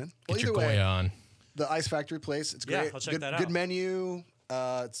 that's cool, man. Well, Get your either way, Goya on. the Ice Factory place, it's Yeah, great. I'll check good, that Good out. menu.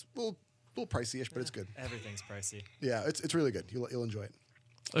 It's a little pricey-ish, but it's good. Everything's pricey. Yeah, it's really good. You'll enjoy it.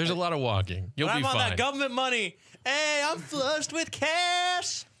 There's a lot of walking. You'll But be I'm on fine. that government money. Hey, I'm flushed with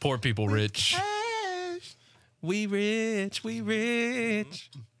cash. Poor people rich. We rich. We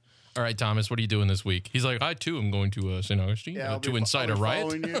rich. All right, Thomas, what are you doing this week? He's like, I too am going to St. Augustine to incite a riot.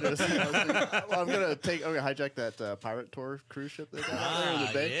 Well, I'm gonna hijack that pirate tour cruise ship they got out there in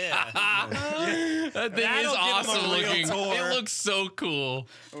the bay. Yeah. That thing That'll is give him a awesome real looking. tour. It looks so cool.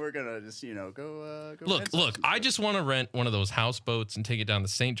 And we're gonna just go. Look, ransack some I shit. just want to rent one of those houseboats and take it down the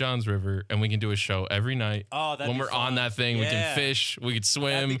St. Johns River, and we can do a show every night. Oh, that'd when be we're fun. on that thing, we Yeah. can fish, we could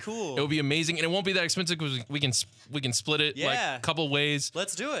swim. That'd be cool. It would be amazing, and it won't be that expensive because we can split it like Yeah. a couple ways.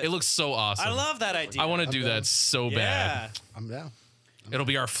 Let's do it. It looks so awesome. I love that idea. I want to do down. that so Yeah. bad. I'm down. It'll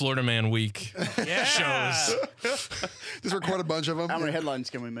be our Florida Man week. Yeah. Shows. Just record a bunch of them. How many headlines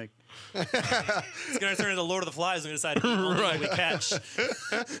can we make? It's gonna turn into Lord of the Flies. We're gonna decide only what we catch.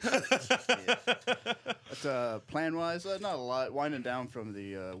 But plan-wise, not a lot. Winding down from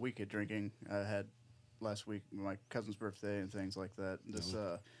the week of drinking I had last week, my cousin's birthday and things like that. Just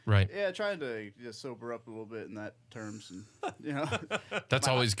Right. yeah, trying to just sober up a little bit in that terms, and That's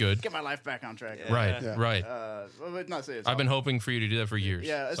always good. get my life back on track. Right. Yeah. Right. But not say it's I've been off- hoping for you to do that for years.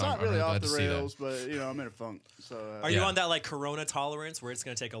 Yeah, it's so not I'm really glad off to the see that. rails, but I'm in a funk. So Are you Yeah. on that like Corona tolerance where it's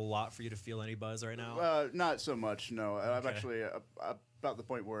gonna take a lot for you to feel any buzz right now? Not so much. No, I'm Okay. actually about the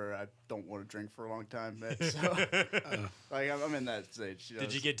point where I don't want to drink for a long time. So, like I'm in that stage.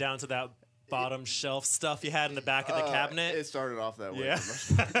 Did you get down to that bottom shelf stuff you had in the back of the cabinet? It started off that way. Yeah.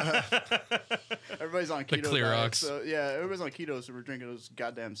 Everybody's on The keto. Clear diet, Ox. So yeah, everybody's on keto, so we're drinking those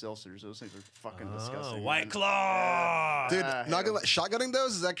goddamn seltzers. Those things are fucking Oh, disgusting. White man. Claw. Dude, I hate not gonna them. lie, shotgunning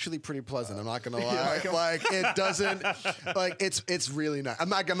those is actually pretty pleasant. I'm not gonna lie. like 'em? Like it doesn't, like it's really nice. I'm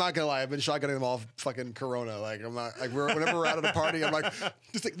not gonna lie. I've been shotgunning them all fucking Corona. Like I'm not like whenever we're out at a party, I'm like,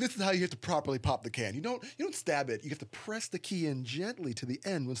 just like this is how you have to properly pop the can. You don't stab it. You have to press the key in gently to the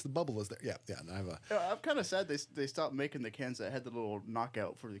end once the bubble is there. Yeah. And I have a. I'm kind of sad they stopped making the cans that had the little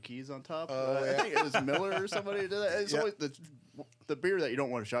knockout for the keys on top. Oh, I yeah. think it was Miller or somebody did that. It's Yeah. always the beer that you don't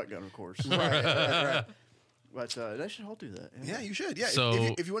want to shotgun, of course. Right. But they should all do that. Yeah, you should. Yeah.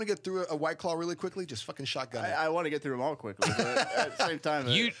 So- if you want to get through a White Claw really quickly, just fucking shotgun it. I want to get through them all quickly, but at the same time,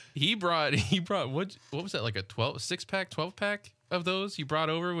 He brought what was that, like a 12 pack of those you brought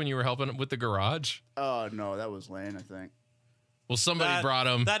over when you were helping with the garage? oh no, that was Lane, I think. Well, somebody brought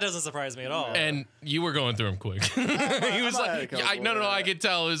them. That doesn't surprise me at all. And you were going through them quick. He was might have like, a yeah, couple, no, yeah. I could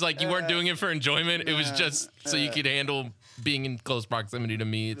tell. It was like you weren't doing it for enjoyment. It was just so you could handle being in close proximity to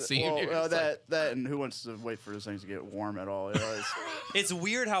me. It seemed. Well, It's like- that and who wants to wait for those things to get warm at all? You know, It's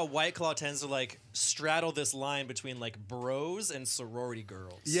weird how White Claw tends to like straddle this line between like bros and sorority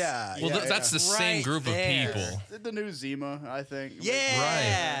girls. Yeah. well, yeah, that's yeah. the same Right group there. of people. the new Zima, I think.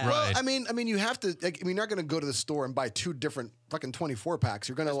 Yeah. Right. Well, I mean, you have to. Like, you're not going to go to the store and buy two different fucking 24 packs.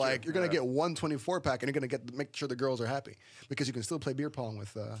 You're gonna you're gonna get one 24 pack, and you're gonna make sure the girls are happy because you can still play beer pong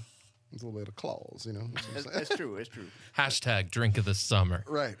with a little bit of claws. You know. It's true. It's true. Hashtag drink of the summer.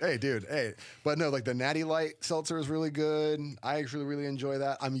 Right. Hey, dude. Hey. But no, like the Natty Light seltzer is really good. I actually really enjoy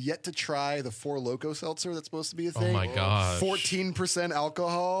that. I'm yet to try the Four Loko seltzer that's supposed to be a Oh thing. my gosh. 14%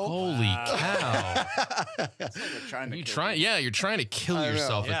 alcohol. Holy cow. It's like they're trying to You kill try, yeah, you're trying to kill I know.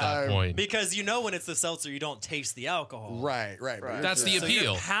 yourself at that Yeah. point. Because you know when it's the seltzer, you don't taste the alcohol. Right. That's the So appeal.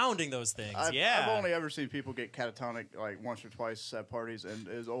 you're pounding those things. I've yeah. only ever seen people get catatonic like once or twice at parties, and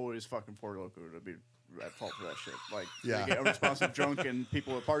it's always fucking Four Loko to be at fault for that shit. Like, Yeah. you get unresponsive drunk, and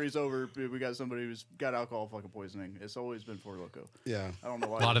people at parties over. We got somebody who's got alcohol fucking poisoning. It's always been Four Loko. Yeah. I don't know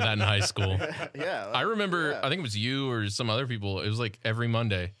why. A lot of that in high school. Yeah, I remember, yeah. I think it was you or some other people. It was like every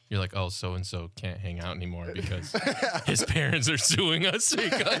Monday, you're like, oh, so and so can't hang out anymore because his parents are suing us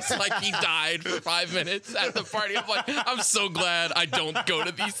because like he died for 5 minutes at the party. I'm like, I'm so glad I don't go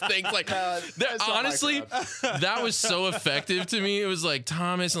to these things. Like, that's not my honestly, that was so effective to me. It was like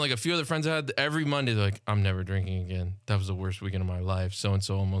Thomas and like a few other friends I had every Monday. They're like, I'm never drinking again. That was the worst weekend of my life. So and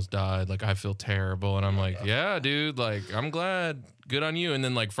so almost died. Like, I feel terrible. And I'm like, yeah, dude. Like, I'm glad. Good on you. And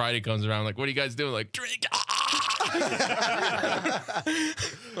then like Friday comes around. Like, what are you guys doing? Like, drink.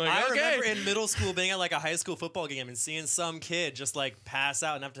 Like, I okay. remember in middle school being at like a high school football game and seeing some kid just like pass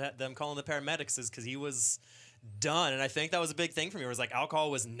out and have to have them calling the paramedics because he was done. And I think that was a big thing for me. It was like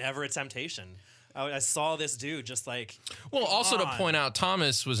alcohol was never a temptation. I saw this dude just like. Well, also to on. point out,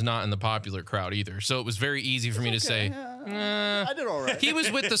 Thomas was not in the popular crowd either, so it was very easy for me to say. I did all right. He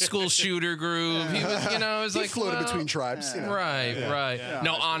was with the school shooter group. He was, it was He like floated well, between tribes. You know. Right, right. Yeah.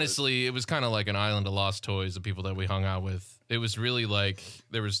 No, I suppose. honestly, it was kind of like an island of lost toys. The people that we hung out with, it was really like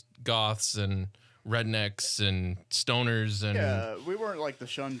there was goths and rednecks and stoners and Yeah, we weren't like the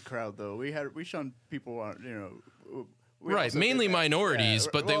shunned crowd though. We shunned people on, we right, also mainly did that. minorities, Yeah,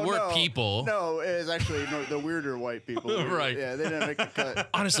 but they well, were no, people. No, it was actually the weirder white people. Right. Yeah, they didn't make the cut.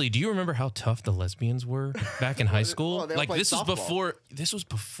 Honestly, do you remember how tough the lesbians were back in high school? Well, they all Like played this was softball.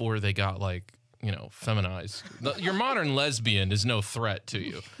 before they got like feminized. Your modern lesbian is no threat to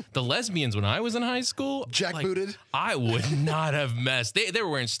you. The lesbians when I was in high school, Jackbooted? I would not have messed. They were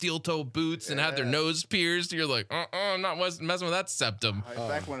wearing steel toe boots and had their nose pierced. You're like, I'm not messing with that septum.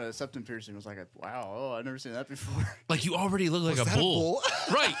 Back when a septum piercing was like, wow, I've never seen that before. Like you already look like a that a bull. bull?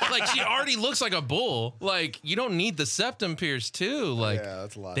 Right. Like she already looks like a bull. Like you don't need the septum pierced too. Like Yeah,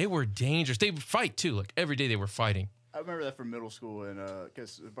 that's a lot. they were dangerous. They would fight too. Like every day they were fighting. I remember that from middle school, and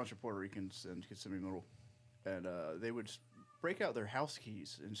because a bunch of Puerto Ricans in Kissimmee Middle, and they would break out their house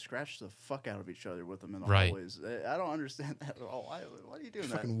keys and scratch the fuck out of each other with them in the Right. hallways. I don't understand that at all. Why are you doing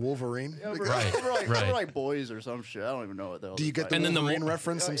that? Fucking Wolverine. Yeah, Like, we're, Right, we're like boys or some shit. I don't even know what the hell. do you they're get the And then the Wolverine mo-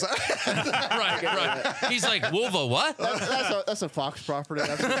 reference? I'm sorry. Right, right. He's like, Wolva, what? that's a Fox property.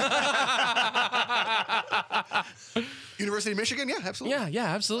 That's University of Michigan? Yeah, absolutely. Yeah,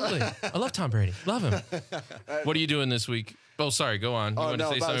 absolutely. I love Tom Brady. Love him. What are you doing this week? Oh, sorry. Go on. You want to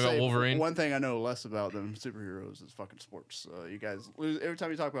say something about Wolverine? One thing I know less about than superheroes is fucking sports. You guys lose every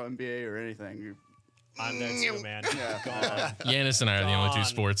time you talk about NBA or anything. I'm there too, man. Yeah. Gone. Janis and I are the only two Gone.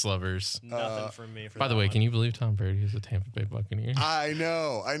 sports lovers. Nothing from me. For By the that way, one. can you believe Tom Brady is a Tampa Bay Buccaneer? I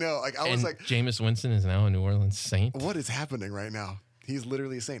know. Like I was And like, Jameis Winston is now a New Orleans Saint. what is happening right now? He's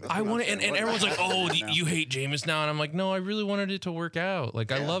literally saying. I want it, and What everyone's like, "Oh, happened now? you hate Jameis now," and I'm like, "No, I really wanted it to work out.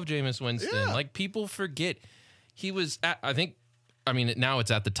 Like, I love Jameis Winston. Yeah. Like, people forget he was. I think, I mean, now it's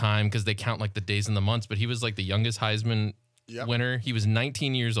at the time because they count like the days and the months, but he was like the youngest Heisman Yep. winner. He was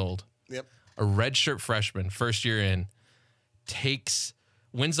 19 years old, Yep. a redshirt freshman, first year in,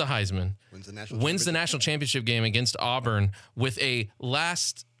 wins the Heisman, Wins the national national championship game against Auburn with a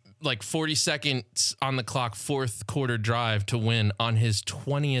last like 40 seconds on the clock, fourth quarter drive to win on his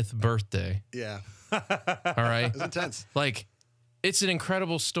 20th birthday. Yeah. All right. It's intense. Like, it's an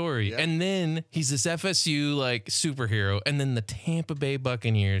incredible story. Yeah. And then he's this FSU like superhero. And then the Tampa Bay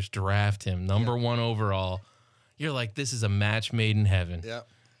Buccaneers draft him number one overall. You're like, this is a match made in heaven. Yeah.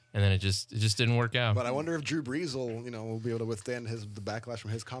 And then it just didn't work out. But I wonder if Drew Brees will be able to withstand the backlash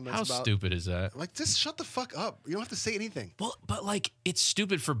from his comments How about. stupid is that? Like, just shut the fuck up. You don't have to say anything. Well, but like, it's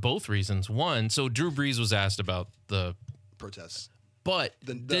stupid for both reasons. One, so Drew Brees was asked about Protests. but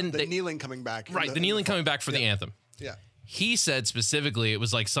The then they, kneeling coming back. right, the kneeling coming back for the anthem. Yeah. He said specifically it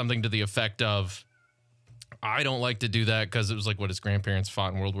was like something to the effect of, I don't like to do that because it was like what his grandparents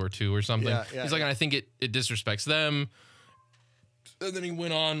fought in World War II or something. Yeah, yeah, He's like, yeah. and I think it disrespects them. And then he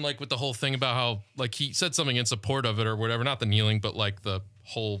went on like with the whole thing about how like he said something in support of it or whatever, not the kneeling, but like the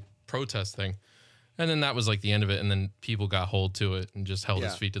whole protest thing. And then that was like the end of it. And then people got hold to it and just held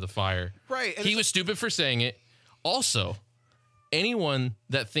his Yeah. feet to the fire. Right, and He it's- was stupid for saying it. Also, anyone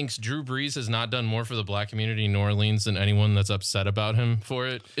that thinks Drew Brees has not done more for the black community in New Orleans than anyone that's upset about him for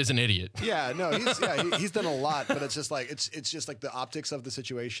it is an idiot. Yeah, no, he's done a lot, but it's just like it's just like the optics of the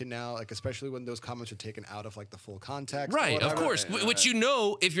situation now, like especially when those comments are taken out of like the full context. or Right, of whatever. course. Which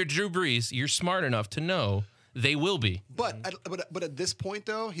if you're Drew Brees, you're smart enough to know they will be. But at this point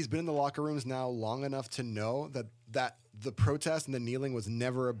though, he's been in the locker rooms now long enough to know that the protest and the kneeling was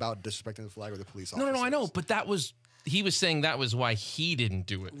never about disrespecting the flag or the police officers. No, I know, but he was saying that was why he didn't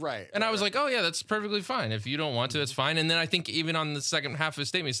do it. Right, And I was like, oh, yeah, that's perfectly fine. If you don't want to, that's fine. And then I think even on the second half of his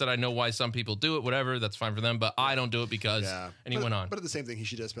statement, he said, I know why some people do it, whatever, that's fine for them, but I don't do it because. Yeah. And he went on. But at the same thing, he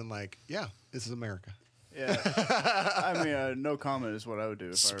should have just been like, yeah, this is America. Yeah. I mean, no comment is what I would do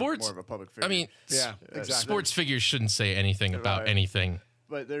if I Sports, were more of a public figure. I mean, Yeah, exactly. sports figures shouldn't say anything about Right. anything.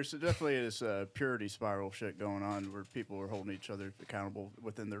 But there's definitely this purity spiral shit going on where people are holding each other accountable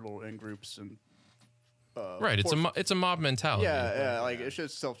within their little in groups and. Right, it's a mob mentality. Yeah, like it's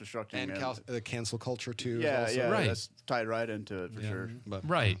just self-destructing. And man. cancel culture too. is Yeah, also- yeah, Right. that's tied right into it for sure. But,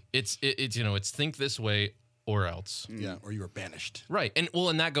 Right. It's think this way or else. Yeah, or you were banished. Right.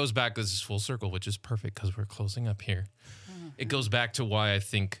 And that goes back, this is full circle, which is perfect because we're closing up here. It goes back to why I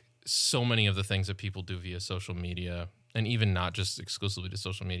think so many of the things that people do via social media and even not just exclusively to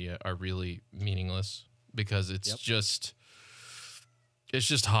social media, are really meaningless because it's just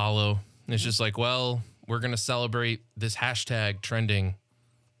hollow. It's just like, well, we're going to celebrate this hashtag trending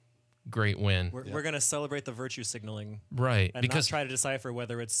great win. We're going to celebrate the virtue signaling. Right. And because not try to decipher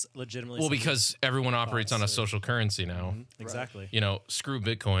whether it's legitimately. well, something because everyone operates on a false or- social currency now. Exactly. You know, screw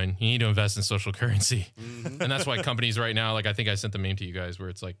Bitcoin. You need to invest in social currency. And that's why companies right now, like I think I sent the meme to you guys where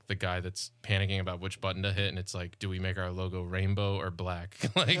it's like the guy that's panicking about which button to hit. And it's like, do we make our logo rainbow or black?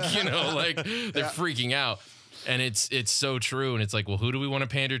 Like, you know, like they're freaking out. And it's so true. And it's like, well, who do we want to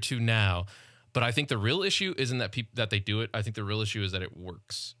pander to now? But I think the real issue isn't that that they do it. I think the real issue is that it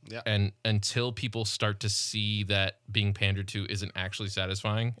works. Yeah. And until people start to see that being pandered to isn't actually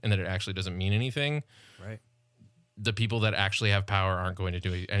satisfying and that it actually doesn't mean anything, Right. the people that actually have power aren't going to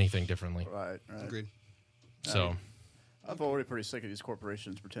do anything differently. Right. Agreed. So I'm already pretty sick of these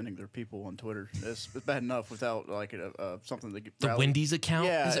corporations pretending they're people on Twitter. It's bad enough without like something to get the rally- Wendy's account,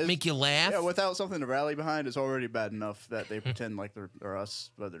 does it it's- make you laugh? Yeah, without something to rally behind, it's already bad enough that they pretend like they're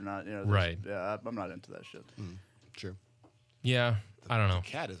us, but they're not. You know, Right. Yeah, I'm not into that shit. True. Yeah, I don't know.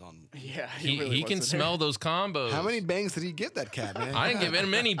 Cat is on. Yeah, He really can wants it. smell those combos. How many bangs did he give that cat, man? I didn't give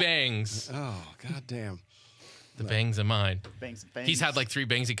him any bangs. Oh, god damn. The bangs are mine. Bangs and fangs. He's had like 3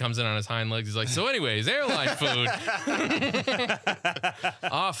 bangs. He comes in on his hind legs. He's like, so anyways, airline food.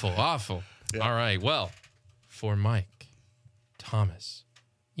 Awful. All right. Well, for Mike, Thomas,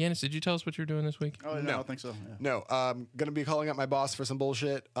 Yanis, did you tell us what you're doing this week? Oh no, I don't think so. Yeah. No, gonna be calling up my boss for some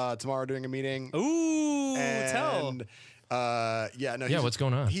bullshit tomorrow, doing a meeting. Ooh, tell. And yeah, no. Yeah, he's- what's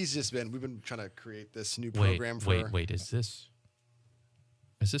going on? We've been trying to create this new program for. Wait. Is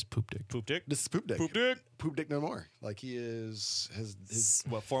this Poop Dick? Poop dick. This is Poop Dick. Poop dick. Poop Dick no more. Like he is his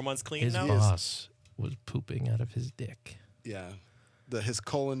What, 4 months clean His now? boss was pooping out of his dick. yeah. His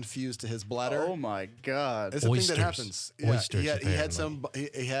colon fused to his bladder. Oh my god. It's a thing Oysters. that happens. Yeah, Oysters, he had apparently. some.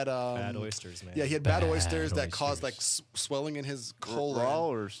 He had Bad oysters, man. Yeah, he had bad Bad oysters that caused like oysters. swelling in his colon. Raw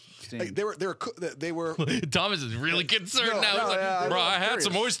or steamed? Like, they were Thomas is really concerned No, now. no, He's like, yeah, bro, I'm I had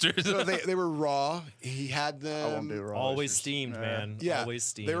some curious. oysters. no, they were raw. He had them. I won't do raw. Always oysters. steamed, Yeah. man. Yeah, Always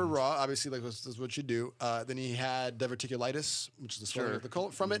steamed. They were raw, obviously, like this is what you do. Then he had diverticulitis, which is the swelling of the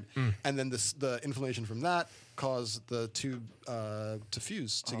colon from it, and then the inflammation from that caused the tube to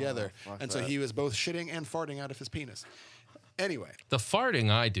fuse together, fuck and so that. he was both shitting and farting out of his penis. Anyway, The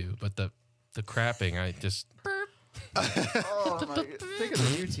farting I do, but the crapping I just. Oh my! Think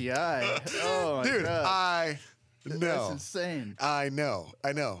of the UTI. Oh my dude, god. I That's know, insane. I know.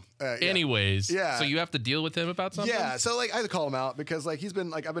 Yeah. Anyways, Yeah. So you have to deal with him about something. Yeah, so like I had to call him out because like he's been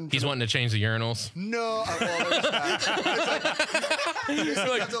like I've been. He's wanting to change the urinals. No, well, there's that. You're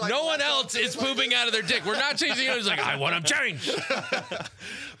like, no one else is pooping out of their dick. We're not changing it. He's like, I want them changed.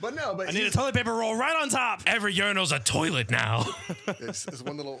 But no, but I need a toilet paper roll right on top. Every urinal's a toilet now. it's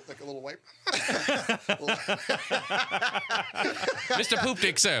one little like a little wipe. Mr. Poop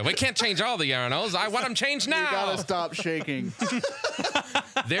Dick, sir, we can't change all the urinals. I want them changed You now. gotta stop shaking.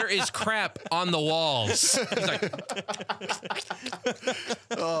 There is crap on the walls. He's like,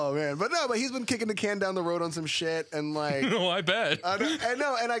 Oh man, but he's been kicking the can down the road on some shit, and like oh, I bet. I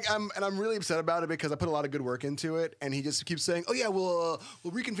know, and I'm really upset about it because I put a lot of good work into it, and he just keeps saying, "Oh yeah, we'll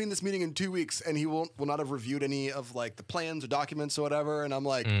reconvene this meeting in 2 weeks," and he will not have reviewed any of like the plans or documents or whatever. And I'm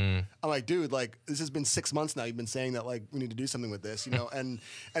like, dude, like this has been 6 months now. You've been saying that like we need to do something with this, you know, and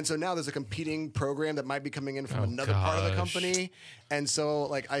so now there's a competing program that might be coming in from another part of the gosh. company, and so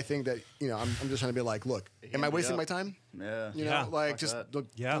like I think that I'm just trying to be like, look, am I me wasting up. my time? Yeah. You Yeah. know, like Fuck just that. look,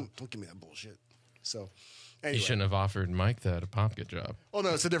 Yeah. don't give me that bullshit. So. You Anyway. shouldn't have offered Mike that a Popka job. Oh no,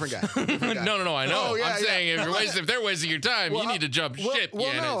 it's a different guy. Different guy. No, I know. Oh, yeah, I'm yeah. saying if they're wasting your time, you need to jump ship. Well,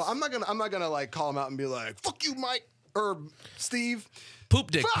 Yanis. no, I'm not gonna like call him out and be like, "Fuck you, Mike," or Steve. Poop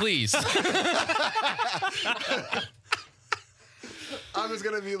Dick, please. I'm just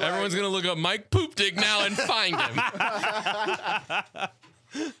gonna be like, Everyone's gonna look up Mike Poop Dick now and find him.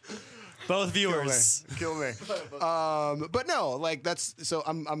 Both viewers. kill me. But no, like that's so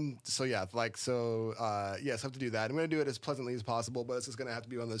I'm so yeah, like so yes, I have to do that. I'm gonna do it as pleasantly as possible, but it's just gonna have to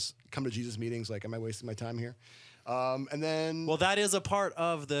be on this come to Jesus meetings. Like, am I wasting my time here? And then Well, that is a part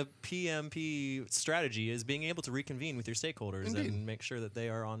of the PMP strategy is being able to reconvene with your stakeholders Indeed. and make sure that they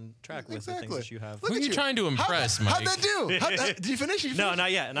are on track with the exactly. things that you have. Look Who are at you trying to impress, Mike? How'd that do? Did you finish? No,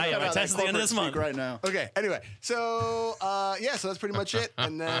 not yet. Not yet. My About that test is the end of corporate this speak month. right now. Okay. Anyway, so yeah, so that's pretty much it.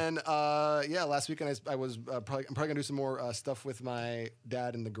 And then yeah, last weekend I'm probably gonna do some more stuff with my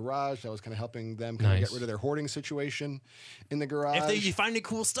dad in the garage. I was kind of helping them kind of Nice. get rid of their hoarding situation in the garage. If you find any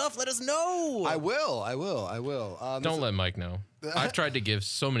cool stuff, let us know. I will. Don't let Mike know. I've tried to give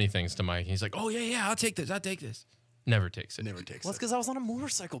so many things to Mike. He's like, oh, yeah, I'll take this. Never takes it. Never takes Well, it's it. because I was on a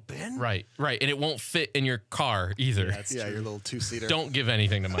motorcycle, Ben. Right, right. And it won't fit in your car either. That's Yeah, true. your little two-seater. Don't give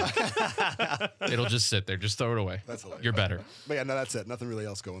anything to Mike. It'll just sit there. Just throw it away. That's hilarious. You're better. But yeah, no, that's it. Nothing really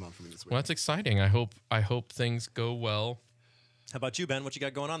else going on for me this week. Well, that's exciting. I hope things go well. How about you, Ben? What you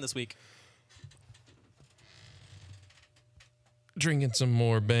got going on this week? Drinking some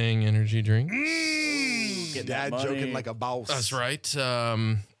more Bang energy drinks. Getting Dad that money. joking like a boss. That's right.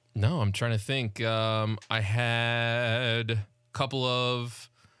 No, I'm trying to think. I had a couple of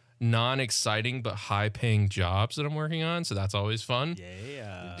non-exciting but high-paying jobs that I'm working on, so that's always fun.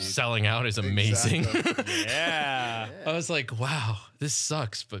 Yeah. Selling out is amazing. Exactly. Yeah. I was like, wow, this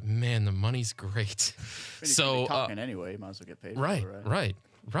sucks, but man, the money's great. I mean, if So, you're talking anyway, you might as well get paid. Right, for it,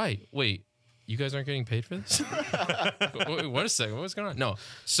 right. Wait, you guys aren't getting paid for this? Wait a second. What's going on? No.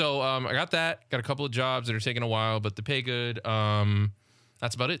 So I got that. Got a couple of jobs that are taking a while, but the pay good.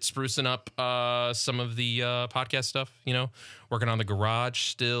 That's about it. Sprucing up some of the podcast stuff. You know, working on the garage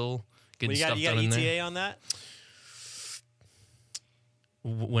still. Getting You got stuff done in there. ETA on that?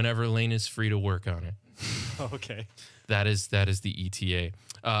 Whenever Lane is free to work on it. Oh, okay. That is the ETA.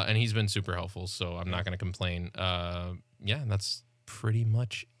 And he's been super helpful, so I'm not going to complain. Yeah, that's pretty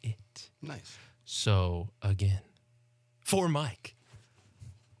much it. Nice. So, again, for Mike,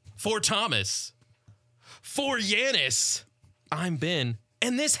 for Thomas, for Yanis, I'm Ben,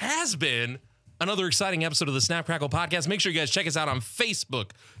 and this has been another exciting episode of the Snap Crackle Podcast. Make sure you guys check us out on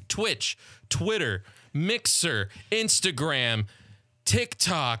Facebook, Twitch, Twitter, Mixer, Instagram,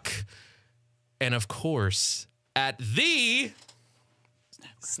 TikTok, and of course, at the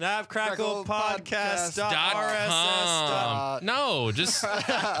Snapcracklepodcast.rss. No, just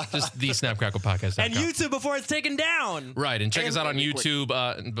the snapcracklepodcast.com. And YouTube before it's taken down. Right, and check us out on really quick.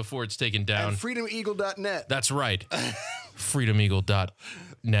 YouTube before it's taken down. And freedomeagle.net. That's right.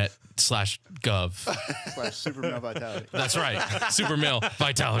 freedomeagle.net/gov. Slash Super Male Vitality. That's right. Super male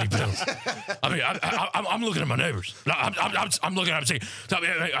vitality pills. I mean, I'm looking at my neighbors. I'm looking at them saying,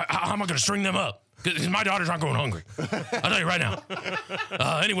 how am I going to string them up? Because my daughters aren't going hungry. I'll tell you right now.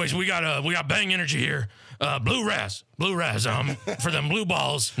 Anyways, we got Bang Energy here. Blue Raz for them blue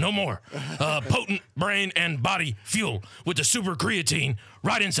balls, no more. Potent brain and body fuel with the super creatine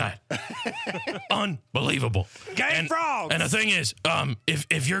right inside. Unbelievable. Game frogs. And the thing is,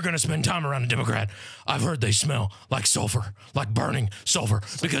 if you're gonna spend time around a Democrat, I've heard they smell like sulfur, like burning sulfur,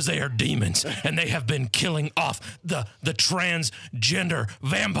 because they are demons and they have been killing off the transgender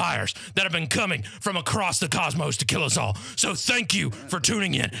vampires that have been coming from across the cosmos to kill us all. So thank you for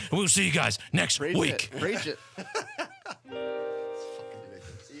tuning in. We'll see you guys next Rage week. it. Rage it.